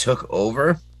coup took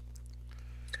over,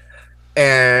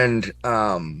 and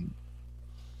the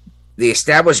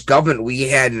established government we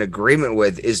had an agreement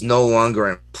with is no longer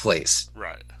in place.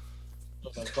 Right.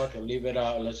 Okay, fucking leave it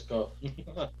out. Let's go.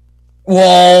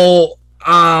 Well,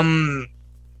 don't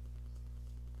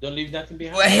leave nothing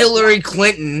behind. Hillary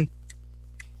Clinton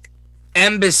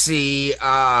embassy.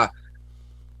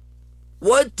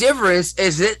 What difference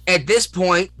is it at this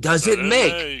point? Does it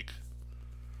make?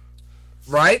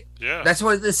 Right? Yeah. That's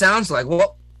what it sounds like.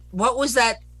 What was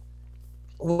that?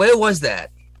 Where was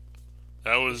that?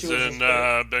 That was in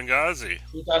Benghazi.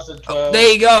 2012.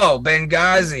 There you go,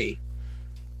 Benghazi.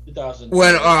 2012.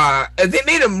 When they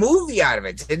made a movie out of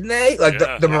it, didn't they? Like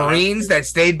the Marines that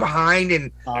stayed behind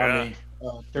and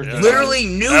literally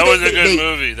knew that was a good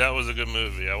movie. That was a good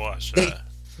movie. I watched that.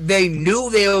 They knew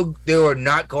they were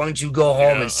not going to go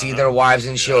home and see their wives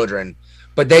and children,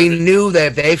 but they knew that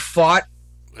if they fought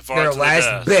their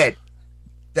last bit,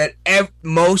 that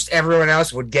most everyone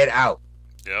else would get out.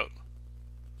 Yep.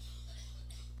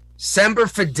 Semper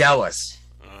Fidelis.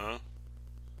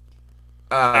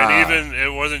 And even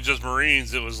it wasn't just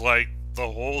Marines; it was like the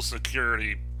whole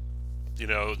security,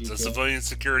 the civilian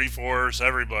security force,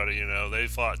 everybody. They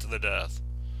fought to the death.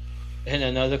 And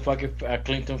another fucking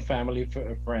Clinton family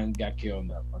friend got killed in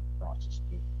that fucking process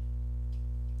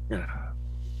too.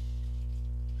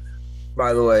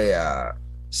 By the way,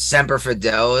 Semper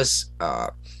Fidelis,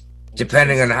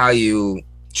 depending on how you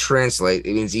translate,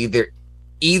 it means either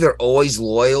always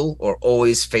loyal or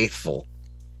always faithful.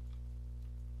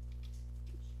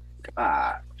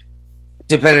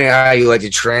 Depending on how you like to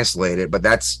translate it, but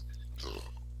that's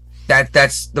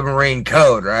the Marine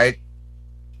code, right?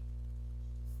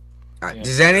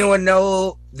 Does anyone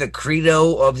know the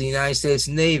credo of the United States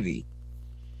Navy?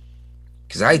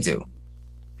 Because I do.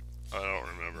 I don't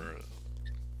remember it.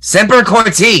 Semper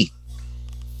Corti.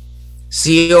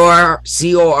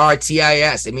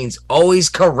 Cortis. It means always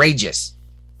courageous.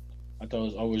 I thought it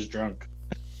was always drunk.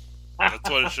 That's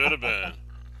what it should have been.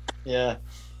 Yeah.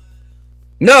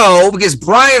 No, because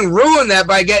Brian ruined that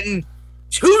by getting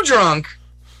too drunk.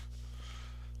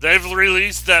 They've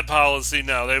released that policy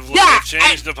now. They've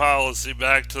changed the policy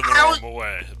back to the normal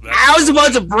way. I was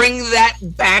about to bring that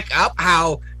back up,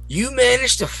 how you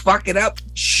managed to fuck it up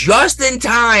just in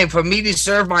time for me to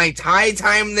serve my entire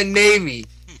time in the Navy.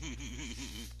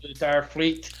 The entire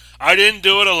fleet. I didn't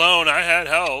do it alone. I had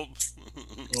help.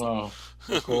 Oh,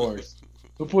 of course.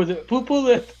 Who pulled the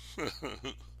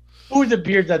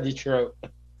beards at the throat?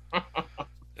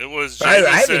 It was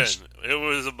Jameson. It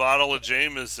was a bottle of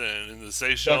Jameson in the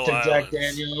Seychelles Dr. Islands.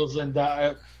 Jack Daniels and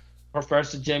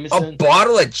Professor Jameson. A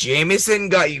bottle of Jameson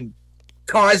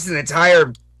caused an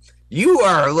entire... You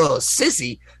are a little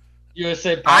sissy.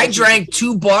 USA. I drank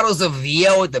 2 bottles of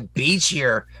VO at the beach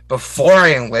here before I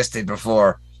enlisted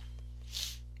before.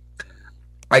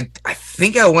 I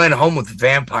think I went home with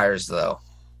vampires, though.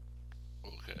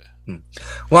 Okay.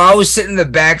 While I was sitting in the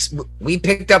back, we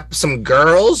picked up some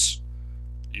girls.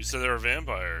 You said they were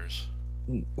vampires.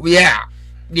 Yeah.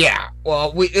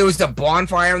 Well, it was the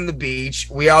bonfire on the beach.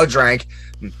 We all drank.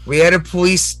 We had a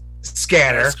police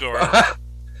scanner. Escort.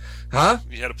 Huh?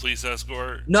 You had a police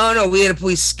escort? No, we had a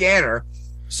police scanner.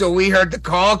 So we heard the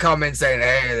call come in saying,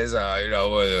 "Hey, there's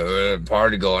a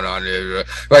party going on."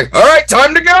 Like, all right,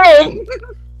 time to go.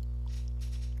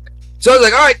 So I was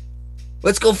like, all right,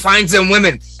 let's go find some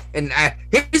women. And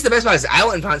here's the best part: is I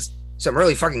went and found some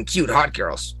really fucking cute hot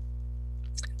girls.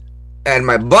 And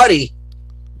my buddy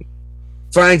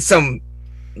finds some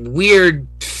weird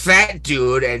fat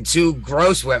dude and 2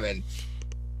 gross women.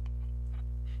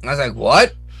 I was like,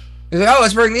 what? He's like, oh,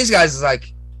 let's bring these guys. It's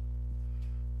like,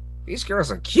 these girls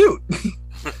are cute.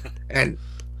 And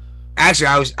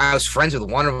actually, I was friends with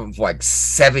one of them for like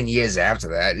 7 years after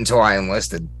that until I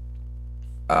enlisted.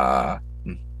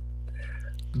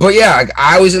 But yeah,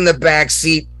 I was in the back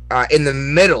seat in the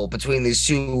middle between these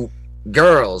two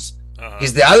girls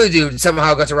because the other dude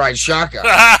somehow got to ride shotgun.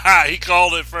 He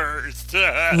called it first.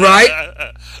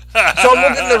 Right? So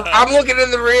I'm looking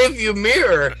in the rearview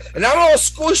mirror, and I'm all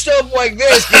squished up like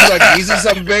this. Cause like these are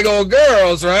some big old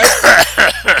girls, right?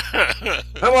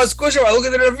 I'm all squished up. I look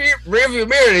at the rearview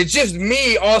mirror, and it's just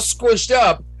me all squished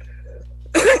up.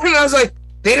 And I was like,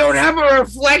 they don't have a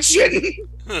reflection.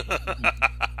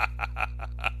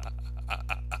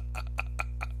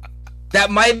 That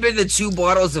might have been the 2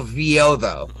 bottles of VO,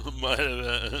 though. Might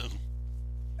have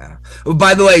been.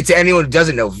 By the way, to anyone who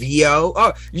doesn't know,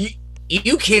 VO,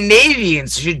 you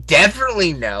Canadians should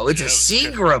definitely know. It's a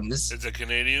Seagram's. It's a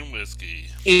Canadian whiskey.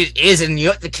 It is, and you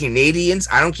know what? The Canadians,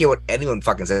 I don't care what anyone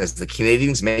fucking says, the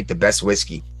Canadians make the best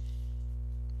whiskey.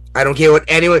 I don't care what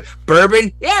anyone...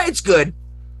 Bourbon, yeah, it's good.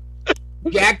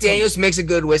 Jack Daniels makes a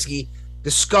good whiskey. The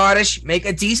Scottish make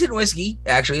a decent whiskey.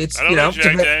 Actually, it's, I don't know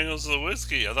Jack Daniels is a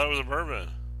whiskey. I thought it was a bourbon.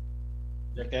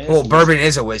 Well, bourbon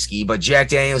is a whiskey, but Jack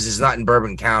Daniels is not in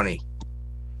Bourbon County.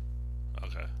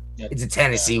 Okay. It's a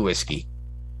Tennessee whiskey.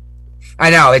 I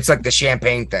know, it's like the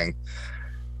champagne thing.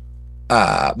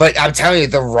 But I'm telling you,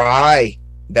 the rye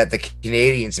that the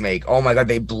Canadians make, oh my God,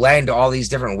 they blend all these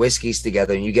different whiskeys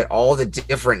together, and you get all the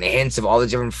different hints of all the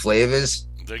different flavors.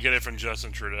 They get it from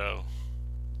Justin Trudeau.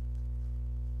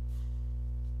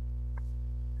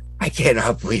 I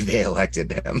cannot believe they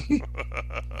elected him.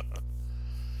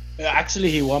 Actually,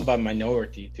 he won by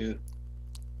minority too.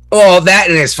 Oh, that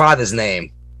and his father's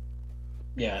name.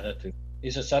 Yeah, that too.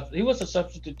 He was a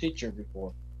substitute teacher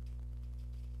before.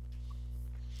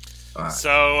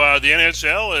 So the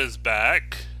NHL is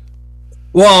back.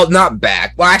 Well, not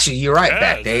back. Well, actually, you're right.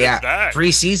 Yeah, back.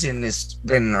 Preseason has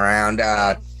been around.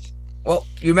 Well,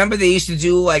 you remember they used to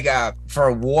do like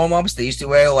for warm-ups, they used to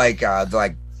wear like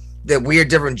the weird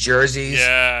different jerseys.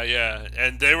 Yeah,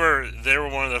 and they were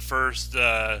one of the first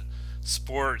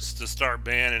sports to start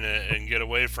banning it and get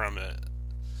away from it.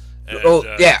 And,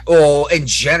 in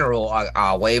general,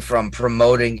 away from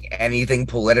promoting anything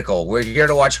political. We're here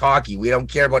to watch hockey. We don't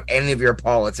care about any of your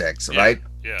politics, right?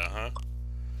 Yeah,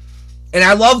 And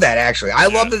I love that, actually. I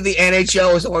love that the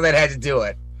NHL was the one that had to do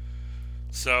it.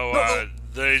 So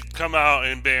they come out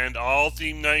and banned all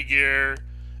theme night gear,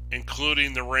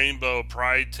 including the rainbow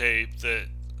pride tape that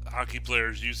hockey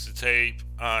players used to tape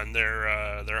on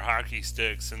their hockey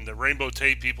sticks, and the rainbow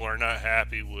tape people are not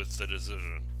happy with the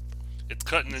decision. It's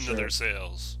cutting into their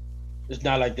sales. It's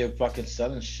not like they're fucking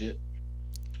selling shit.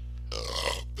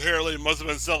 Apparently, it must have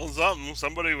been selling something.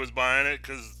 Somebody was buying it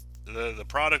because the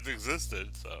product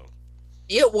existed. So.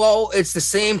 Yeah, well, it's the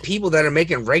same people that are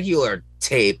making regular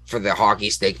tape for the hockey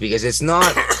stick because it's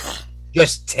not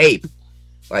just tape.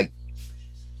 Like,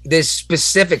 there's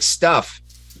specific stuff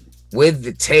with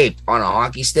the tape on a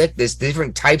hockey stick. There's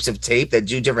different types of tape that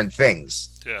do different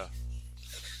things. Yeah.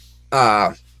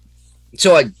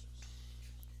 So, like,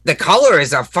 the color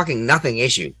is a fucking nothing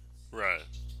issue. Right.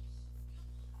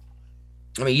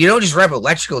 I mean, you don't just wrap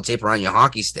electrical tape around your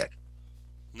hockey stick.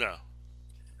 No.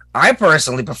 I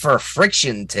personally prefer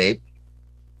friction tape.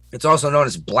 It's also known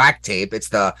as black tape. It's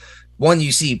the one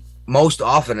you see most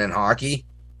often in hockey.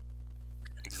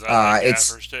 Is that like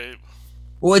gaffer's tape?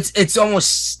 Well, it's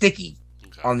almost sticky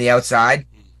on the outside.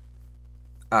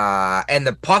 And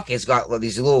the puck has got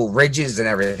these little ridges and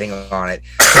everything on it.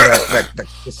 So that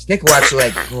the stick will actually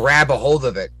like grab a hold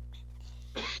of it.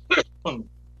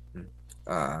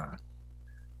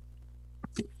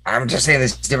 I'm just saying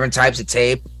there's different types of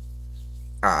tape.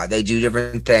 They do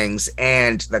different things,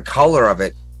 and the color of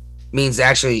it means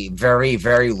actually very,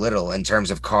 very little in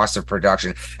terms of cost of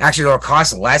production. Actually, it'll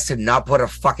cost less to not put a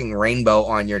fucking rainbow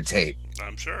on your tape.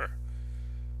 I'm sure.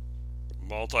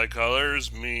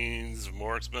 Multicolors means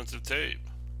more expensive tape.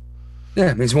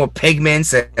 Yeah, it means more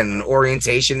pigments and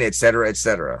orientation, etc.,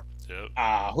 etc.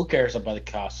 Yep. Who cares about the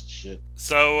cost of shit?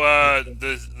 So,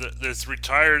 this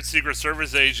retired Secret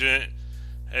Service agent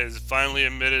has finally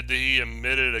admitted that he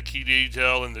omitted a key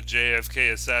detail in the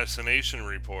JFK assassination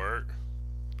report.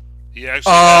 He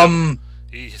actually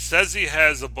he says he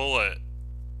has a bullet.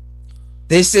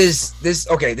 This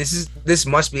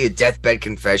must be a deathbed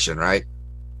confession, right?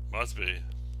 Must be.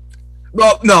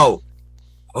 Well, no.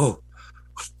 Oh.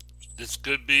 This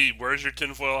could be, where's your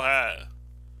tinfoil hat?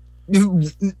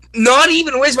 Not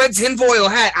even where's my tinfoil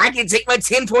hat. I can take my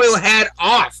tinfoil hat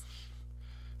off.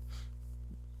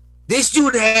 This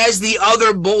dude has the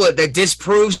other bullet that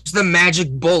disproves the magic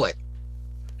bullet.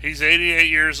 He's 88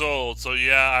 years old, so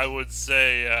yeah, I would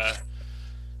say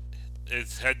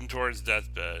it's heading towards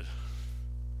deathbed.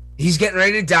 He's getting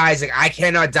ready to die. He's like, I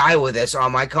cannot die with this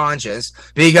on my conscience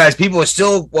because people are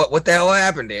still, what the hell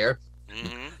happened here?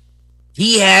 Mm-hmm.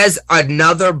 He has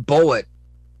another bullet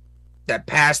that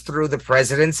passed through the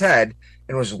president's head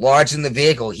and was lodged in the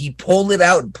vehicle. He pulled it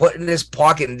out and put it in his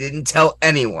pocket and didn't tell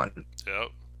anyone. Yep.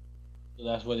 So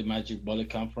that's where the magic bullet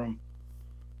come from.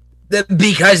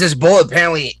 Because this bullet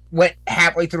apparently went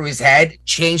halfway through his head,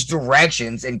 changed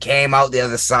directions, and came out the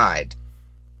other side.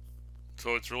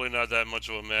 So it's really not that much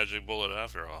of a magic bullet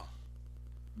after all.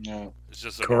 No. It's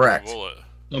just a Correct. normal bullet.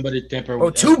 Somebody tamper Oh,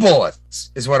 with two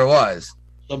bullets is what it was.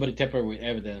 Somebody tamper with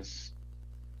evidence.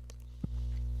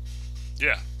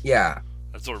 Yeah. Yeah.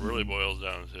 That's what it really boils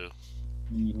down to.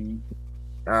 Mm-hmm.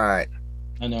 All right.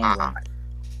 I know.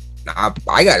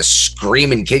 I got a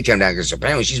screaming kid come down because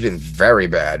apparently she's been very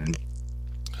bad.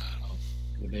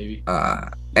 The baby.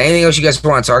 Anything else you guys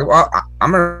want to talk about?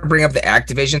 I'm going to bring up the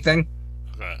Activision thing.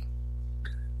 Okay.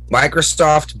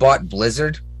 Microsoft bought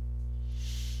Blizzard.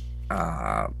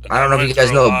 I don't know if you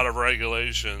guys know. A lot of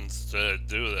regulations to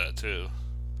do that too.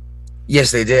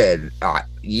 Yes, they did.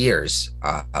 Years.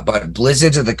 But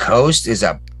Blizzard to the Coast is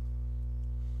a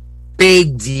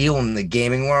big deal in the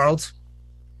gaming world.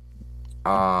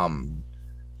 You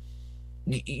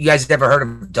guys ever heard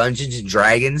of Dungeons and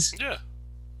Dragons? Yeah.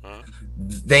 Uh-huh.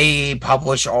 They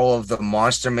publish all of the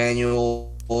monster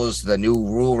manuals, the new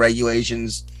rule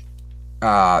regulations.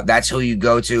 That's who you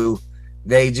go to.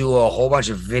 They do a whole bunch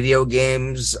of video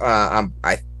games. I'm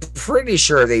pretty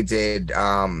sure they did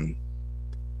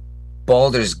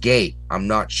Baldur's Gate. I'm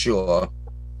not sure.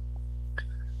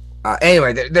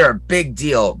 Anyway, they're a big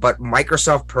deal, but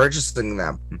Microsoft purchasing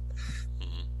them,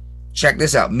 check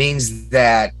this out, means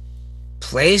that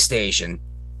PlayStation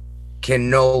can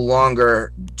no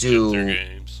longer do their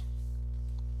games.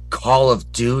 Call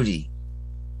of Duty.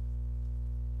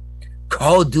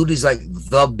 Call of Duty is like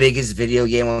the biggest video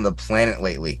game on the planet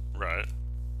lately. Right.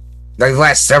 Like the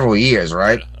last several years,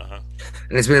 right? Yeah, uh-huh.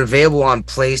 And it's been available on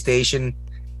PlayStation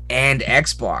and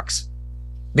Xbox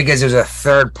because there's a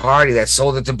third party that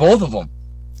sold it to both of them.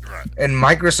 Right. And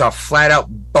Microsoft flat out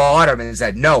bought them and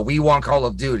said, no, we want Call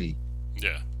of Duty.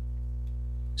 Yeah.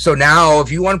 So now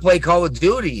if you want to play Call of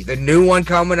Duty, the new one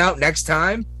coming out next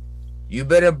time, you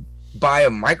better buy a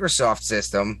Microsoft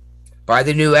system, buy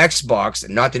the new Xbox,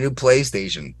 and not the new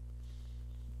PlayStation.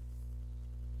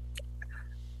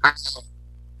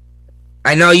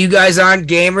 I know you guys aren't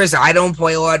gamers. I don't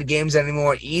play a lot of games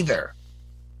anymore either.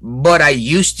 But I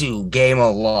used to game a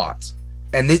lot.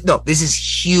 And this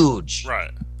is huge.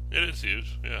 Right. It is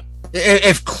huge, yeah.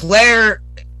 If Claire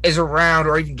is around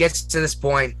or even gets to this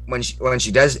point when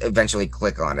she does eventually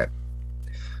click on it,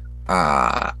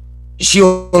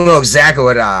 she'll know exactly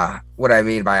what I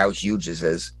mean by how huge this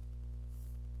is.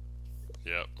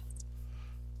 Yep.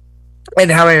 And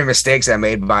how many mistakes I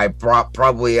made by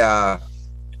probably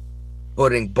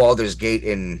putting Baldur's Gate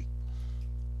in.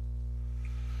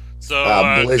 So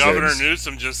Governor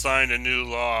Newsom just signed a new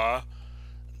law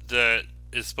that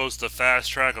is supposed to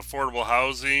fast track affordable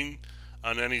housing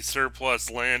on any surplus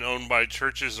land owned by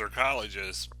churches or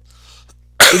colleges.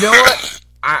 You know what?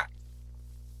 I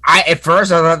at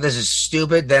first I thought this is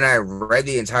stupid. Then I read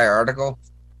the entire article.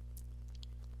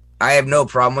 I have no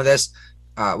problem with this.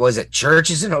 Was it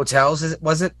churches and hotels?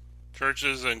 Was it?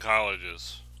 Churches and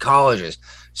colleges. Colleges.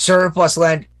 Surplus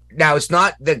land. Now, it's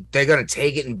not that they're going to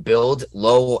take it and build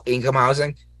low-income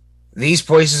housing. These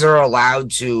places are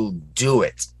allowed to do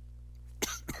it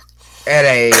at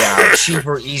a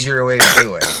cheaper, easier way to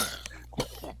do it.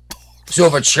 So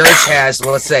if a church has,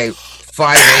 let's say,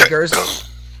 5 acres,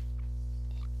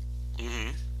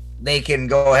 they can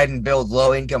go ahead and build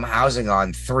low-income housing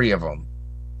on 3 of them.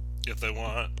 If they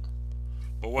want.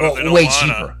 But what if they don't way want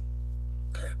cheaper.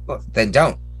 Well, then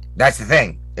don't. That's the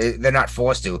thing. They're not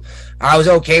forced to. I was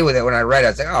okay with it when I read it. I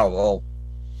was like, oh, well,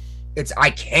 I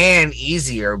can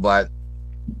easier, but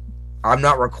I'm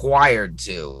not required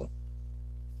to.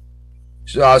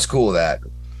 So I was cool with that.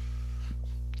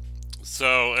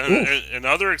 So, in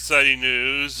other exciting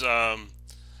news,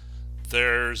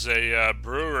 there's a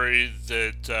brewery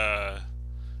that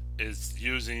is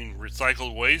using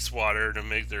recycled wastewater to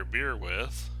make their beer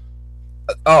with.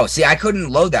 Oh, see, I couldn't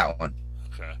load that one.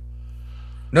 Okay.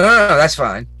 No, that's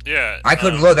fine. Yeah. I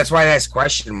couldn't load. That's why I asked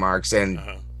question marks. And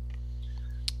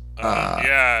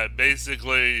yeah,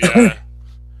 basically, they're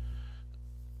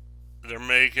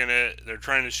making it. They're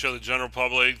trying to show the general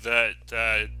public that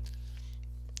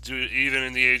even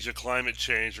in the age of climate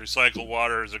change, recycled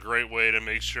water is a great way to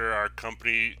make sure our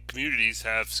communities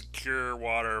have secure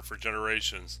water for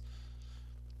generations.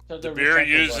 So the beer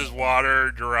uses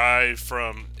water derived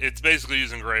from. It's basically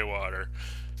using gray water.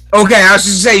 Okay, I was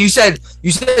just say you said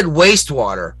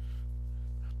wastewater.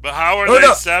 But how are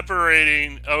they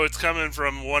separating? Oh, it's coming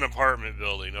from one apartment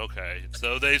building. Okay,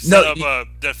 so they set up a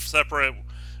separate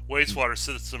wastewater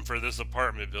system for this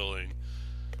apartment building.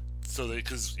 So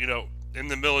because in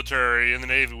the military, in the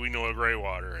Navy, we know what gray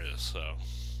water is. So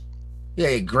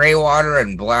yeah, gray water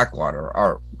and black water,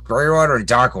 or gray water and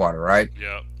dark water, right?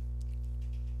 Yeah.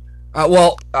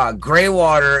 Gray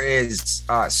water is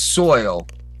soil,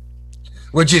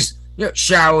 which is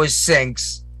showers,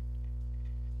 sinks,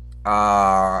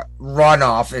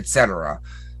 runoff, etc.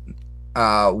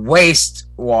 Waste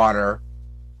water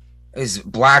is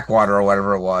black water or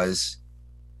whatever it was.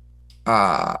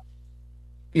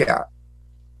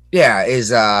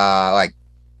 Is like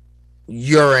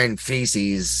urine,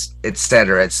 feces,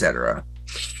 etc., etc.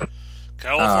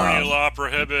 California law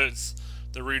prohibits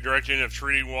the redirecting of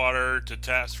treating water to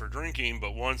taps for drinking,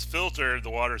 but once filtered, the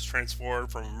water is transformed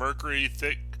from mercury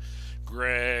thick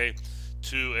gray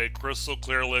to a crystal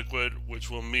clear liquid, which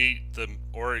will meet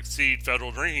or exceed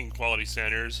federal drinking quality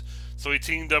standards. So he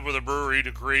teamed up with a brewery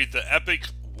to create the epic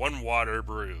One Water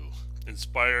brew,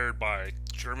 inspired by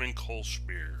German Kolsch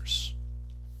beers.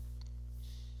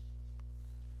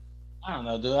 I don't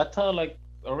know, dude. I thought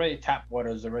already tap water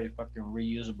is already fucking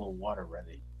reusable water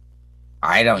ready.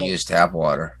 I don't use tap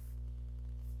water.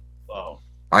 Oh.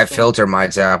 I filter my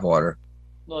tap water.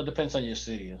 No, it depends on your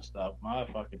city and stuff. My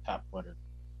fucking tap water.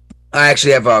 I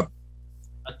actually have for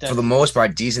the most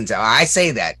part, decent tap. I say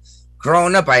that.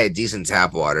 Growing up, I had decent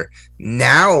tap water.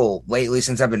 Now, lately,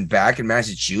 since I've been back in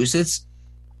Massachusetts,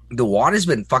 the water's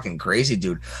been fucking crazy,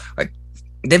 dude. Like,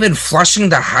 they've been flushing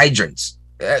the hydrants.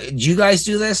 Do you guys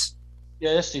do this?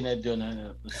 Yeah, I've seen that doing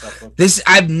that stuff.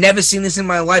 I've never seen this in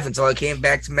my life until I came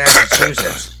back to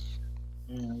Massachusetts.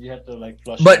 You have to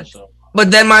flush yourself. But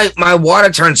then my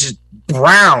water turns just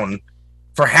brown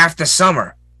for half the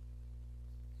summer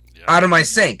out of my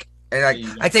sink, and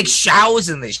I take showers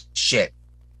in this shit.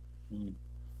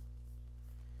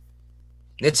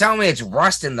 They're telling me it's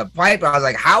rust in the pipe. I was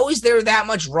like, how is there that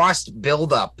much rust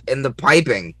buildup in the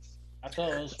piping I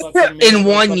thought it was fucking in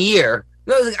 1 year?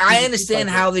 I understand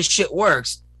how this shit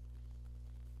works.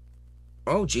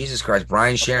 Oh, Jesus Christ.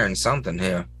 Brian's sharing something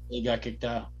here. He got kicked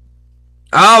out.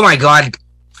 Oh, my God.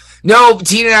 No,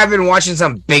 Tina and I have been watching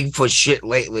some Bigfoot shit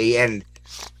lately, and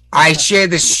I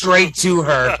shared this straight to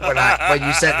her when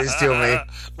you sent this to me.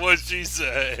 What'd she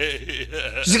say?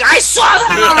 She's like, I saw that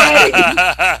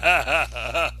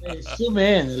already! Hey, zoom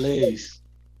in, at least.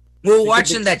 We're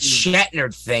watching that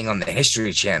Shatner thing on the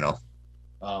History Channel.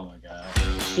 Oh, my God.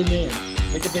 Zoom in.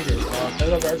 Make it bigger.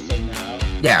 Turn over everything now.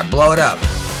 Yeah, blow it up.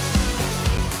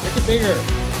 Make it bigger.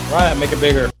 Right, make it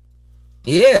bigger.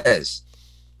 He is.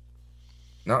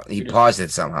 No, he paused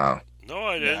it somehow. No,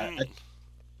 I didn't. Yeah,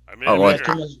 I made it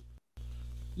bigger.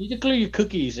 You need to clear your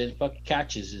cookies and fucking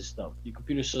catches and stuff. Your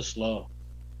computer's so slow.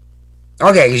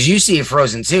 Okay, because you see it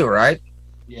frozen too, right?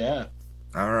 Yeah.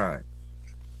 All right.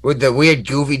 With the weird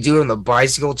goofy dude on the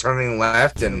bicycle turning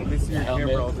left and...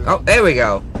 Oh, there we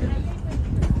go.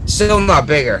 Still not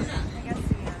bigger.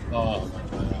 Oh, my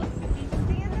God.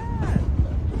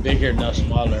 Bigger, not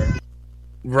smaller.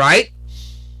 Right?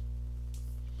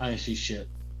 I didn't see shit.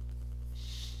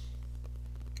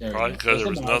 Probably because there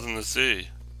was nothing to see.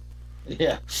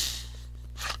 Yeah.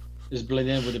 Just blend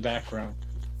in with the background.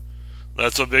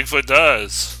 That's what Bigfoot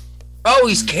does. Oh,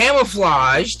 he's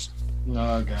camouflaged.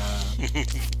 Oh, God.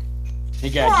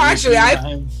 He got actually,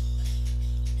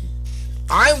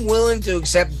 I'm willing to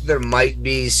accept that there might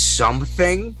be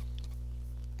something.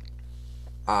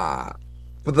 But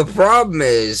the problem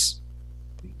is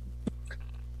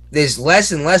there's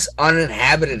less and less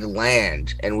uninhabited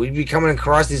land, and we'd be coming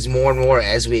across these more and more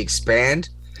as we expand.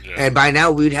 Yeah. And by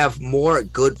now, we'd have more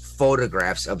good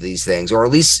photographs of these things, or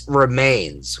at least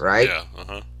remains, right? Yeah.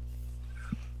 Uh-huh.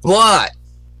 But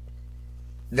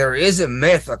there is a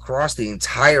myth across the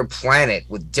entire planet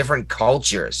with different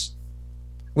cultures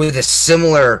with a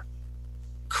similar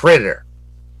critter.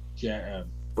 Yeah.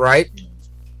 Right?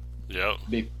 Yep.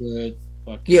 Bigfoot.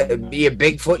 Yeah, be a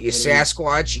Bigfoot, your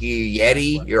Sasquatch, your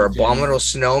Yeti, your abominable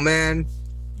snowman.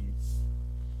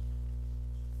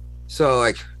 So,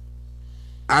 like,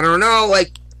 I don't know,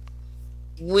 like,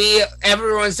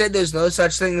 everyone said there's no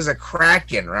such thing as a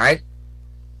Kraken, right?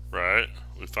 Right.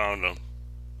 We found them.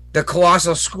 The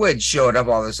colossal squid showed up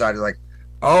all of a sudden, like,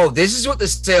 oh, this is what the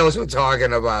sailors were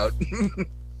talking about.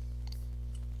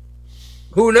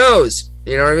 Who knows?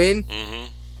 You know what I mean? Mm-hmm.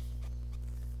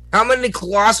 How many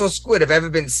colossal squid have ever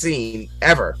been seen,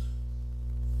 ever?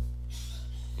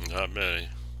 Not many.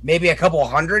 Maybe a couple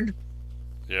hundred?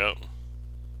 Yep.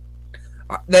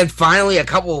 Then finally a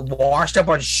couple washed up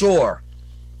on shore.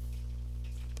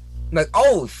 I'm like,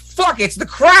 oh fuck, it's the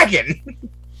Kraken.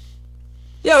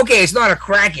 Yeah, okay, it's not a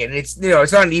Kraken. It's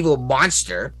it's not an evil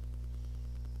monster.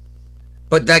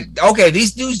 But okay,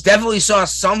 these dudes definitely saw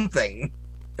something.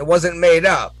 It wasn't made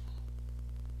up.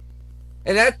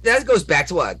 And that goes back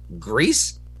to what?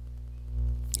 Greece?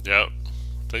 Yep.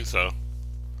 Think so.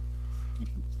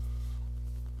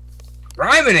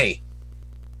 Criminy.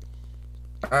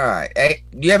 Alright. Hey,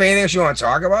 do you have anything else you want to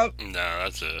talk about? No,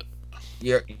 that's it.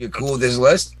 You're cool with this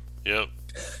list? Yep.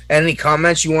 Any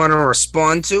comments you want to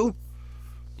respond to?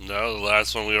 No, the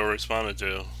last one we all responded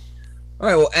to. All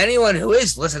right, well, anyone who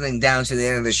is listening down to the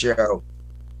end of the show,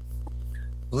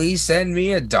 please send me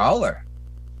 $1.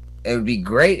 It would be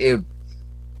great if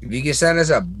you could send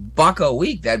us $1 a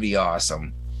week. That'd be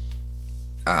awesome.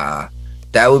 That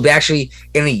would be actually,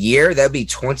 in a year, that'd be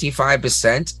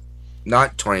 25%.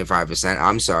 Not 25%,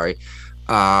 I'm sorry.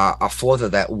 A fourth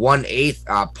of that, 1/8,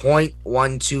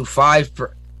 0.125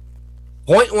 per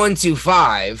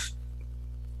 0.125.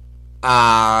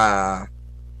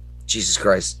 Jesus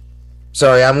Christ.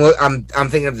 Sorry, I'm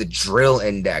thinking of the drill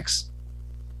index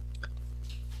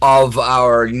of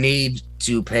our need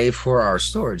to pay for our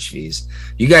storage fees.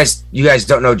 You guys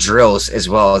don't know drills as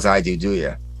well as I do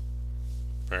you?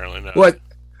 Apparently not. What?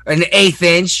 An 1/8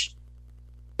 inch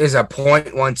is a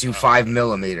 0.125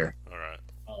 millimeter. All right.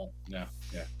 Oh, no.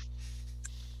 Yeah.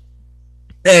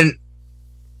 And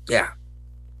yeah.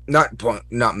 Not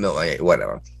millimeter,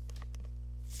 whatever.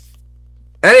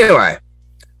 Anyway,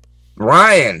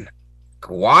 Ryan,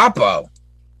 Guapo.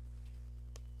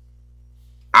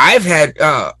 I've had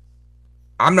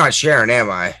I'm not sharing, am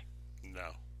I?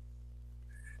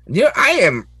 No. I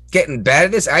am getting bad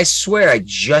at this. I swear I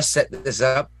just set this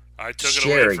up. I took it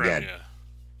Share away from again. you.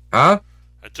 Huh?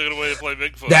 I took it away to play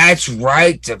Bigfoot. That's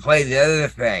right, to play the other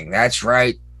thing. That's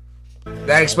right.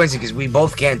 That explains it because we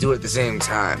both can't do it at the same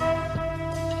time.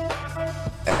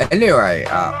 Anyway,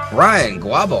 Ryan,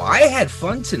 Guabo, I had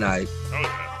fun tonight.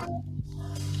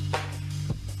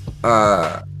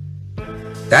 Oh,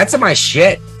 That's my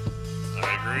shit.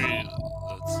 I agree.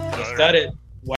 Is that it?